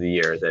first of the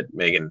year, that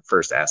Megan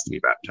first asked to be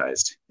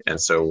baptized.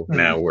 And so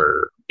now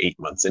we're 8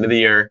 months into the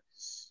year.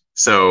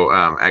 So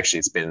actually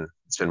it's been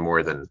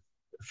more than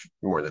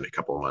a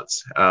couple of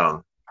months.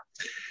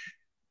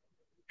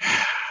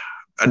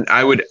 And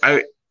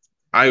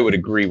I would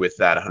agree with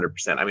that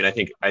 100%. I mean, I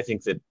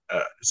think that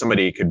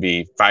somebody could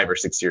be 5 or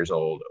 6 years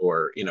old,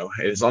 or,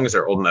 as long as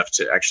they're old enough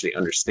to actually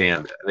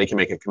understand, they can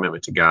make a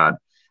commitment to God.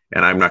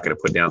 And I'm not going to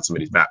put down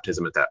somebody's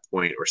baptism at that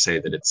point or say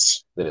that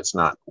it's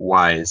not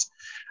wise.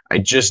 I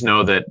just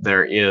know that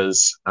there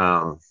is,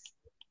 and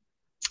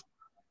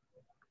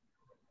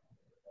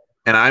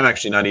I'm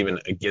actually not even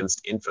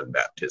against infant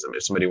baptism.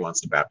 If somebody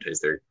wants to baptize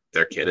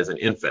their kid as an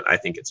infant, I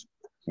think it's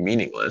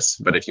meaningless.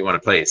 But if you want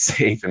to play it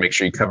safe and make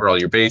sure you cover all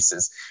your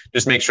bases,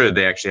 just make sure that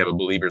they actually have a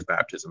believer's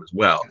baptism as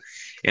well.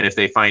 And if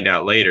they find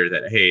out later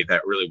that, hey,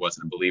 that really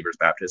wasn't a believer's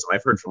baptism,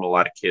 I've heard from a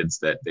lot of kids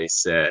that they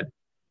said,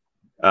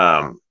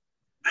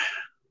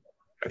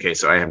 okay,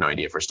 so I have no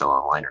idea if we're still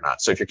online or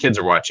not. So if your kids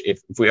are watching, if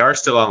we are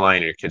still online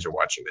and your kids are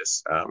watching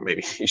this,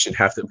 maybe you should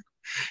have them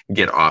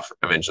get off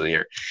eventually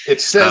here.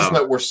 It says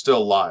that we're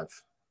still live.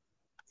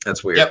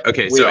 That's weird. Yep,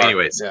 okay, so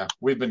anyways. Yeah,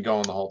 we've been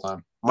going the whole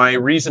time. My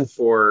reason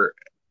for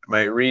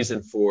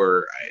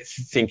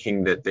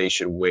thinking that they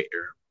should wait,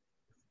 or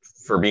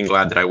for being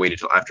glad that I waited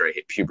till after I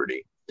hit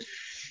puberty,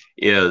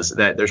 is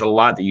that there's a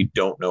lot that you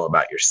don't know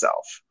about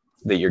yourself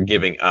that you're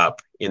giving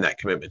up in that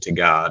commitment to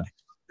God,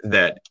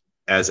 that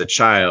as a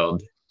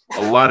child,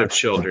 a lot of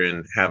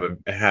children have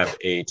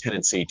a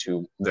tendency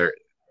to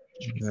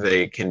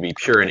they can be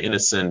pure and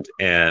innocent,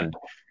 and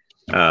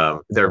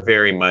they're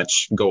very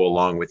much go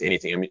along with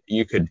anything. I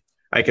mean,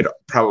 I could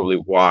probably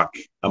walk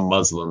a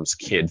Muslim's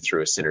kid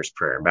through a sinner's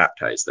prayer and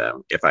baptize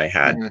them if I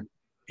had,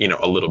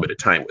 a little bit of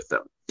time with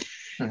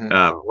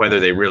them. Whether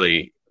they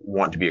really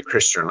want to be a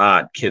Christian or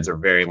not, kids are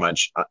very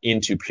much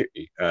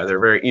they're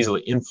very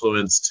easily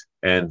influenced,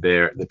 and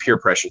the peer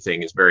pressure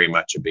thing is very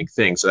much a big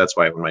thing. So that's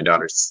why when my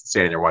daughter's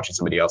standing there watching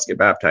somebody else get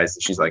baptized,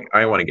 she's like,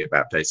 I want to get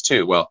baptized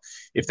too. Well,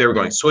 if they were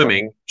going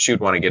swimming, she would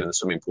want to get in the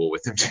swimming pool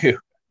with them too.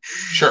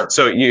 Sure.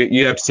 So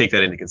you have to take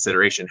that into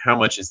consideration. How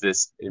much is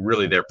this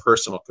really their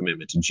personal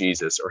commitment to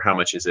Jesus, or how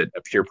much is it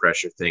a peer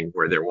pressure thing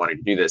where they're wanting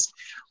to do this?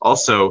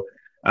 Also,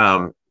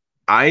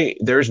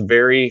 there's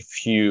very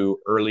few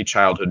early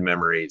childhood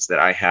memories that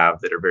I have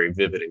that are very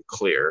vivid and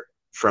clear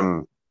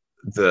from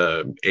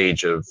the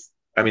age of,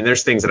 I mean,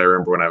 there's things that I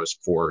remember when I was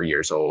 4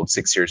 years old,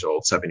 6 years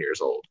old, 7 years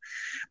old,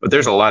 but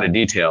there's a lot of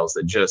details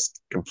that just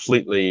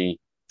completely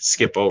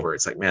skip over.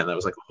 It's like, man, that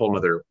was like a whole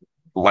nother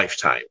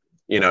lifetime.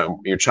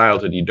 Your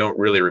childhood, you don't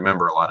really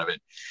remember a lot of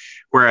it.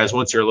 Whereas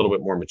once you're a little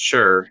bit more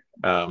mature,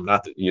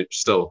 not that you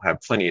still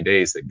have plenty of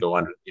days that go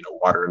under,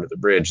 water under the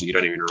bridge, and you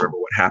don't even remember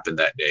what happened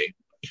that day.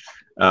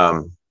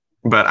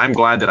 But I'm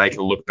glad that I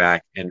can look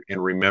back and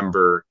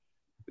remember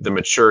the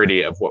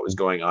maturity of what was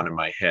going on in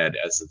my head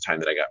as the time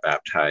that I got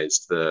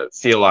baptized, the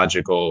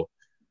theological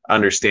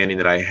understanding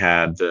that I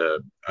had,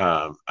 the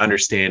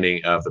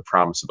understanding of the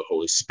promise of the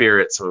Holy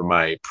Spirit, some of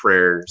my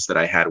prayers that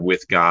I had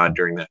with God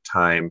during that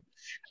time,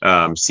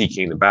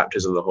 seeking the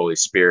baptism of the Holy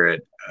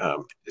Spirit,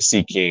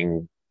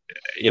 seeking,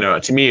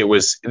 to me,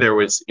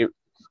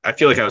 I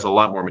feel like I was a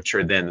lot more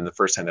mature then than the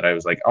first time that I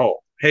was like, oh,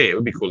 hey, it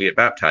would be cool to get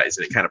baptized.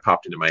 And it kind of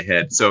popped into my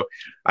head. So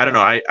I don't know.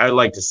 I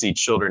like to see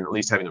children at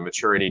least having the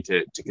maturity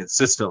to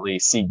consistently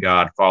see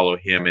God, follow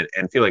him,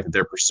 and feel like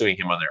they're pursuing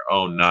him on their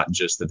own, not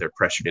just that they're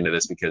pressured into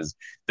this because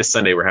this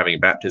Sunday we're having a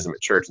baptism at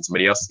church and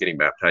somebody else is getting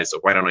baptized. So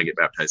why don't I get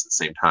baptized at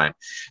the same time?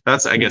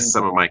 That's, I guess,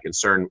 some of my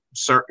concerns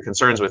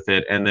with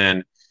it. And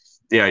then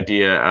the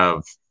idea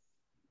of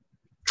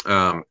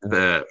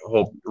the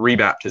whole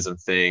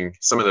rebaptism thing.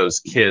 Some of those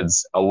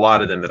kids, a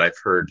lot of them that I've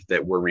heard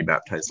that were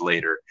rebaptized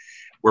later,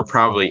 were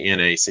probably in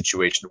a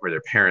situation where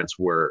their parents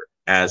were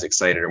as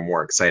excited or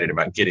more excited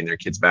about getting their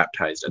kids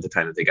baptized at the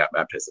time that they got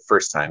baptized the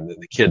first time than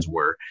the kids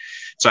were.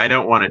 So I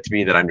don't want it to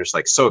be that I'm just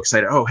like so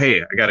excited. Oh,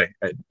 hey, I got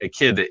a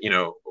kid that,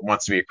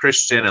 wants to be a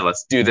Christian, and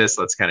let's do this.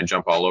 Let's kind of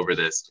jump all over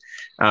this.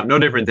 No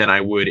different than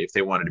I would if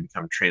they wanted to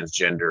become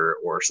transgender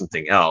or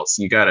something else.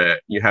 You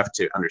have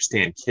to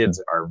understand kids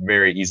are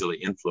very easily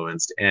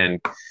influenced, and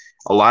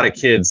a lot of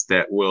kids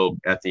that will,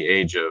 at the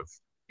age of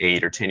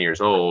 8 or 10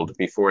 years old,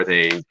 before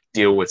they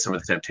deal with some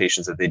of the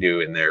temptations that they do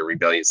in their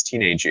rebellious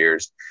teenage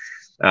years,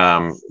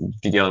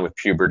 dealing with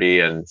puberty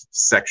and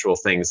sexual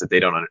things that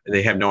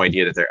they have no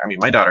idea that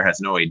my daughter has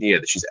no idea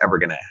that she's ever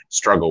going to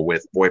struggle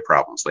with boy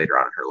problems later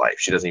on in her life.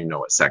 She doesn't even know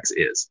what sex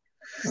is.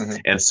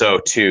 And so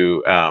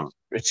to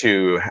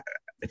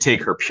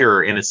take her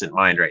pure, innocent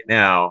mind right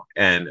now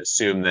and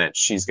assume that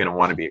she's going to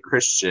want to be a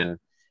Christian,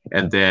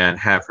 and then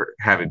have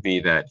it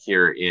be that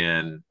here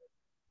in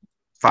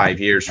 5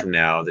 years from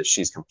now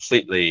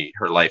that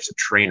her life's a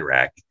train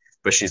wreck,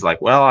 but she's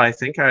like, well, I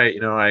think I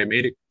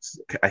made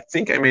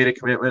a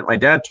commitment. My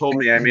dad told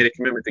me I made a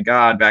commitment to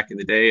God back in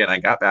the day, and I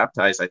got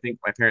baptized. I think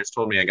my parents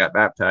told me I got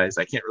baptized.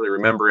 I can't really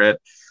remember it.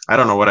 I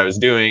don't know what I was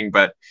doing,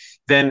 but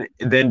then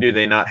do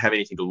they not have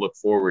anything to look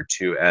forward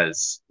to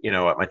as,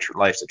 my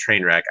life's a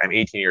train wreck. I'm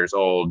 18 years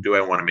old. Do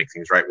I want to make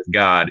things right with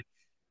God?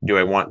 Do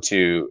I want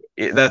to?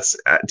 That's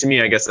to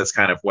me, I guess that's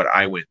kind of what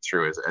I went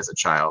through as a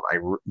child. I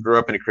grew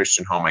up in a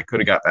Christian home. I could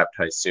have got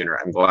baptized sooner.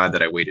 I'm glad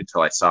that I waited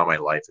till I saw my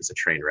life as a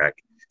train wreck,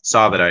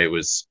 saw that I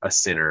was a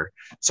sinner,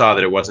 saw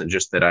that it wasn't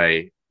just that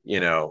I,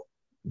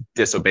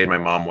 disobeyed my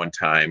mom one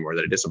time or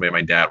that I disobeyed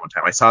my dad one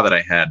time. I saw that I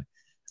had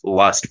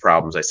lust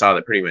problems. I saw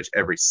that pretty much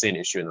every sin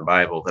issue in the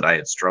Bible that I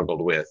had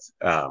struggled with,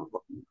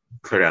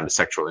 clear down to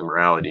sexual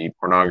immorality,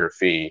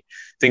 pornography,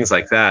 things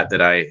like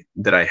that I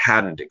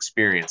hadn't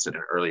experienced at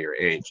an earlier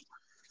age.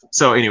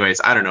 So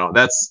anyways, I don't know.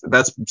 That's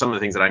some of the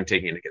things that I'm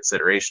taking into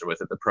consideration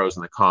with it, the pros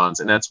and the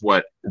cons. And that's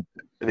what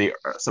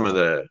some of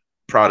the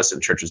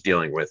Protestant church was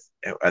dealing with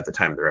at the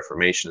time of the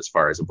Reformation, as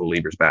far as a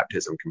believer's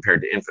baptism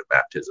compared to infant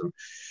baptism.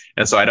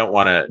 And so I don't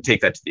want to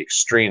take that to the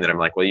extreme that I'm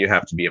like, well, you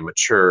have to be a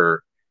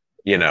mature,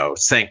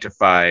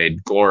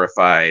 sanctified,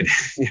 glorified,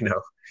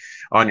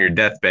 on your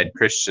deathbed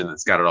Christian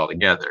that's got it all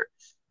together.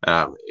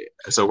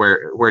 So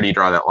where do you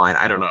draw that line?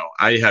 I don't know.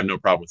 I have no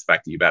problem with the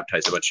fact that you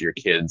baptize a bunch of your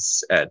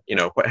kids at,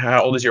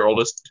 how old is your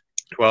oldest?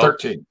 12?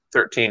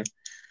 13.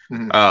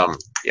 Mm-hmm.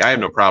 I have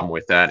no problem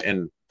with that.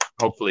 And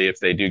hopefully if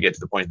they do get to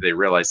the point that they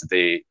realize that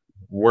they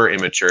were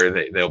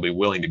immature, they'll be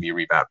willing to be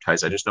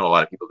rebaptized. I just know a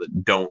lot of people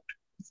that don't.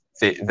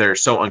 They're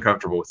so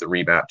uncomfortable with the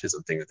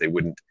rebaptism thing that they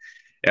wouldn't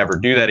ever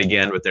do that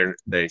again, but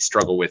they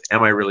struggle with,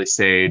 am I really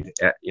saved?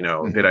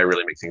 Mm-hmm. Did I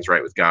really make things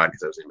right with God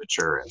because I was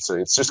immature? And so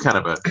it's just kind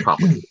of a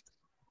complicated.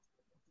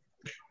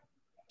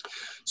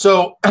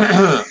 So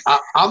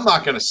I'm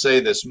not going to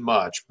say this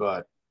much,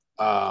 but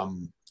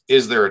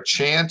is there a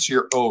chance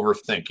you're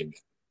overthinking it?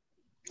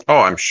 Oh,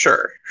 I'm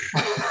sure.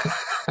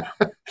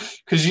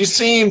 Because you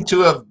seem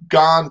to have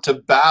gone to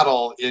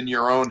battle in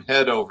your own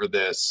head over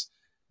this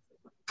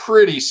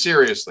pretty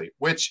seriously,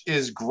 which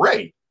is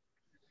great.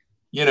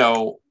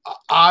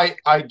 I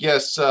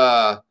guess,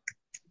 that's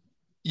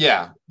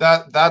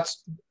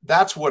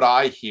what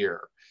I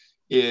hear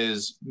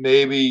is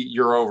maybe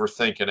you're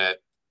overthinking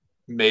it.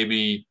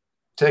 Maybe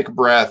take a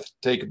breath,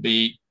 take a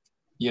beat,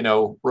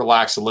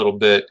 relax a little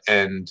bit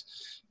and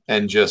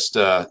just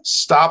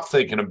stop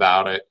thinking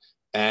about it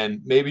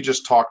and maybe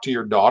just talk to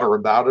your daughter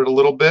about it a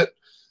little bit.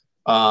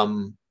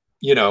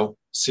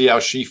 See how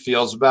she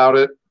feels about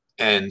it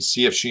and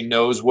see if she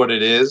knows what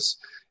it is.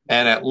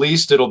 And at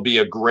least it'll be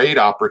a great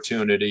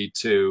opportunity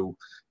to,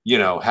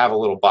 have a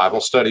little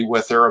Bible study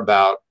with her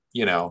about,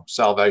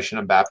 salvation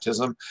and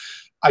baptism.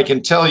 I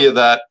can tell you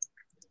that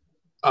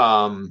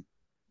for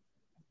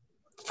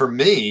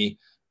me,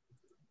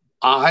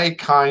 I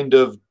kind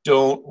of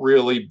don't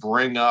really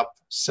bring up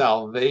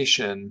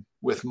salvation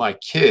with my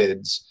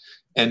kids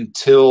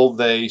until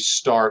they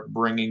start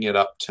bringing it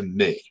up to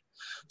me.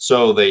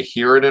 So they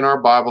hear it in our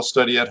Bible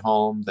study at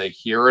home, they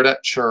hear it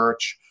at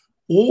church,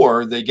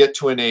 or they get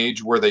to an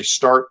age where they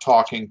start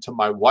talking to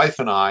my wife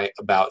and I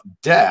about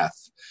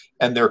death,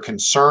 and they're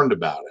concerned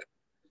about it.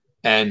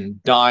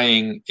 And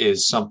dying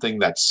is something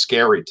that's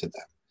scary to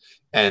them.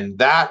 And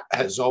that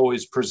has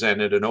always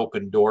presented an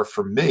open door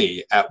for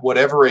me at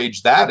whatever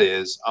age that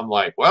is. I'm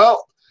like,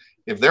 well,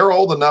 if they're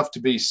old enough to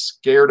be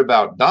scared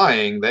about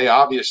dying, they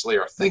obviously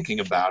are thinking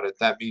about it.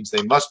 That means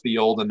they must be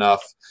old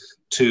enough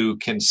to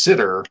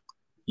consider,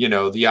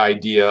 the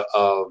idea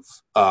of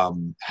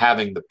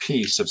having the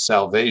peace of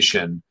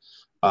salvation,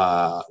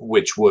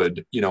 which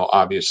would,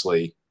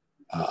 obviously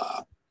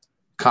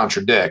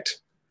contradict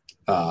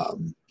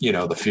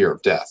the fear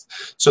of death.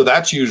 So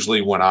that's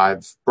usually when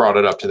I've brought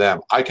it up to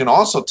them. I can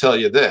also tell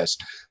you this,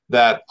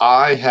 that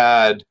I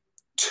had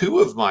 2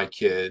 of my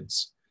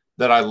kids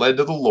that I led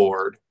to the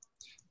Lord.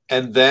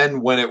 And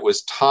then when it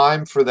was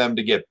time for them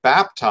to get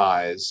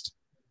baptized,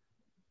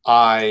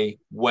 I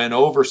went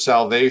over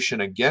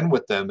salvation again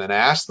with them and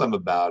asked them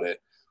about it.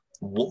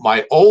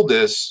 My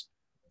oldest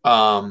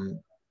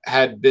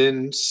had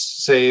been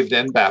saved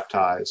and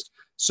baptized.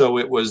 So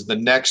it was the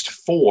next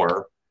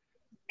 4.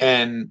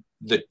 And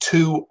the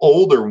 2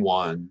 older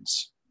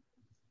ones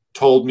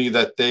told me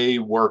that they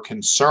were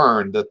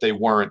concerned that they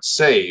weren't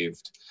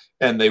saved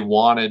and they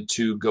wanted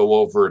to go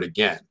over it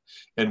again.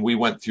 And we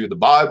went through the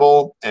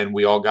Bible and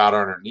we all got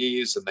on our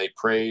knees and they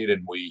prayed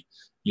and we,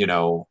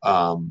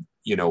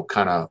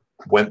 kind of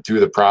went through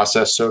the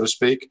process, so to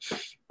speak.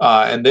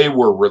 And they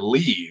were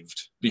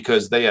relieved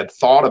because they had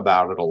thought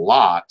about it a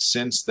lot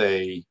since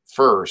they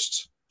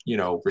first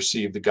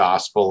received the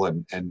gospel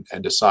and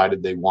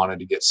decided they wanted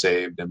to get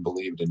saved and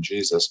believed in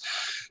Jesus.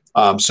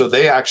 So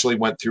they actually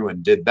went through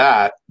and did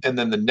that. And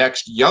then the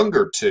next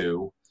younger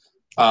 2,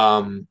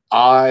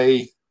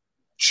 I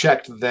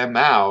checked them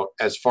out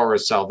as far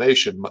as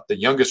salvation. The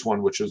youngest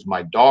one, which was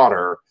my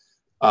daughter,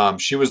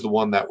 she was the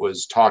one that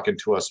was talking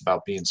to us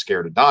about being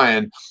scared of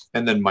dying.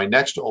 And then my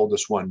next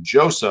oldest one,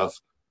 Joseph,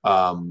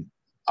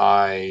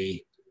 I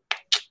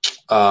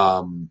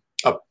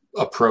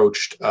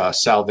approached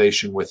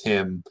salvation with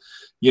him,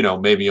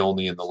 maybe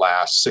only in the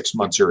last 6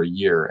 months or a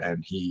year.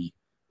 And he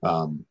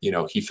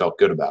felt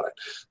good about it.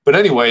 But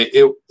anyway,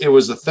 it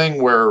was a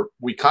thing where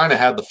we kind of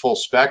had the full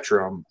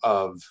spectrum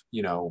of,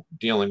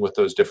 dealing with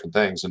those different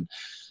things. And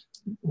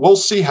we'll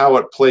see how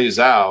it plays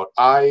out.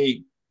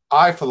 I,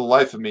 for the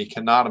life of me,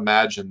 cannot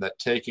imagine that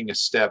taking a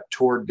step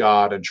toward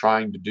God and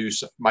trying to do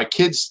so. My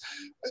kids,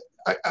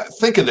 I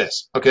think of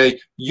this, okay?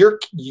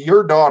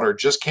 Your daughter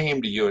just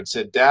came to you and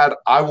said, Dad,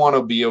 I want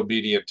to be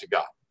obedient to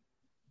God.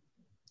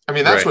 I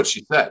mean, that's right. What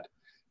she said.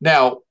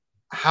 Now,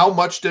 how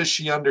much does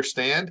she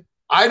understand?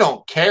 I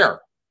don't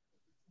care.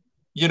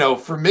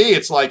 For me,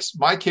 it's like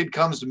my kid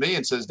comes to me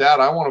and says, Dad,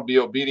 I want to be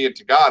obedient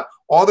to God.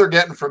 All they're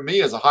getting from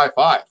me is a high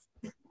five.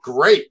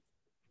 Great.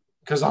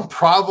 Because I'm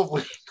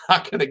probably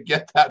not going to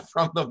get that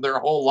from them their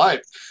whole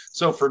life.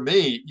 So for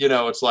me,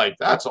 it's like,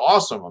 that's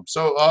awesome. I'm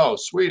so, oh,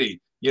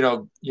 sweetie,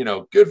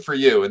 good for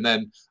you. And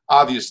then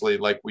obviously,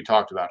 like we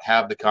talked about,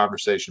 have the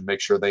conversation,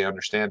 make sure they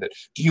understand it.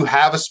 Do you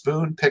have a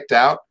spoon picked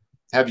out?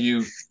 Have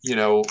you,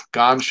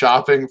 gone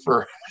shopping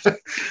for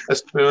a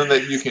spoon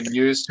that you can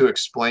use to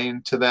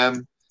explain to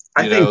them?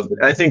 I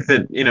think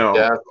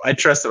that, I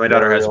trust that my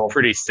daughter has a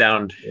pretty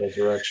sound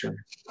resurrection.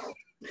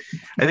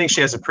 I think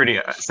she has a pretty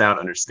sound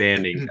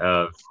understanding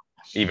of,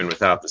 even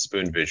without the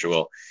spoon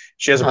visual,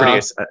 she has a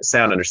pretty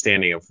sound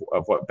understanding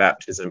of what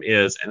baptism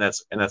is. And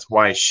that's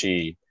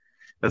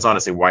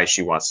honestly why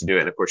she wants to do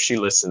it. And of course she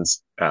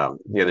listens.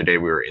 The other day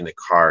we were in the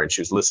car and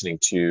she was listening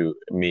to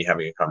me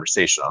having a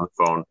conversation on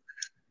the phone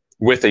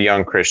with a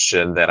young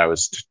Christian that I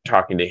was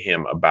talking to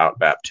him about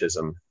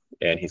baptism,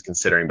 and he's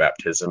considering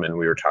baptism. And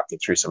we were talking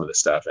through some of the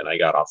stuff, and I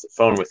got off the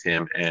phone with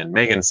him, and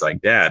Megan's like,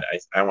 "Dad,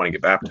 I want to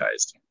get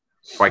baptized.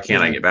 Why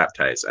can't I get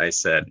baptized?" I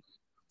said,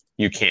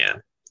 "You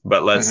can,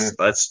 but let's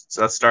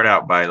start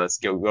out by, let's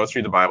go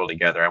through the Bible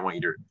together. I want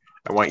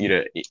you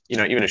to,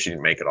 even if she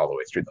didn't make it all the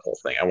way through the whole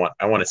thing, I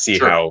want to see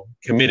how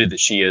committed that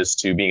she is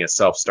to being a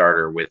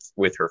self-starter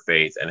with her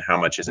faith, and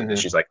how much is it that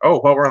she's like,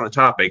 oh, while we're on the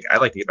topic,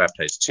 I'd like to get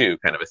baptized too,"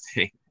 kind of a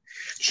thing.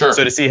 Sure.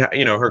 So to see how,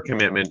 her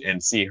commitment,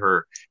 and see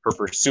her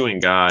pursuing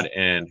God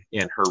and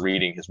her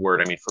reading his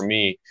word. I mean, for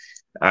me,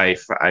 I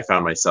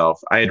found myself,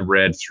 I had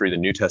read through the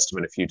New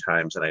Testament a few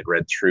times, and I'd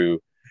read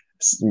through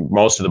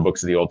most of the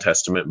books of the Old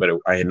Testament, but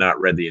I had not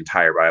read the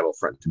entire Bible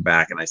front to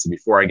back. And I said,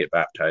 before I get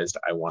baptized,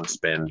 I want to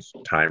spend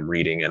time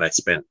reading. And I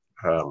spent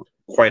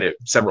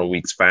several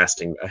weeks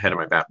fasting ahead of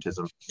my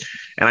baptism.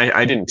 And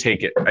I didn't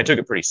take it. I took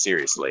it pretty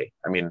seriously.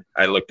 I mean,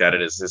 I looked at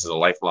it as, this is a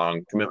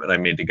lifelong commitment I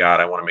made to God.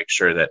 I want to make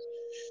sure that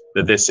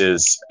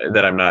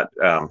I'm not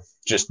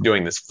just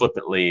doing this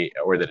flippantly,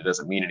 or that it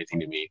doesn't mean anything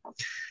to me.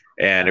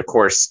 And of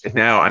course,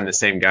 now I'm the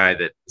same guy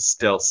that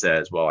still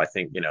says, well, I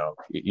think,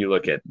 you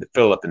look at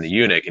Philip and the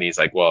eunuch, and he's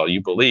like, well,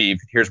 you believe,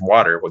 here's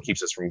water. What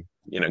keeps us from,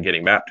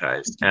 getting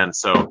baptized? And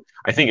so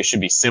I think it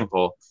should be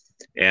simple,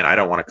 and I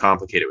don't want to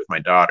complicate it with my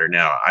daughter.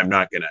 Now, I'm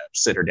not going to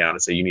sit her down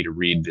and say, you need to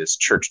read this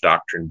church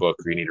doctrine book,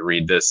 or you need to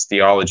read this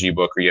theology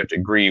book, or you have to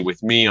agree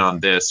with me on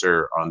this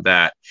or on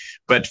that.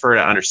 But for her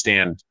to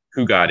understand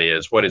who God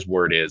is, what his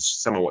word is,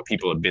 some of what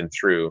people have been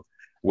through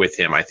with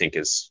him, I think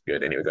is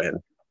good. Anyway, go ahead.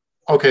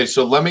 Okay,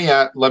 so let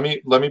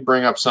me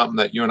bring up something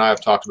that you and I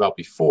have talked about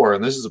before,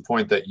 and this is a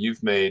point that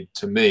you've made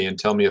to me, and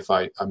tell me if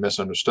I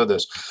misunderstood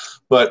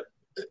this. But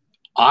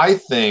I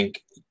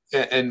think,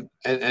 and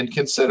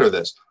consider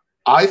this,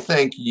 I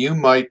think you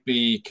might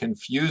be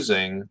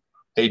confusing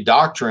a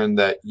doctrine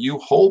that you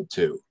hold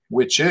to,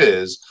 which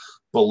is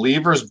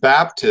believers'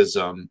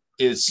 baptism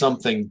is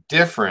something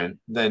different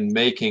than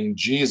making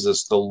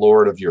Jesus the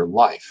Lord of your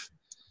life.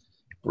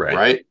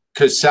 Right?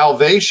 Because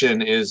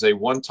salvation is a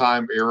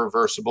one-time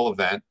irreversible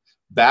event.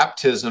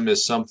 Baptism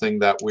is something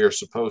that we are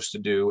supposed to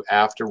do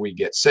after we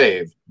get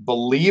saved.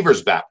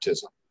 Believer's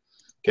baptism.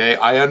 Okay,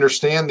 I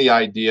understand the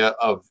idea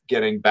of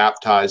getting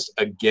baptized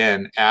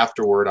again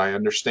afterward. I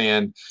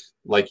understand,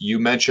 like you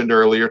mentioned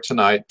earlier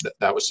tonight,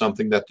 that was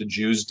something that the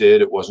Jews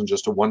did. It wasn't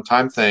just a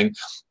one-time thing.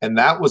 And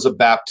that was a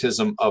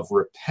baptism of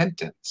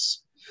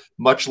repentance.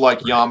 Much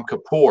like Yom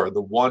Kippur,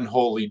 the one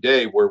holy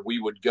day where we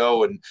would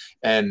go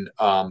and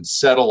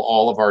settle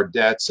all of our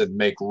debts and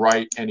make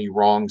right any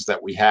wrongs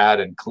that we had,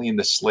 and clean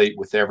the slate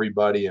with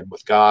everybody and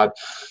with God.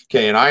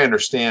 Okay, and I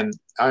understand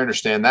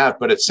that,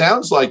 but it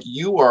sounds like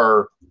you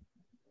are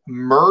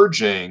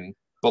merging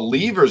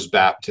believer's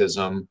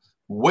baptism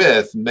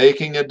with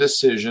making a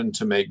decision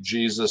to make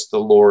Jesus the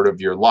Lord of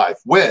your life,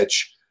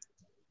 which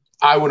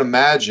I would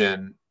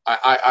imagine,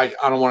 I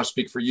don't want to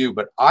speak for you,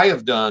 but I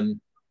have done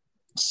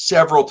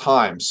several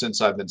times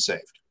since I've been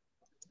saved.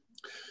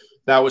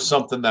 That was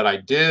something that I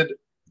did.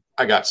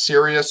 I got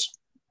serious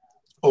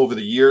over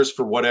the years.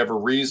 For whatever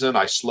reason,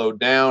 I slowed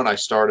down. I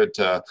started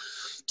to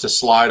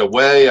slide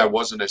away. I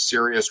wasn't as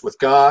serious with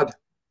God.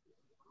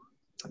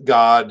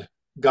 God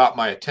got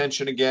my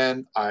attention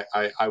again.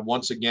 I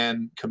once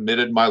again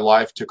committed my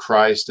life to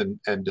Christ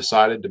and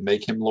decided to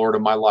make him Lord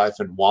of my life,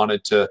 and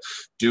wanted to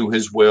do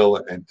his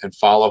will and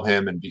follow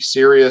him and be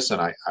serious.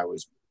 And I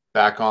was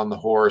back on the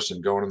horse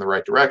and going in the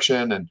right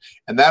direction. And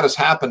that has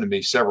happened to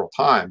me several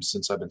times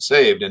since I've been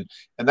saved. And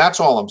that's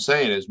all I'm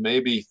saying is,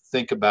 maybe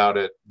think about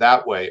it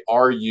that way.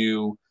 Are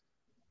you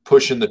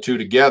pushing the two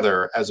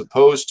together, as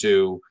opposed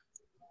to,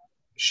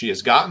 she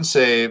has gotten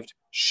saved,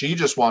 she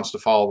just wants to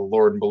follow the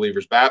Lord in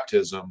believer's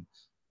baptism?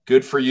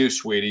 Good for you,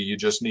 sweetie. You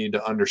just need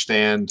to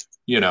understand,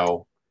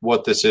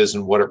 what this is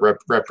and what it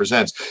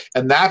represents.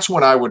 And that's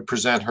when I would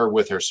present her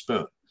with her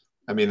spoon.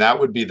 I mean, that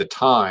would be the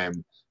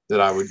time that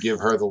I would give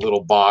her the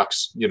little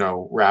box,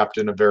 wrapped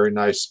in a very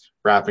nice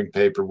wrapping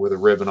paper with a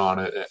ribbon on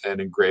it, an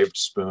engraved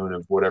spoon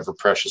of whatever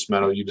precious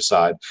metal you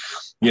decide,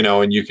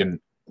 and you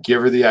can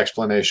give her the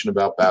explanation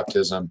about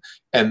baptism.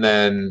 And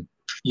then,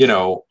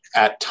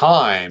 at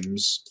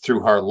times through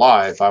her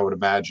life, I would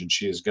imagine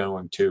she is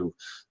going to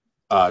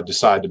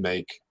decide to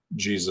make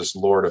Jesus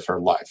Lord of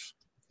her life.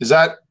 Does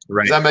that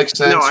make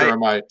sense? No, or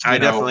am I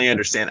definitely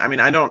understand. I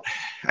mean, I don't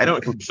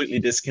completely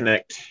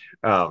disconnect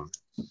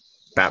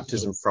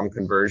baptism from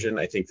conversion.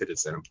 I think that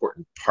it's an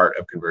important part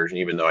of conversion,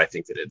 even though I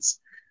think that it's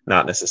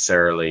not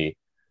necessarily.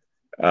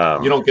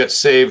 You don't get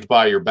saved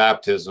by your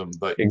baptism,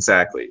 but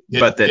exactly.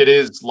 But it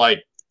is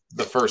like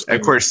the first thing,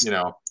 of course, you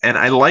know. And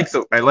I like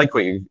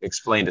what you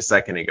explained a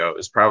second ago.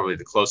 Is probably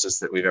the closest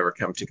that we've ever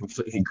come to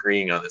completely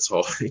agreeing on this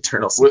whole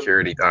eternal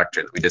security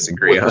doctrine that we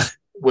disagree on.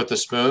 With the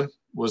spoon,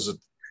 was it?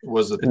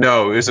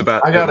 No, it was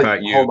about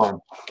you. Hold on.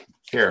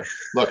 Here,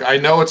 look. I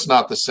know it's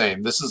not the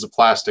same. This is a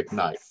plastic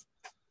knife.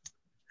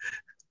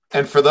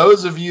 And for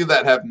those of you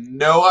that have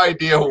no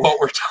idea what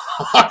we're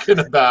talking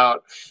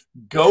about,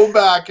 go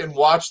back and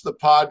watch the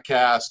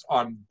podcast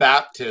on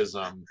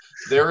baptism.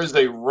 There is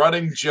a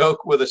running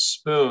joke with a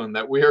spoon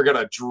that we are going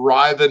to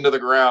drive into the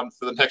ground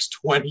for the next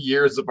 20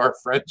 years of our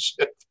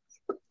friendship.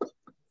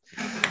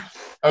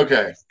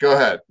 Okay, go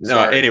ahead. No,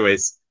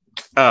 anyways,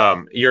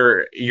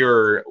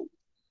 your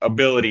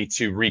ability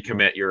to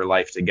recommit your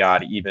life to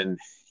God,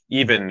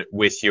 even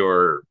with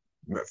your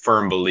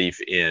firm belief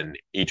in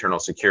eternal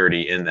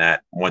security, in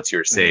that once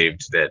you're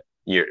saved, that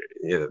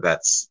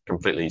that's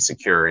completely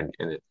secure and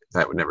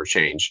that would never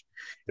change.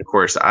 Of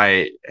course,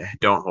 I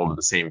don't hold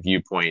the same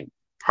viewpoint,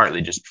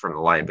 partly just from the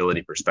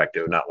liability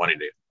perspective, not wanting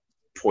to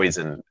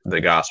poison the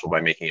gospel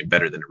by making it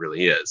better than it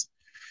really is.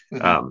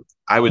 Mm-hmm.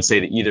 I would say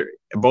that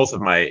both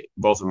of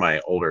my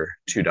older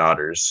two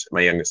daughters,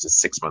 my youngest is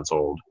 6 months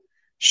old.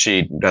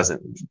 She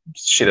doesn't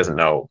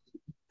know.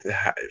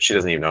 She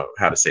doesn't even know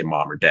how to say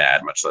mom or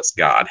dad, much less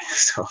God.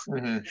 So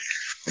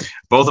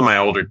both of my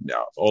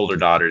older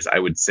daughters, I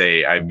would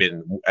say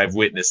I've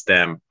witnessed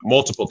them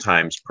multiple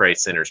times pray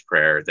sinner's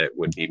prayer that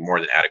would be more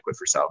than adequate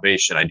for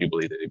salvation. I do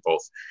believe that they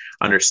both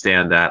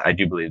understand that. I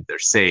do believe that they're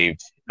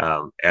saved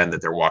and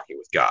that they're walking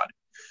with God.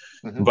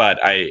 Mm-hmm. But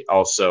I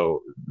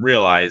also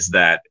realize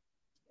that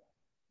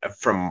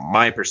from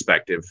my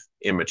perspective,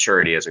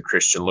 immaturity as a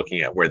Christian,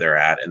 looking at where they're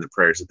at and the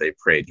prayers that they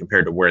prayed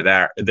compared to where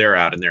they're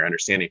at and their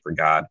understanding for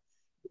God,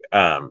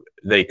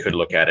 they could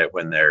look at it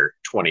when they're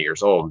 20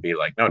 years old and be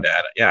like, no,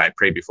 Dad, I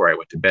prayed before I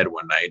went to bed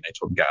one night. And I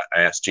told God,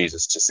 I asked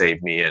Jesus to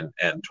save me and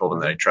told him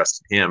that I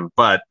trusted him,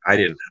 but I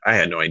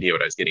had no idea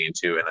what I was getting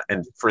into.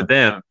 And for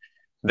them,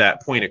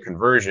 that point of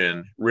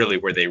conversion, really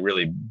where they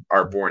really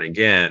are born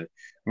again,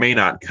 may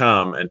not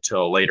come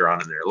until later on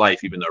in their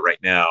life, even though right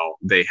now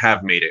they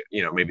have made it,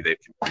 maybe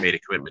they've made a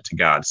commitment to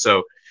God.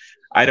 So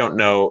I don't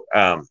know.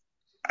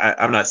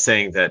 I'm not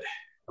saying that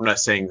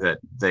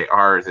they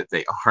are, that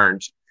they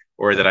aren't,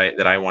 or that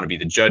I want to be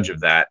the judge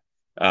of that.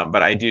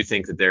 But I do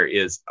think that there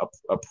is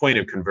a point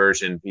of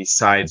conversion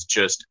besides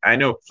just, I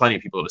know plenty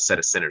of people to said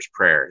a sinner's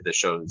prayer that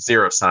show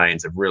zero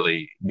signs of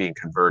really being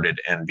converted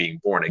and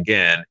being born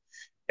again,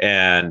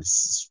 and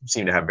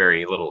seem to have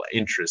very little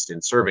interest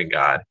in serving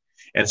God.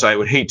 And so I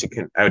would hate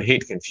to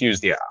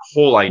confuse the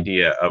whole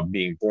idea of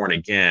being born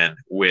again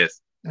with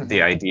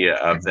the idea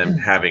of them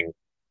having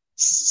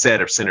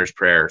said a sinner's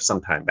prayer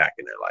sometime back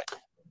in their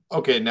life.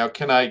 Okay, now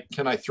can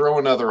I throw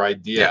another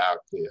idea out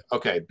to you?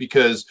 Okay,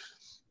 because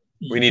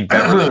we need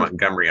Beverly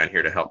Montgomery on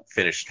here to help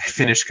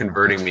finish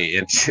converting me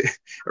into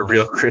a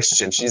real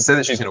Christian. She said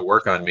that she's going to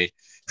work on me.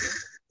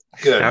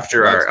 Good.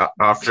 After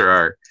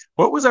our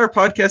what was our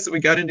podcast that we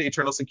got into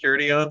eternal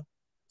security on?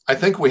 I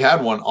think we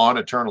had one on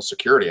eternal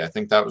security. I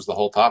think that was the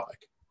whole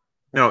topic.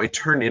 No, it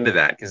turned into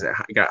that because it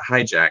got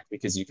hijacked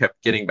because you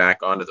kept getting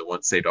back onto the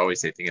once saved, always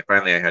saved thing. And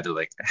finally I had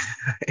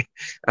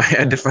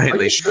to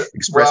finally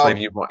express my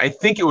viewpoint. I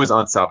think it was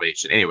on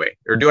salvation anyway.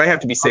 Or do I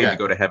have to be saved to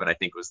go to heaven? I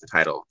think was the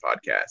title of the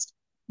podcast.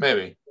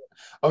 Maybe.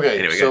 Okay.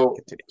 Anyway,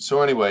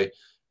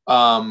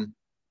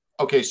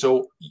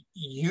 so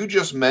you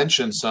just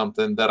mentioned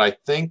something that I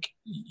think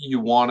you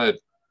want to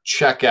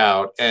check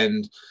out,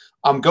 and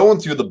I'm going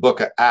through the book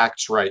of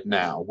Acts right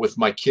now with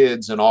my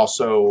kids and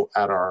also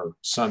at our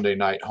Sunday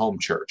night home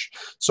church.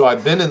 So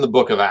I've been in the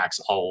book of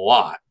Acts a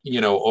lot,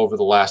 over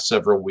the last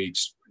several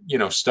weeks,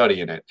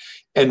 studying it.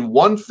 And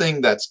one thing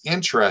that's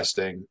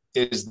interesting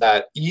is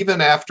that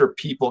even after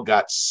people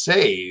got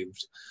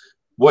saved,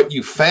 what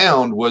you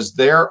found was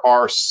there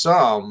are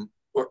some,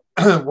 or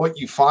what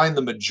you find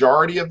the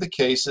majority of the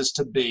cases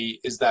to be,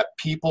 is that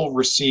people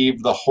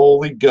received the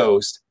Holy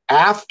Ghost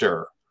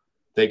after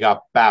they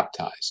got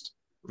baptized.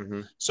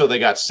 Mm-hmm. So they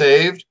got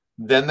saved,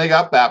 then they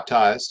got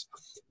baptized.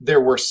 There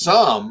were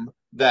some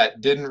that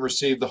didn't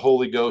receive the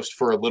Holy Ghost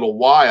for a little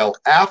while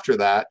after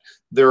that.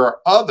 There are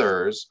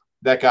others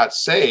that got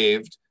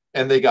saved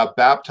and they got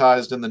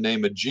baptized in the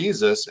name of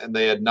Jesus, and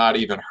they had not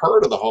even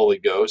heard of the Holy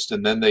Ghost,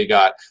 and then they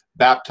got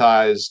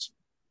baptized,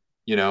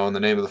 in the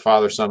name of the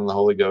Father, Son, and the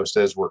Holy Ghost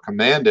as were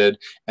commanded,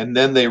 and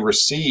then they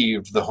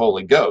received the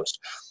Holy Ghost.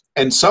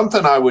 And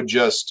something I would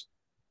just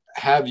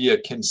have you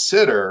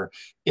consider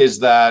is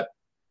that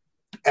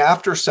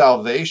after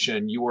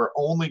salvation, you are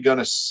only going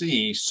to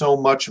see so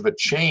much of a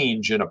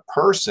change in a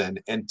person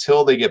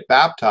until they get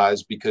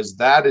baptized, because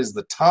that is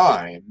the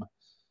time,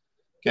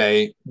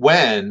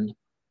 when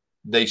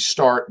they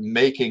start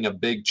making a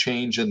big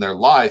change in their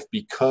life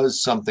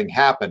because something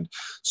happened.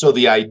 So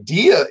the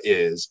idea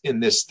is, in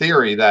this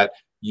theory, that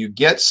you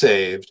get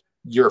saved,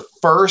 your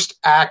first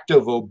act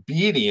of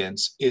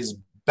obedience is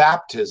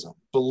baptism.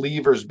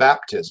 believer's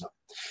baptism.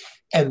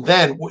 And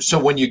then, so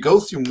when you go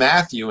through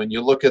Matthew and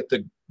you look at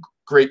the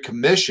Great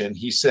Commission,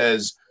 he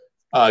says,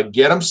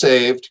 get them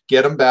saved,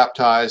 get them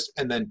baptized,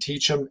 and then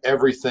teach them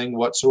everything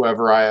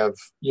whatsoever I have,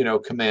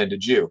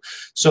 commanded you.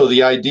 So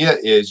the idea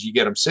is you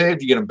get them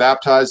saved, you get them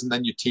baptized, and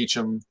then you teach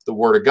them the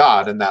word of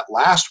God. And that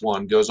last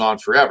one goes on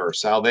forever.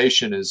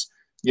 Salvation is,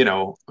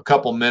 a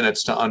couple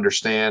minutes to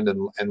understand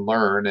and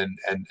learn and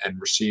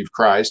receive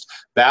Christ.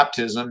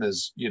 Baptism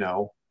is,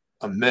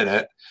 a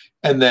minute.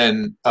 And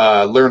then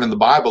learning the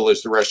Bible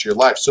is the rest of your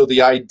life. So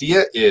the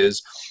idea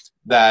is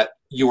that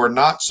you are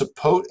not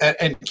supposed,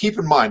 and keep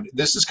in mind,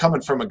 this is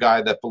coming from a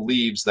guy that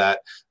believes that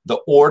the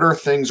order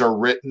things are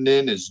written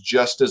in is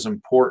just as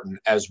important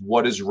as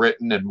what is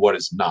written and what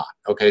is not.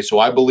 Okay, so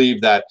I believe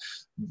that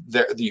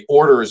the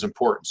order is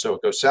important. So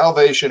it goes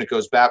salvation, it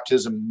goes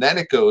baptism, then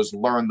it goes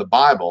learn the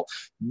Bible,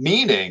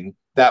 meaning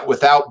that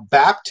without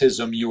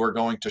baptism, you are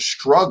going to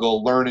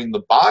struggle learning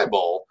the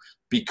Bible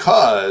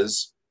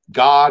because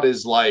God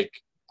is like,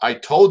 I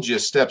told you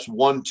steps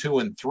 1, 2,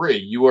 and 3.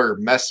 You are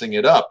messing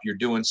it up. You're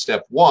doing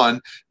step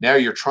 1. Now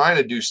you're trying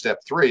to do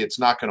step 3. It's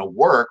not going to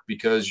work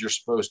because you're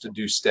supposed to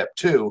do step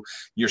 2.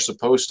 You're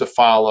supposed to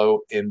follow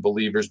in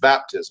believer's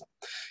baptism.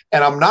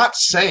 And I'm not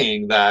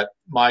saying that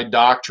my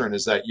doctrine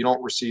is that you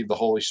don't receive the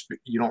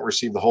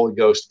Holy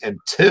Ghost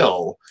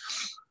until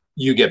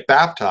you get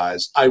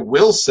baptized. I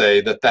will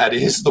say that that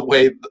is the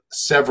way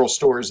several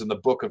stories in the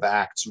book of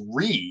Acts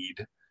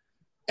read.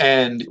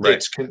 And right.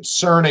 It's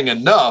concerning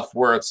enough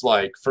where it's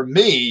like, for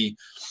me,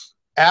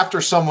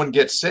 after someone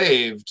gets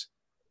saved,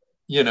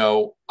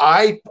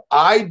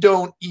 I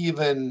don't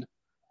even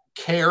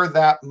care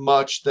that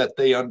much that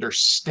they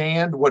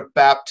understand what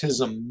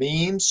baptism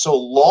means, so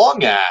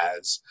long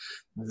as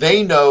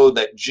they know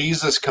that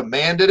Jesus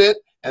commanded it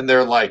and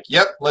they're like,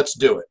 yep, let's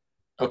do it.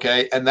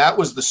 Okay. And that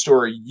was the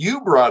story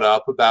you brought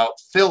up about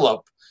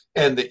Philip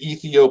and the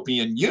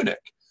Ethiopian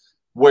eunuch,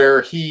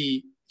 where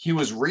he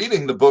was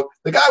reading the book.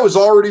 The guy was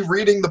already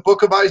reading the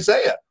book of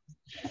Isaiah,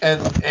 and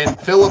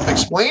Philip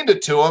explained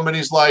it to him, and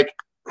he's like,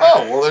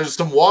 oh, well, there's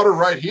some water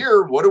right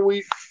here. What are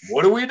we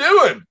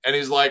doing? And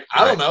he's like,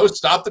 I don't know,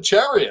 stop the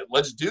chariot.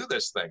 Let's do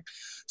this thing.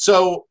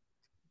 So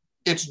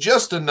it's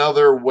just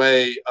another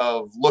way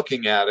of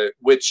looking at it,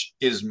 which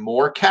is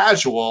more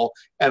casual.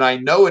 And I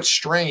know it's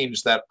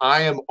strange that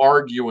I am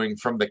arguing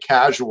from the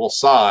casual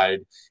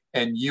side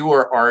and you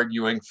are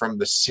arguing from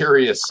the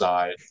serious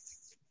side.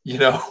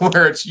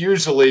 Where it's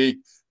usually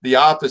the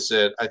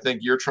opposite. I think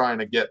you're trying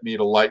to get me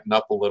to lighten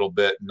up a little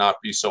bit and not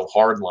be so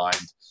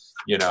hardlined,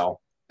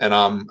 and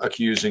I'm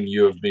accusing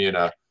you of being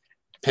a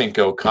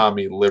pinko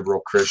commie liberal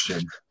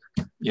Christian,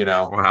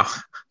 Wow.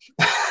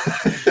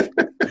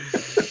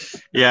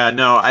 Yeah,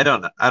 no, I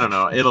don't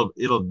know.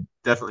 It'll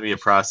definitely be a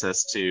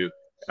process to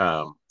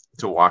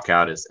walk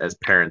out as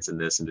parents in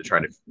this and to try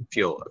to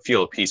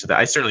feel a piece with it.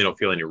 I certainly don't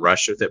feel any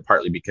rush with it,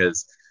 partly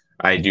because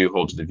I do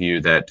hold to the view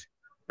that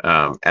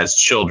as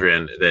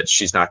children, that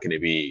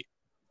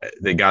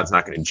God's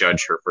not going to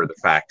judge her for the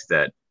fact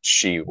that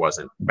she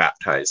wasn't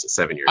baptized at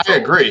 7 years old. I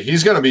agree.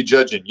 He's going to be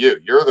judging you.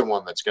 You're the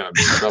one that's going to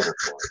be in trouble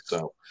for it.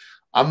 So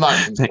I'm not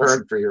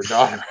concerned for your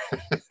daughter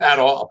at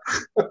all.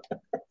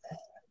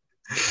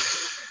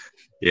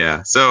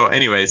 Yeah. So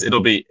anyways,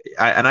 it'll be,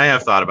 I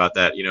have thought about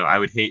that. I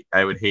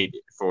would hate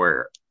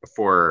for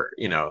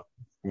the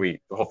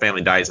whole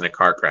family dies in a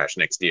car crash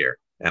next year.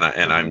 And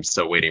I'm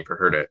still waiting for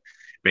her to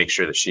make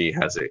sure that she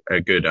has a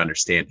good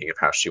understanding of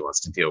how she wants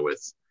to deal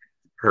with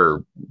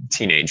her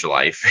teenage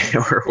life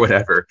or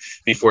whatever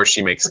before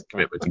she makes a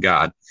commitment to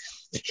God.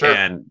 Sure.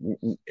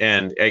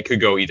 And it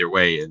could go either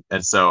way.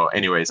 And so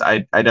anyways, I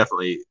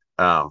definitely,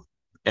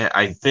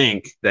 I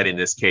think that in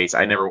this case,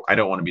 I don't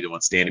want to be the one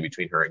standing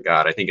between her and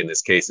God. I think in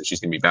this case that she's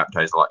going to be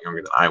baptized a lot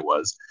younger than I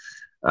was.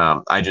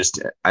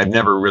 I've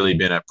never really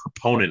been a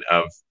proponent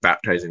of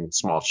baptizing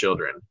small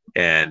children.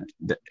 And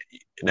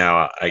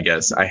now I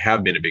guess I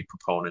have been a big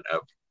proponent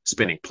of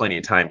spending plenty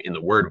of time in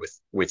the Word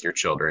with your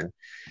children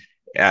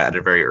at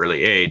a very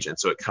early age. And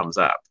so it comes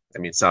up. I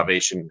mean,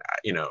 salvation,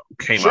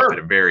 came up at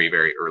a very,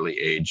 very early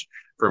age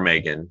for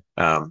Megan.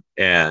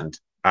 And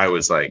I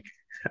was like,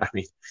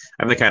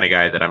 I'm the kind of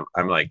guy that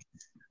I'm like,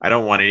 I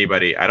don't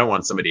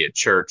want somebody at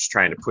church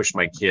trying to push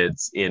my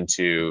kids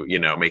into,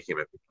 making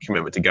a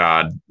commitment to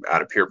God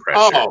out of peer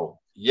pressure. Oh,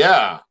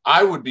 yeah.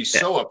 I would be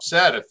so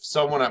upset if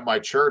someone at my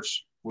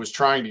church was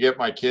trying to get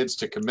my kids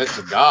to commit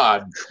to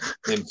God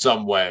in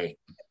some way.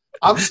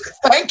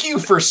 Thank you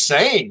for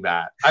saying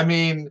that. I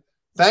mean,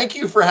 thank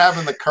you for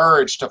having the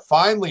courage to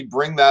finally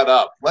bring that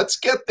up. Let's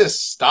get this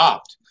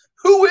stopped.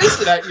 Who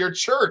is it at your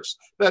church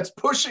that's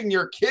pushing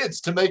your kids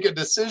to make a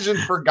decision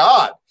for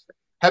God?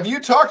 Have you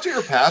talked to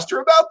your pastor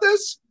about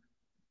this?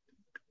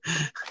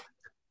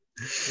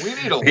 We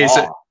need a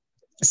law.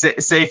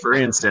 Say for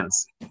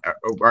instance,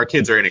 our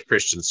kids are in a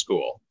Christian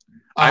school.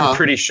 I'm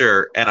pretty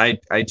sure, and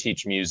I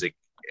teach music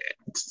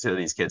to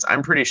these kids.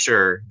 I'm pretty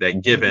sure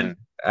that given,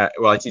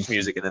 I teach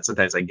music and then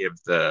sometimes I give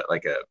a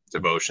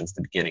devotions at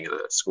the beginning of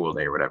the school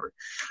day or whatever.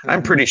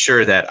 I'm pretty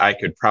sure that I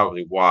could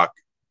probably walk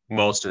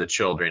most of the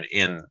children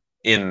in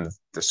in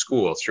the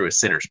school through a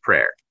sinner's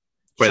prayer,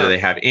 whether Sure. they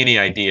have any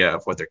idea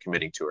of what they're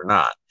committing to or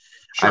not.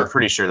 I'm Sure.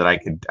 pretty sure that I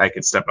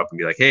could step up and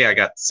be like, hey, I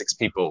got 6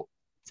 people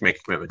to make a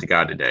commitment to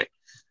God today.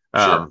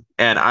 Sure.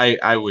 And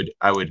I would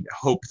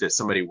hope that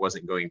somebody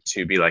wasn't going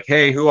to be like,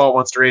 hey, who all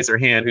wants to raise their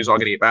hand? Who's all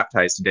going to get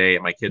baptized today?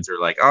 And my kids are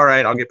like, all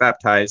right, I'll get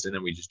baptized. And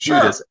then we just do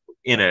Sure. this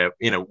in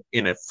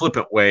a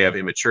flippant way of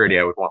immaturity.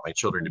 I would want my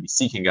children to be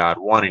seeking God,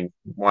 wanting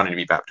to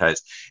be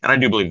baptized. And I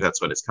do believe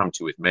that's what it's come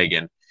to with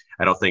Megan.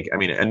 I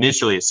mean,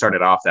 initially it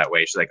started off that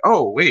way. She's like,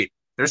 oh, wait,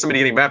 there's somebody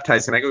getting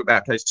baptized. Can I go get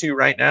baptized too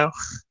right now?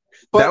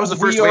 But that was the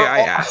first way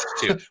I asked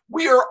too.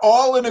 We are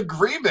all in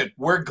agreement.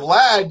 We're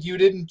glad you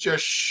didn't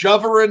just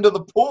shove her into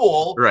the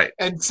pool right.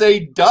 and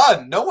say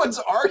done. No one's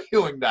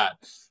arguing that.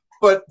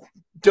 But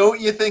don't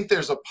you think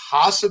there's a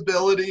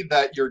possibility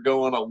that you're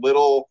going a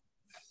little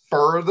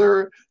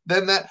further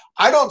than that?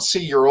 I don't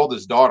see your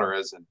oldest daughter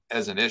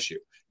as an issue.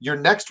 Your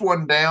next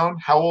one down,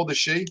 how old is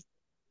she?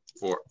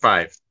 4,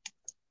 5.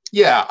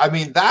 Yeah, I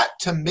mean, that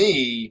to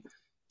me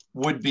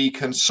would be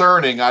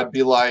concerning. I'd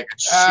be like,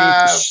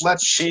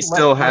 she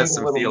still has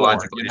some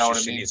theological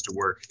issues she needs to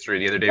work through.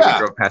 The other day we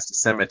drove past a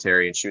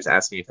cemetery and she was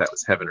asking if that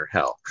was heaven or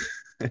hell.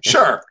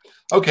 Sure.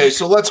 Okay,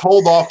 so let's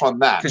hold off on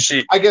that. Because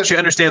she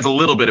understands a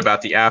little bit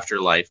about the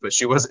afterlife, but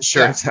she wasn't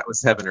sure if that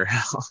was heaven or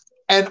hell.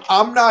 And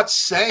I'm not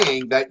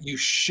saying that you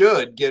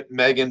should get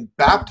Megan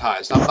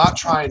baptized. I'm not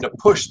trying to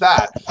push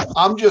that.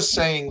 I'm just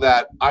saying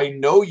that I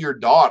know your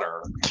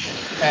daughter,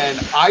 and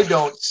I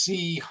don't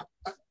see,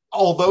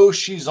 although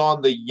she's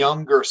on the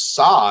younger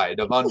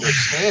side of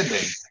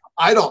understanding,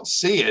 I don't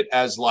see it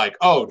as like,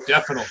 oh,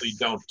 definitely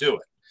don't do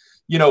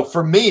it.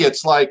 For me,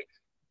 it's like,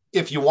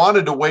 if you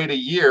wanted to wait a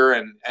year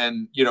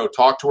and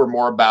talk to her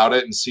more about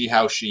it and see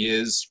how she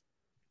is,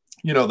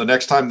 the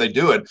next time they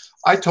do it,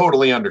 I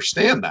totally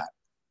understand that.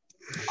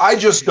 I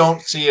just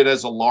don't see it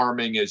as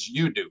alarming as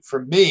you do.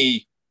 For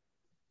me,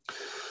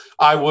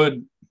 I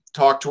would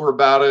talk to her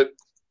about it,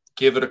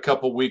 give it a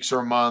couple weeks or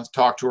a month,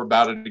 talk to her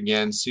about it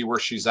again, see where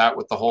she's at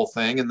with the whole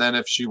thing. And then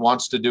if she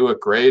wants to do it,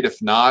 great.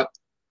 If not,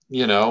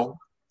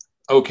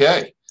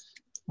 okay.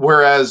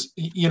 Whereas,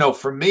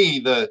 for me,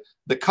 the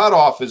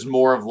cutoff is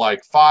more of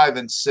like 5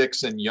 and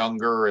 6 and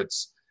younger.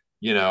 It's,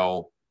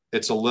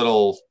 it's a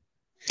little.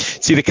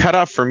 See, the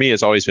cutoff for me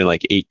has always been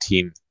like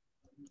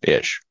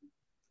 18-ish.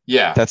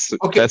 Yeah. That's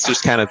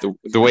just kind of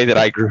the way that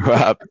I grew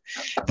up,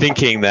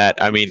 thinking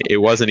that, I mean, it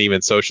wasn't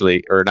even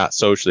socially or not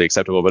socially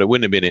acceptable, but it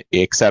wouldn't have been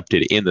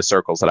accepted in the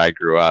circles that I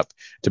grew up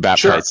to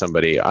baptize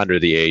somebody under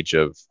the age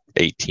of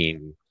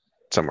 18,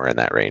 somewhere in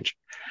that range.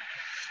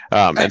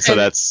 And so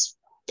that's,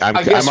 I'm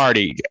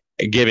already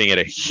giving it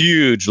a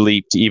huge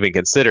leap to even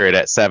consider it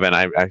at 7.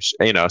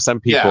 Some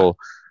people,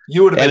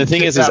 you would have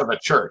been kicked out of a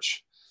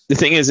church. The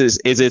thing is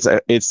it's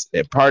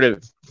a part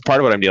of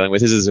what I'm dealing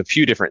with is a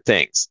few different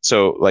things.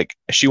 So like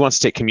she wants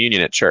to take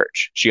communion at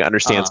church. She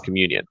understands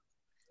communion.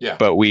 Yeah.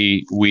 But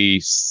we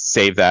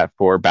save that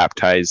for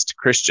baptized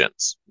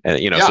Christians. And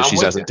so she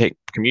doesn't take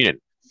communion.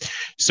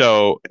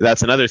 So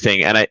that's another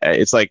thing. And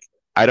it's like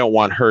I don't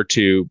want her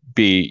to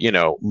be,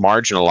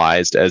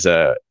 marginalized as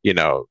a,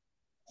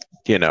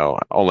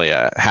 only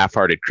a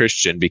half-hearted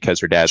Christian because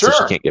her dad says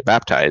she can't get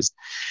baptized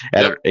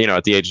at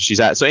the age she's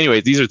at. So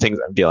anyways, these are things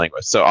I'm dealing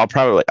with. So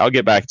I'll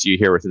get back to you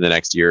here within the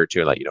next year or two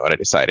and let you know what I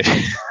decided.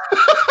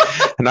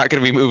 I'm not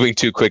going to be moving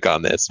too quick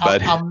on this,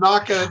 but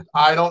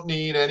I don't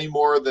need any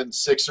more than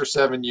 6 or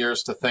 7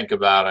 years to think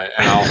about it.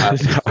 And I'll have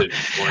to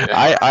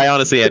I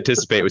honestly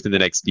anticipate within the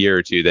next year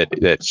or two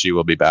that she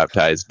will be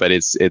baptized, but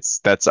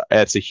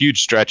that's a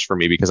huge stretch for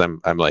me because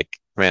I'm like,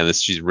 man,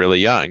 she's really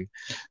young.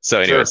 So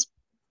anyways.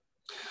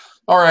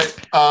 All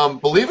right.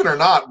 Believe it or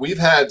not, we've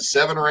had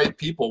 7 or 8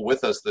 people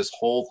with us this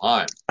whole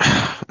time.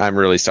 I'm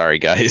really sorry,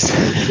 guys.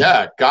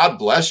 Yeah. God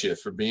bless you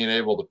for being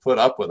able to put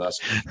up with us.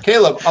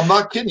 Caleb, I'm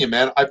not kidding you,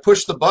 man. I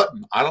pushed the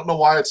button. I don't know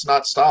why it's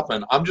not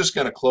stopping. I'm just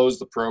going to close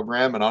the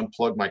program and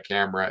unplug my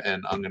camera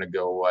and I'm going to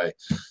go away.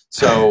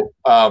 So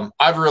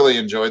I've really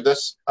enjoyed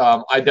this.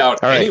 I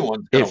doubt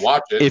anyone's going to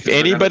watch it. If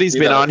anybody's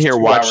been on here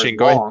watching,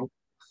 go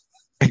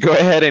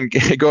ahead and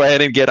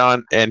get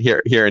on and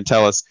here and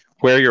tell us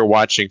where you're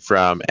watching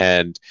from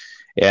and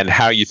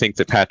how you think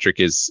that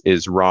Patrick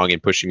is wrong in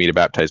pushing me to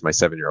baptize my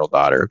 7-year-old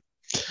daughter.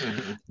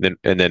 Mm-hmm.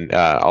 Then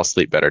I'll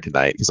sleep better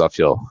tonight because I'll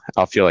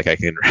feel like I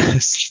can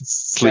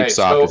sleep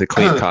soft with a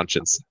clean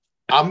conscience.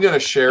 I'm going to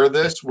share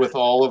this with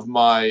all of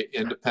my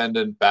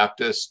independent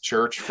Baptist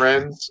church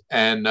friends,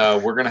 and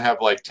we're going to have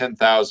like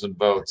 10,000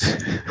 votes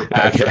for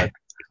Patrick. Okay.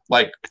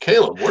 Like,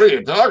 Caleb, what are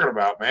you talking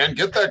about, man?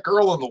 Get that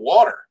girl in the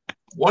water.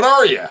 What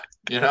are you?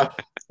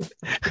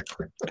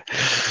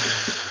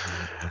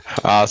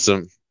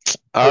 Awesome.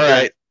 All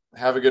right.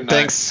 Have a good night.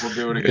 Thanks. We'll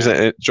do it again. It was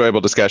an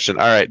enjoyable discussion.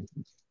 All right.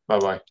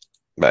 Bye-bye.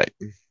 Bye.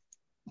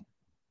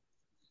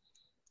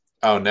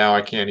 Oh, now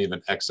I can't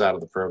even X out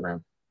of the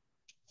program.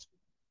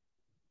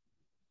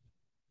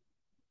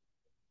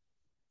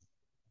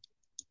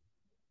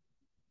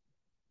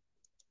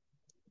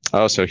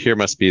 Oh, so here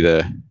must be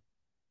the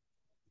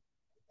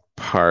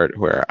part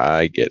where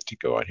I get to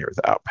go on here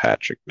without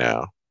Patrick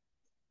now.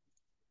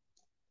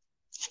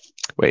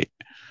 Wait,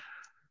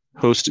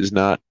 host is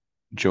not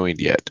joined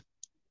yet.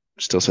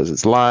 Still says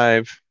it's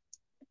live.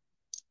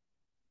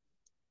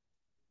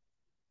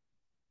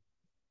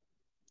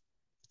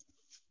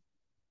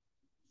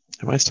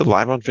 Am I still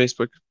live on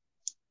Facebook?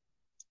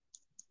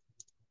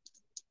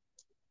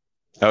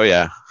 Oh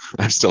yeah,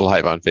 I'm still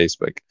live on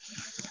Facebook.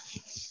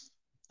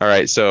 All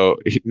right, so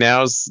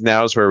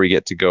now's where we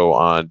get to go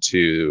on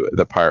to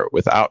the part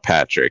without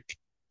Patrick,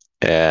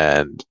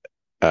 and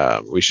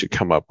we should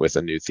come up with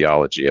a new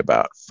theology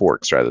about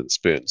forks rather than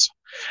spoons.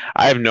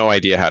 I have no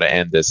idea how to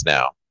end this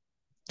now.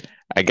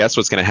 I guess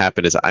what's going to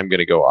happen is I'm going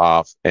to go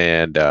off,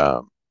 and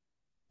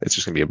it's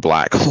just going to be a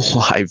black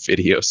live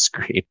video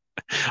screen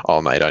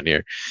all night on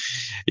here.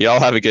 Y'all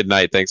have a good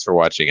night. Thanks for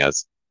watching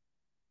us.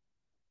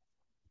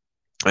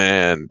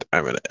 And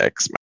I'm going to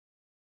X